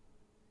 Spry.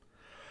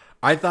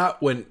 I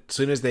thought as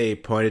soon as they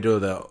pointed to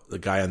the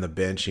guy on the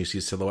bench, you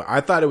see silhouette.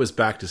 I thought it was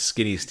back to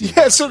Skinny Steve.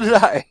 Yeah, so did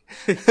I.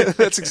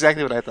 That's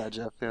exactly what I thought,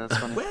 Jeff. Yeah,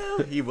 that's funny.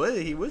 Well,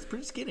 he was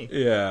pretty skinny.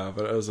 Yeah,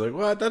 but I was like,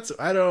 what?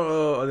 I don't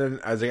know. And then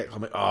as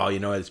I'm like,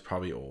 oh, it's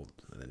probably old.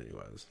 And then he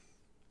was.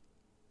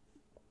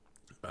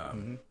 All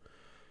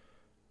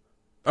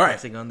right.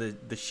 Passing on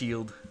the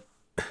shield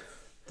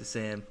to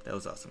Sam. That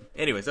was awesome.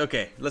 Anyways,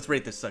 okay, let's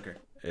rate this sucker.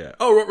 Yeah.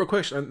 Oh, real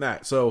quick on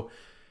that. So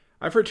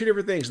I've heard two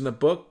different things in the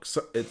book.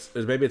 So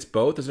maybe it's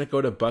both. Doesn't it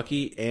go to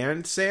Bucky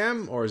and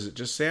Sam, or is it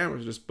just Sam, or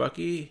is it just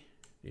Bucky?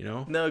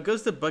 No, it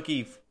goes to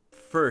Bucky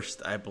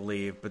first, I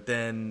believe, but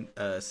then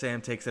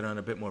Sam takes it on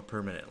a bit more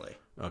permanently.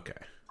 Okay.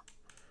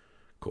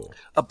 Cool.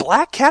 A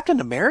black Captain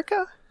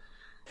America?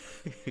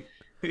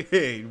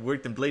 He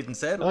worked in Blazing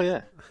Saddles. Oh,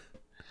 yeah.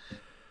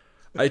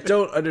 I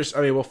don't understand.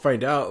 I mean, we'll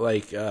find out.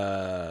 Like,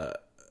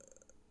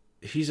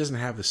 he doesn't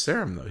have the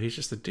serum though. He's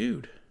just a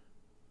dude.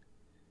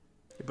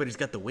 But he's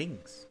got the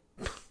wings.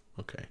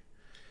 Okay.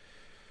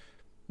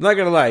 I'm not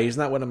gonna lie, he's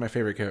not one of my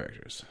favorite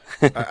characters.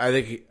 I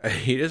think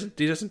he doesn't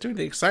do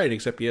anything exciting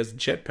except he has a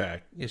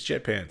jetpack. He has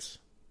jet pants.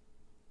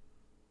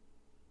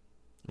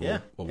 Yeah.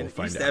 We'll And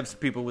find he out. stabs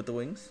people with the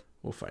wings.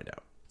 We'll find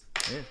out.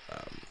 Yeah.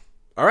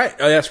 All right.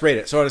 Oh, let's rate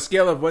it. So on a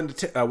scale of 1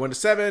 to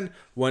 7,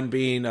 1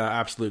 being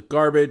absolute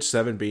garbage,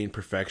 7 being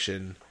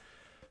perfection.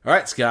 All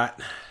right, Scott,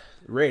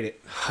 rate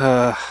it.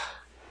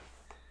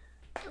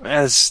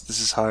 This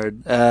is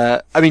hard.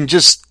 I mean,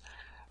 just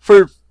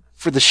for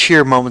the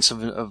sheer moments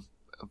of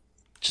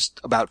just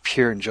about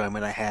pure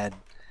enjoyment I had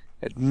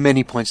at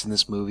many points in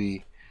this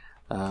movie,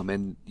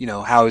 and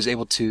how I was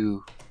able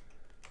to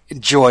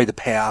enjoy the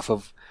payoff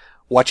of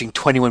watching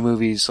 21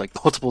 movies like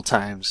multiple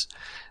times.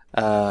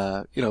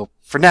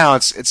 For now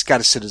it's got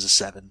to sit as a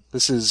 7.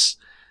 There's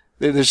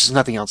just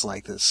nothing else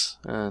like this,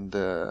 and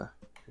Wow.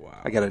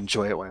 I got to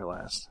enjoy it while it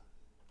lasts.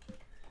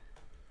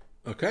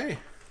 Okay.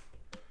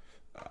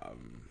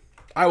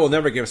 I will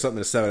never give something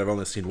a 7 I've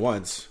only seen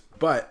once,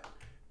 but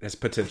it has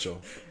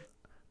potential.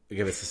 I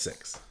give it a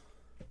 6.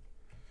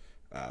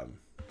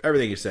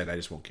 Everything you said, I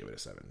just won't give it a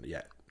 7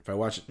 yet. If I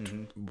watch it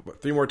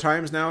 3 more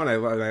times now and I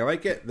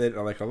like it, then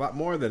I like it a lot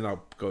more, then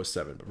I'll go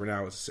 7. But for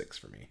now, it's a 6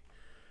 for me.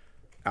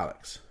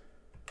 Alex.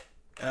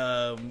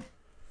 I'm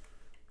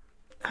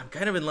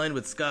kind of in line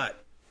with Scott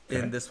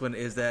in this one,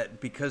 is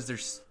that because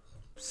there's,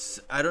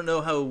 I don't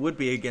know how it would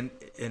be again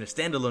in a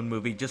standalone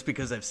movie, just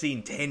because I've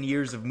seen 10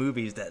 years of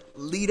movies that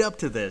lead up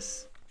to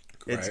this.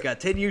 It's Right. got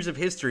 10 years of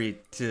history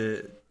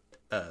for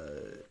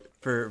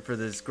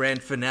this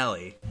grand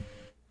finale,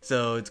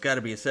 so it's got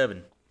to be a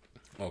 7.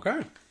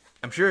 Okay.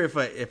 I'm sure if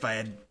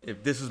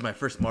this was my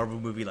first Marvel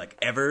movie like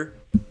ever,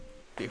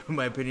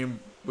 my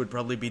opinion would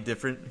probably be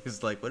different.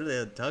 Because like, what are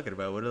they talking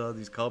about? What are all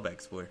these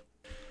callbacks for?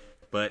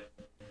 But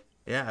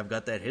yeah, I've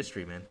got that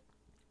history, man.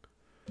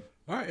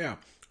 All right, yeah.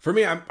 For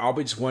me, I'll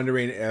be just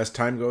wondering as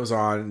time goes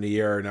on in the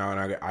year now,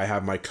 and I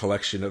have my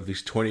collection of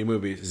these 20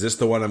 movies. Is this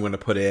the one I'm going to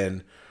put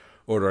in,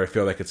 or do I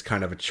feel like it's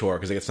kind of a chore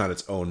because it's not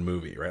its own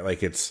movie, right?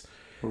 Like it's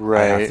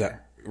Right. I have to,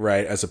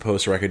 right, as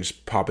opposed to where I can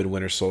just pop in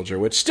Winter Soldier,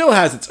 which still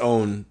has its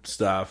own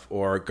stuff,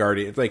 or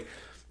Guardian. It's like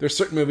there's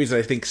certain movies that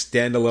I think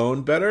stand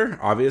alone better,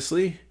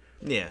 obviously.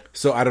 Yeah.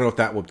 So I don't know if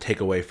that will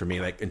take away from me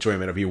like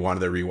enjoyment if you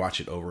wanted to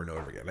rewatch it over and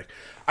over again. Like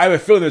I have a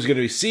feeling there's going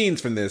to be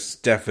scenes from this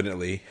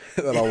definitely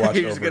that I'll watch.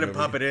 You're just gonna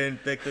pop it in,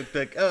 pick.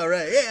 Oh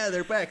right, yeah,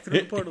 they're back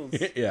through the portals.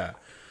 Yeah.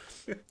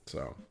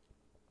 So,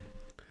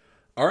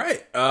 all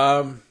right.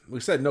 We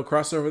said no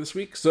crossover this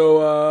week,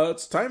 so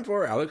it's time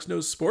for Alex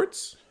Knows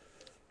Sports.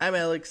 I'm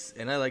Alex,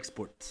 and I like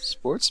sports.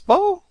 Sports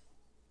ball?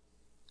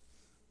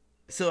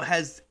 So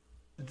has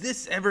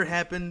this ever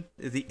happened?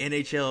 The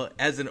NHL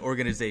as an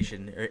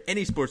organization, or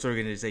any sports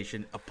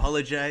organization,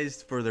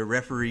 apologized for their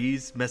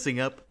referees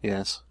messing up?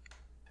 Yes.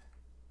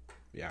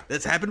 Yeah.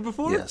 That's happened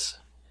before? Yes.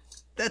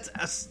 That's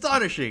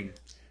astonishing.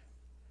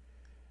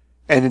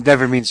 And it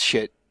never means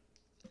shit.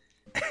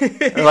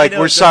 They're I like,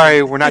 know, we're it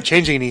sorry, we're not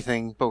changing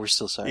anything, but we're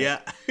still sorry. Yeah.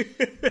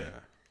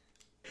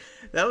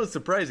 That was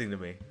surprising to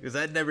me because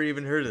I'd never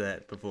even heard of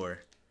that before.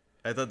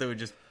 I thought they would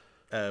just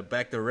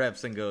back the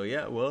refs and go,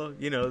 yeah, well,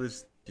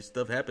 this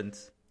stuff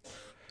happens.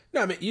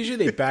 No, I mean, usually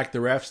they back the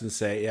refs and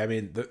say, yeah, I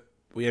mean,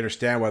 we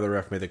understand why the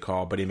ref made the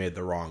call, but he made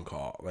the wrong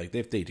call. Like,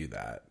 if they do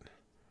that.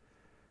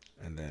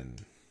 And then,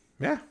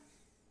 yeah.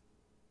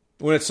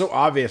 When it's so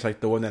obvious,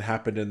 like the one that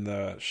happened in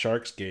the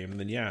Sharks game,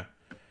 then yeah.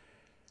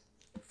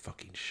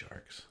 Fucking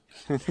Sharks.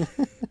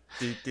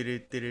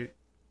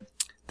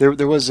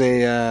 There was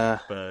a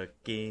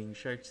fucking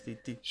Sharks.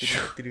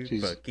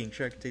 Jeez. Fucking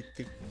Sharks. I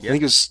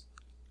think it was,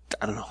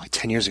 I don't know, like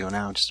 10 years ago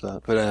now, just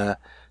about. But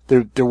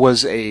there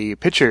was a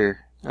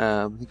pitcher.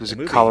 It was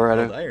a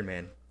Colorado Iron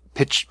Man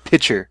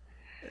pitcher.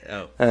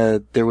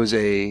 Oh, there was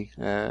a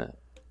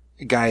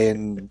guy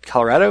in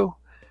Colorado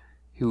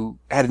who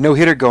had a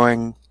no-hitter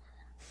going,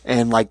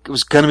 and like it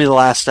was gonna be the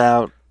last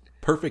out.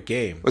 Perfect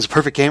game. It was a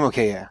perfect game.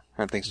 Okay, yeah,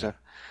 I think so.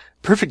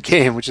 Perfect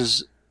game, which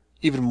is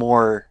even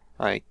more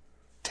like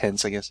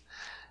tense, I guess.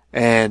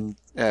 And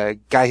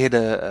guy hit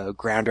a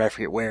grounder, I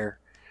forget where,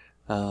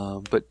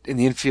 but in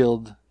the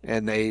infield,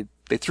 and they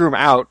threw him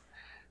out,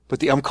 but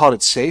the ump called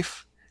it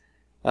safe,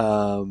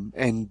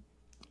 and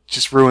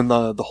just ruined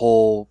the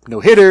whole no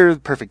hitter,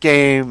 perfect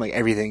game, like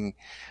everything.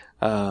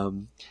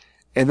 And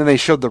then they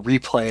showed the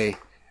replay,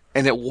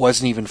 and it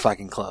wasn't even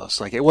fucking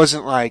close. Like it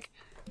wasn't like,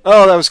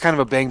 oh, that was kind of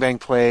a bang bang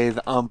play.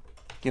 The ump,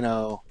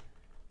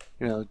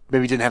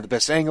 maybe didn't have the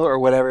best angle or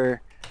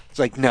whatever. It's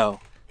like, no,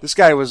 this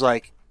guy was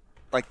like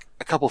a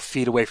couple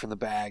feet away from the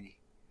bag,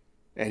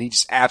 and he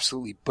just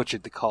absolutely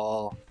butchered the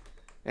call.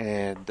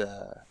 And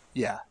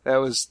yeah, that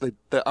was the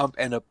ump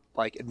ended up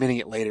like admitting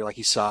it later, like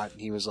he saw it,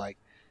 and he was like,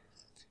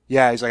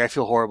 yeah, he's like, I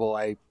feel horrible.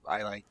 I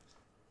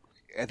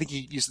think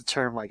he used the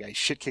term like I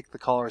shit kicked the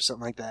call or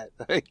something like that.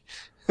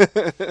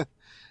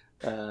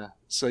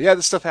 So yeah,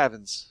 this stuff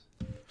happens.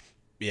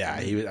 Yeah,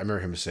 I remember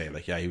him saying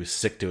like, yeah, he was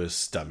sick to his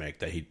stomach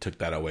that he took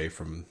that away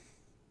from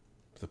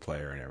the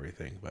player and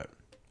everything. But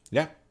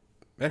yeah,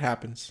 it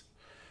happens.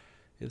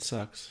 It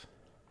sucks.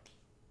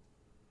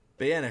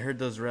 but yeah, and I heard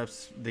those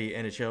refs, the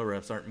NHL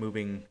refs, aren't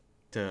moving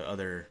to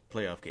other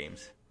playoff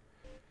games.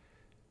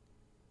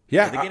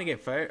 Yeah, Are they gonna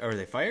get fired? Are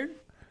they fired?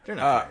 They're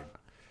not fired.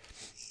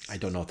 I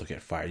don't know if they'll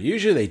get fired.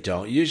 Usually they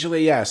don't.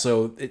 Usually, yeah.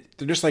 So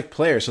they're just like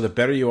players. So the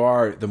better you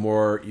are, the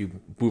more you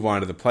move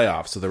on to the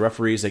playoffs. So the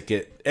referees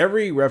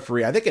every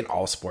referee, I think in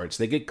all sports,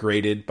 they get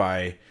graded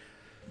by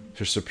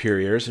their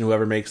superiors, and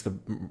whoever makes the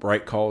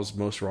right calls,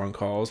 most wrong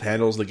calls,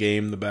 handles the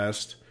game the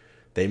best,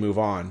 they move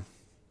on,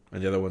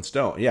 and the other ones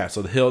don't. Yeah.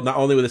 So he'll not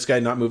only will this guy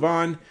not move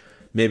on,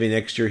 maybe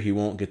next year he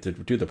won't get to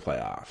do the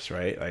playoffs,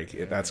 right?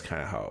 Like that's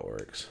kind of how it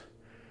works.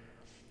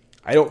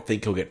 I don't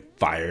think he'll get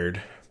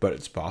fired, but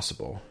it's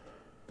possible.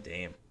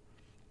 Damn.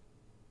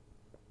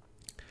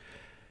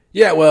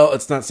 Yeah, well,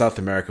 it's not South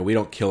America. We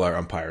don't kill our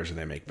umpires when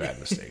they make bad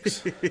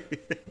mistakes.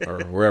 Or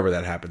wherever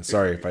that happens.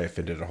 Sorry if I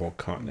offended a whole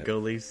continent.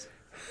 Goalies.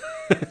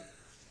 It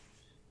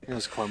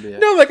was Colombia.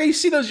 No, like you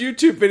see those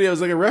YouTube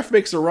videos, like a ref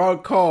makes a wrong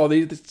call,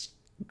 he's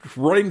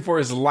running for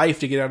his life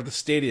to get out of the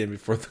stadium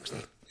before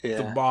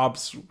the mob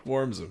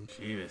swarms him.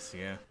 Jesus,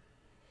 yeah.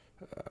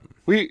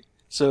 We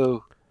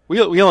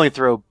only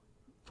throw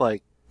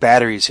like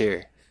batteries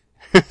here.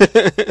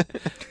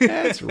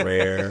 That's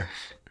rare.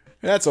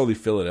 That's only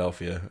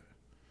Philadelphia.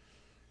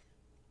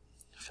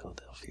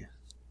 Philadelphia.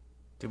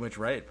 Too much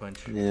riot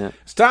punch. Yeah.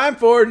 It's time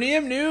for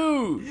Neum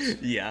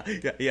News. Yeah.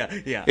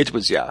 It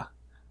was, yeah.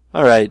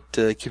 All right,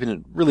 keeping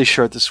it really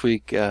short this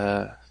week.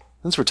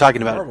 Since we're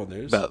talking Marvel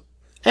news. about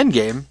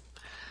Endgame,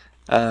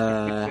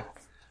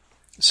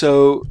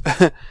 so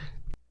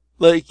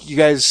like you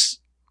guys,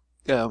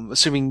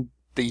 assuming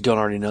that you don't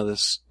already know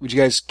this, would you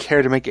guys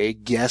care to make a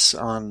guess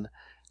on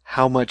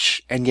how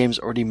much Endgame's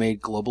already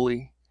made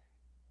globally?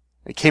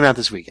 It came out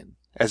this weekend,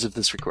 as of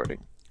this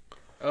recording.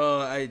 Oh,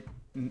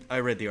 I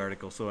read the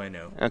article, so I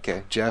know.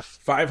 Okay, Jeff.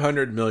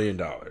 $500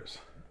 million.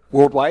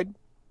 Worldwide?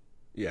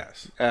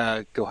 Yes.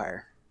 Go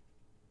higher.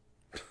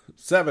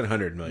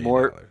 $700 million.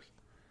 More.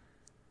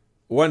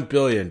 $1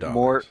 billion.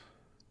 More.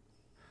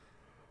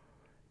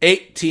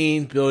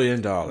 $18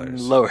 billion.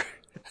 Lower.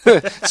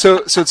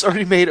 So it's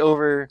already made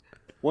over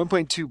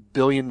 $1.2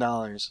 billion.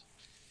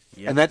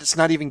 Yep. And that's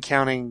not even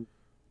counting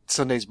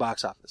Sunday's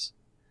box office.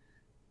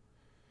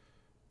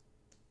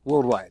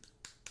 Worldwide.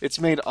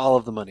 It's made all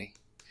of the money.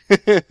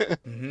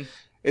 Mm-hmm.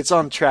 It's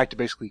on track to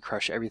basically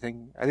crush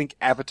everything. I think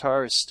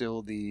Avatar is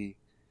still the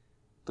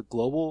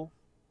global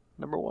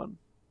number one.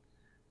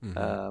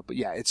 Mm-hmm. But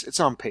yeah, it's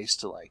on pace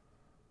to like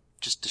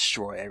just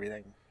destroy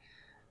everything.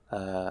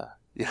 So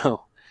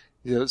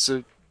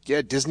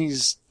yeah,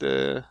 Disney's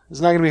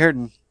is not going to be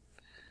hurting.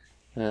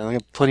 They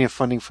have plenty of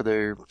funding for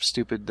their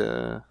stupid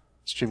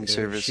streaming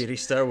service. Shitty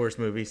Star Wars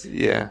movies.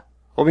 Yeah.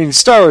 Well, I mean,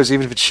 Star Wars,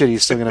 even if it's shitty,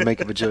 is still going to make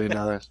 $1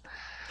 bajillion.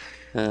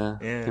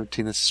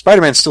 Yeah.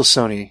 Spider-Man's still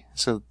Sony,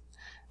 so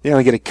they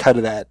only get a cut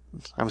of that,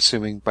 I'm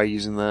assuming, by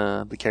using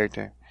the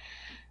character.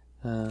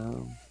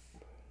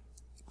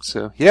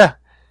 So, yeah.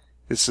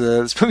 This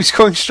movie's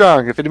going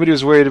strong. If anybody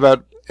was worried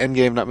about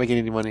Endgame not making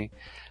any money.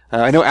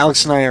 I know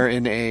Alex and I are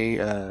in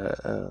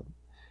a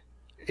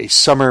a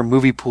summer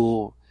movie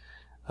pool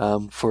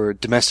for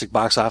domestic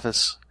box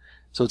office.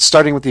 So it's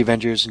starting with the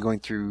Avengers and going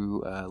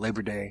through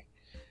Labor Day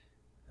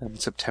in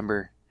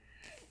September.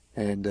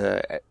 And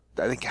I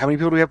think, how many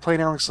people do we have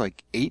playing, Alex?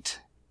 Like 8?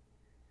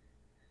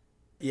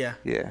 Yeah.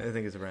 Yeah. I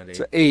think it's around 8.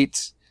 So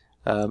 8.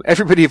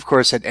 Everybody, of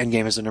course, had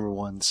Endgame as their number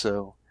 1,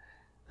 so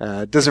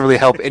it doesn't really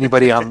help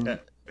anybody on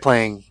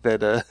playing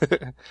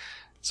that.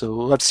 So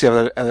we'll have to see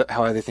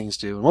how other things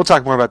do. And we'll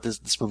talk more about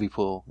this movie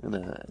pool in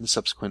a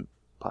subsequent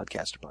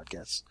podcast or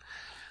podcasts.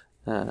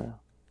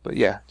 But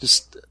yeah,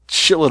 just a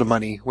shitload of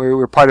money.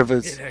 We're part of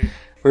it.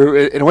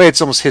 We're, in a way,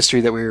 it's almost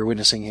history that we're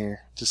witnessing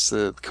here. Just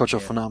the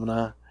cultural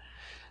phenomena.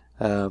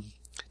 The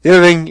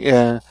other thing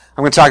I'm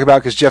going to talk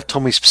about, because Jeff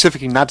told me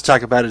specifically not to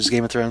talk about it, is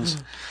Game of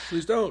Thrones.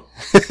 Please don't.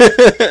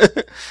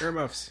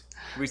 Earmuffs.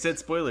 We said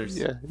spoilers.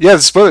 Yeah, the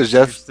spoilers,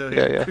 Jeff. You're still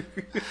here.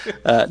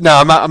 Yeah. No,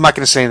 I'm not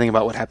going to say anything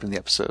about what happened in the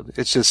episode.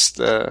 It's just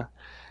Game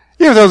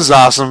of Thrones is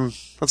awesome.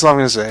 That's all I'm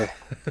going to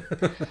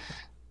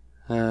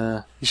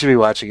say. You should be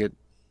watching it.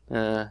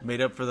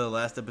 Made up for the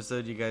last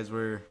episode, you guys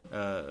were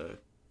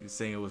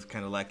saying it was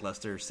kind of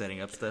lackluster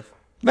setting up stuff.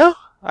 No,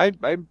 I've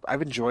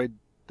enjoyed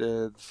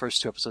the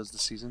first 2 episodes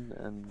this season,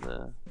 and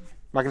I'm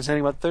not going to say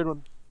anything about the third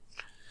one.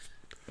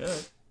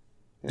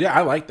 Yeah,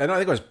 I liked. I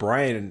think it was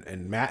Brian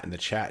and Matt in the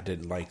chat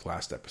didn't like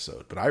last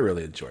episode, but I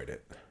really enjoyed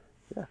it.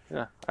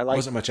 Yeah. It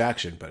wasn't much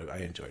action, but I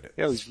enjoyed it.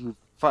 Yeah, we've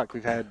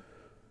had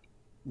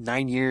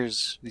 9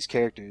 years these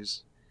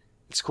characters.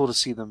 It's cool to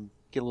see them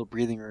get a little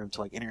breathing room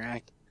to like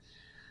interact,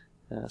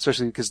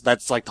 especially because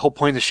that's like the whole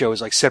point of the show is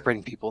like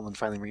separating people and then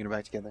finally bringing them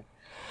back together.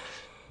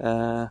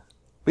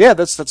 But yeah,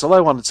 that's all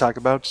I wanted to talk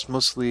about. Just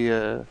mostly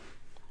the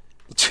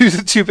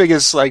two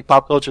biggest like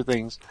pop culture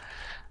things.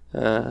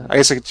 I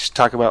guess I could just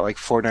talk about like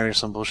Fortnite or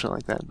some bullshit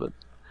like that, but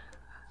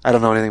I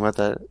don't know anything about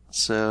that.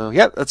 So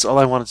yeah, that's all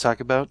I want to talk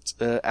about.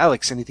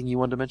 Alex, anything you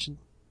wanted to mention?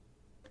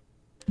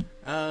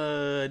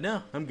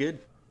 No, I'm good.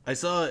 I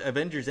saw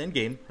Avengers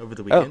Endgame over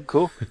the Oh, weekend.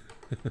 cool.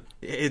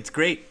 It's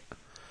great.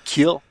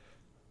 Kill.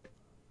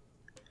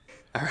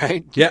 All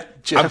right. Yeah,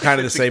 Jeff, I'm kind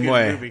of the It's a same good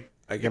way. movie.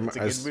 It's a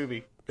good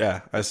movie.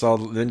 Yeah, I saw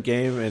the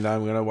Endgame, and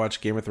I'm gonna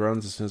watch Game of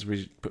Thrones as soon as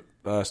we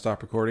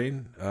stop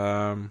recording.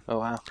 Oh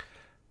wow.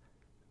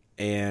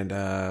 And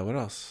what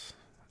else?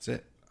 That's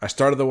it. I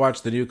started to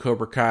watch the new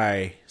Cobra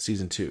Kai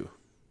season 2,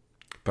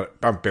 but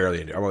I'm barely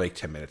into it. I'm only like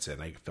 10 minutes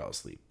in. I fell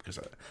asleep because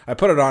I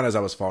put it on as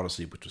I was falling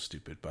asleep, which was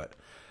stupid. But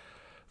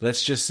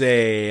let's just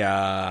say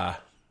I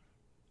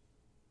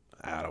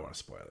don't want to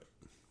spoil it.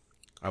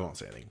 I won't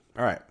say anything.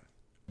 All right.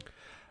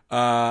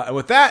 And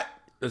with that,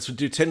 let's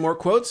do 10 more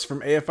quotes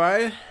from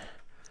AFI.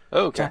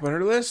 Oh, okay. Top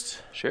 100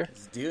 list. Sure.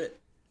 Let's do it.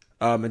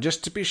 And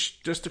just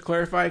to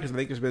clarify, because I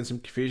think there's been some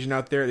confusion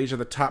out there, these are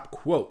the top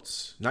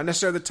quotes, not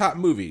necessarily the top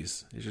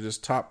movies. These are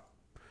just top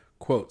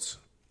quotes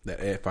that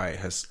AFI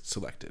has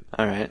selected.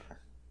 All right.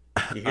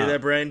 You hear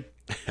that, Brian?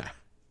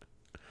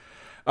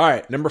 All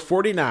right, number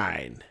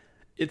 49.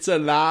 It's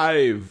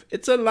alive.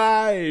 It's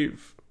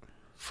alive.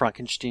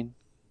 Frankenstein.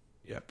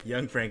 Yep.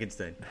 Young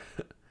Frankenstein.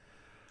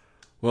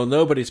 Well,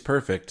 nobody's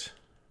perfect.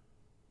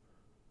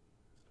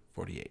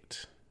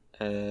 48.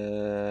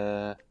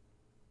 I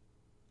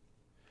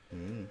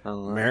don't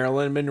know.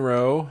 Marilyn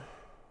Monroe.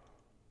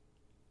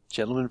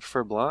 Gentlemen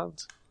prefer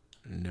blondes.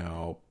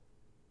 No.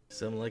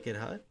 Some like it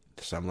hot.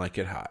 Some like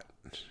it hot.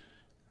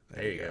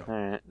 There you go. All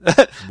right.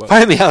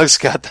 Finally, Alex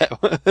got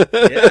that one.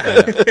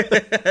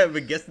 Yeah. I've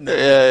been guessing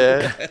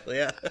that. Yeah.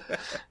 Yeah.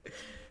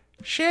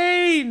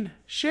 Shane,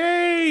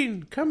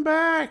 come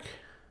back.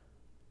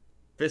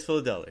 Fistful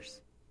of dollars.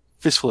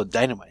 Fistful of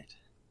dynamite.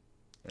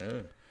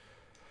 Oh.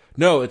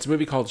 No, it's a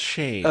movie called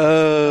Shane.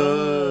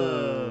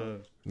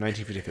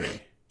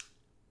 1953.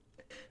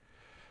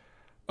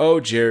 Oh,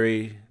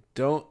 Jerry,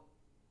 don't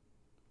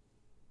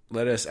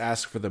let us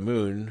ask for the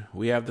moon.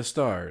 We have the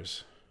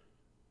stars.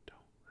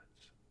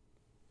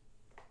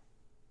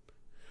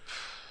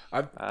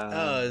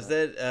 Is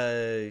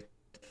that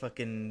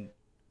fucking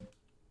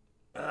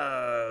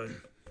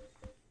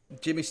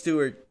Jimmy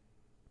Stewart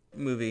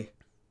movie?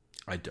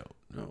 I don't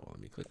know. Let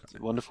me click on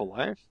it. Wonderful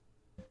Life?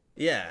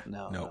 Yeah.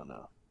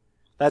 No.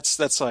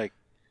 That's like,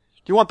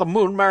 do you want the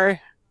moon, Mary?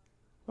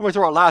 Let me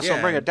throw a lasso and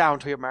Yeah. bring it down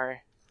to you,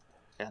 Mary.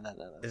 Yeah, no.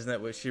 Isn't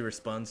that what she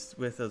responds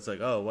with? It's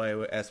like, oh, why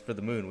ask for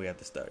the moon? We have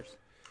the stars.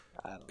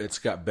 I don't know. It's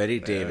got Betty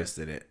Davis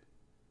in it,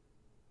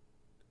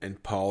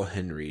 and Paul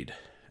Henreid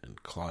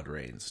and Claude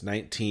Rains.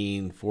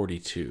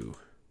 1942.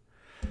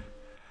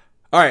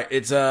 All right,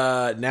 it's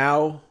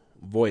now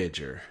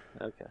Voyager.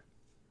 Okay.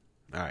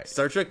 All right,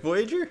 Star Trek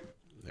Voyager?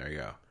 there you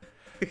go.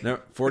 No,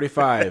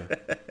 45.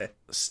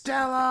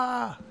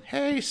 Stella,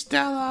 hey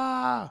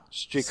Stella.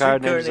 Streetcar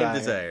Named Named Desire.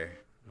 Desire.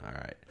 All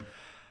right.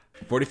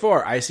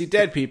 44. I see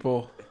dead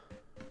people.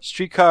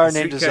 Streetcar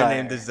Named Streetcar Desire.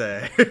 Named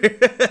Desire.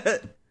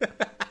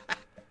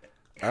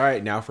 All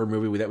right, now for a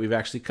movie that we've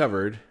actually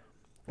covered.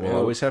 We'll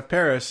always have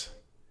Paris.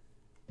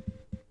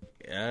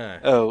 Yeah.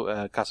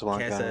 Oh,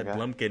 Casablanca. Casa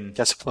Blumpkin.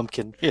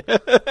 Casablanca.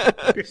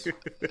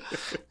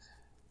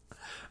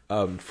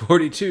 Yeah.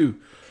 42.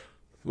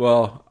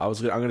 Well, I'm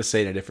going to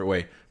say it in a different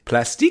way.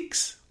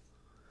 Plastiques.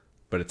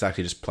 but it's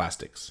actually just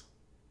plastics.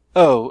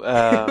 Oh,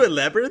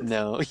 Labyrinth?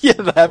 no. Yeah,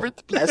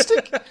 Labyrinth,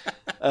 plastic?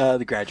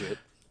 The Graduate.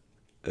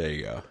 There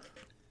you go.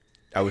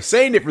 I was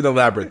saying it for the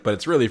Labyrinth, but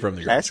it's really from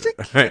the Plastic?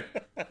 Graduate.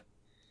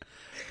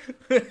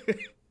 Right.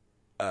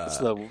 It's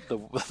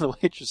the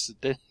waitress at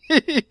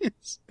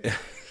Denny's.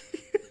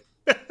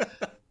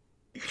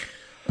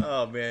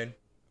 Oh, man.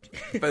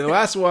 But the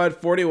last one,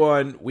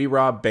 41, We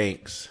Rob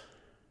Banks.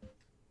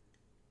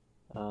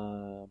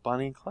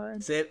 Bonnie and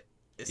Clyde?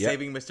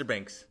 Saving Mr.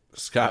 Banks.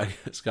 Scott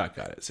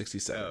got it,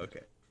 67. Oh, okay.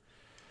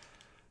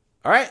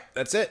 All right,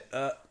 that's it.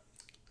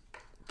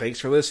 Thanks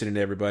for listening,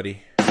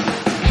 everybody.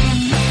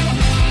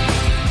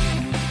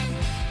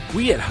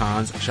 We at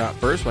Hans Shot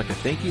First would like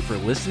to thank you for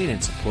listening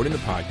and supporting the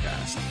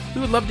podcast. We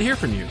would love to hear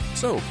from you,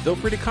 so feel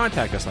free to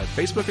contact us on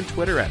Facebook and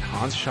Twitter at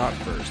Hans Shot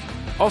First.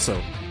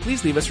 Also,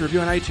 please leave us a review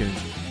on iTunes.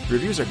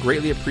 Reviews are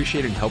greatly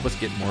appreciated and help us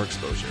get more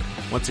exposure.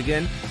 Once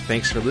again,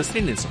 thanks for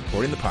listening and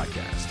supporting the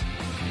podcast.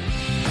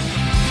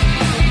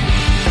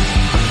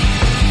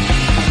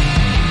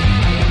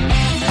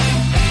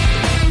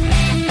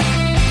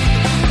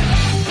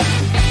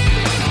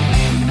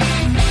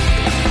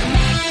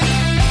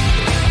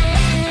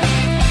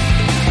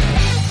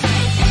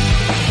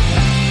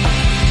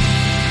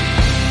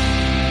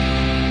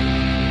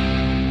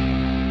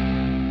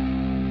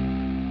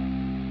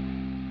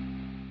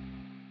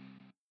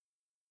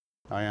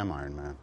 I am Iron Man.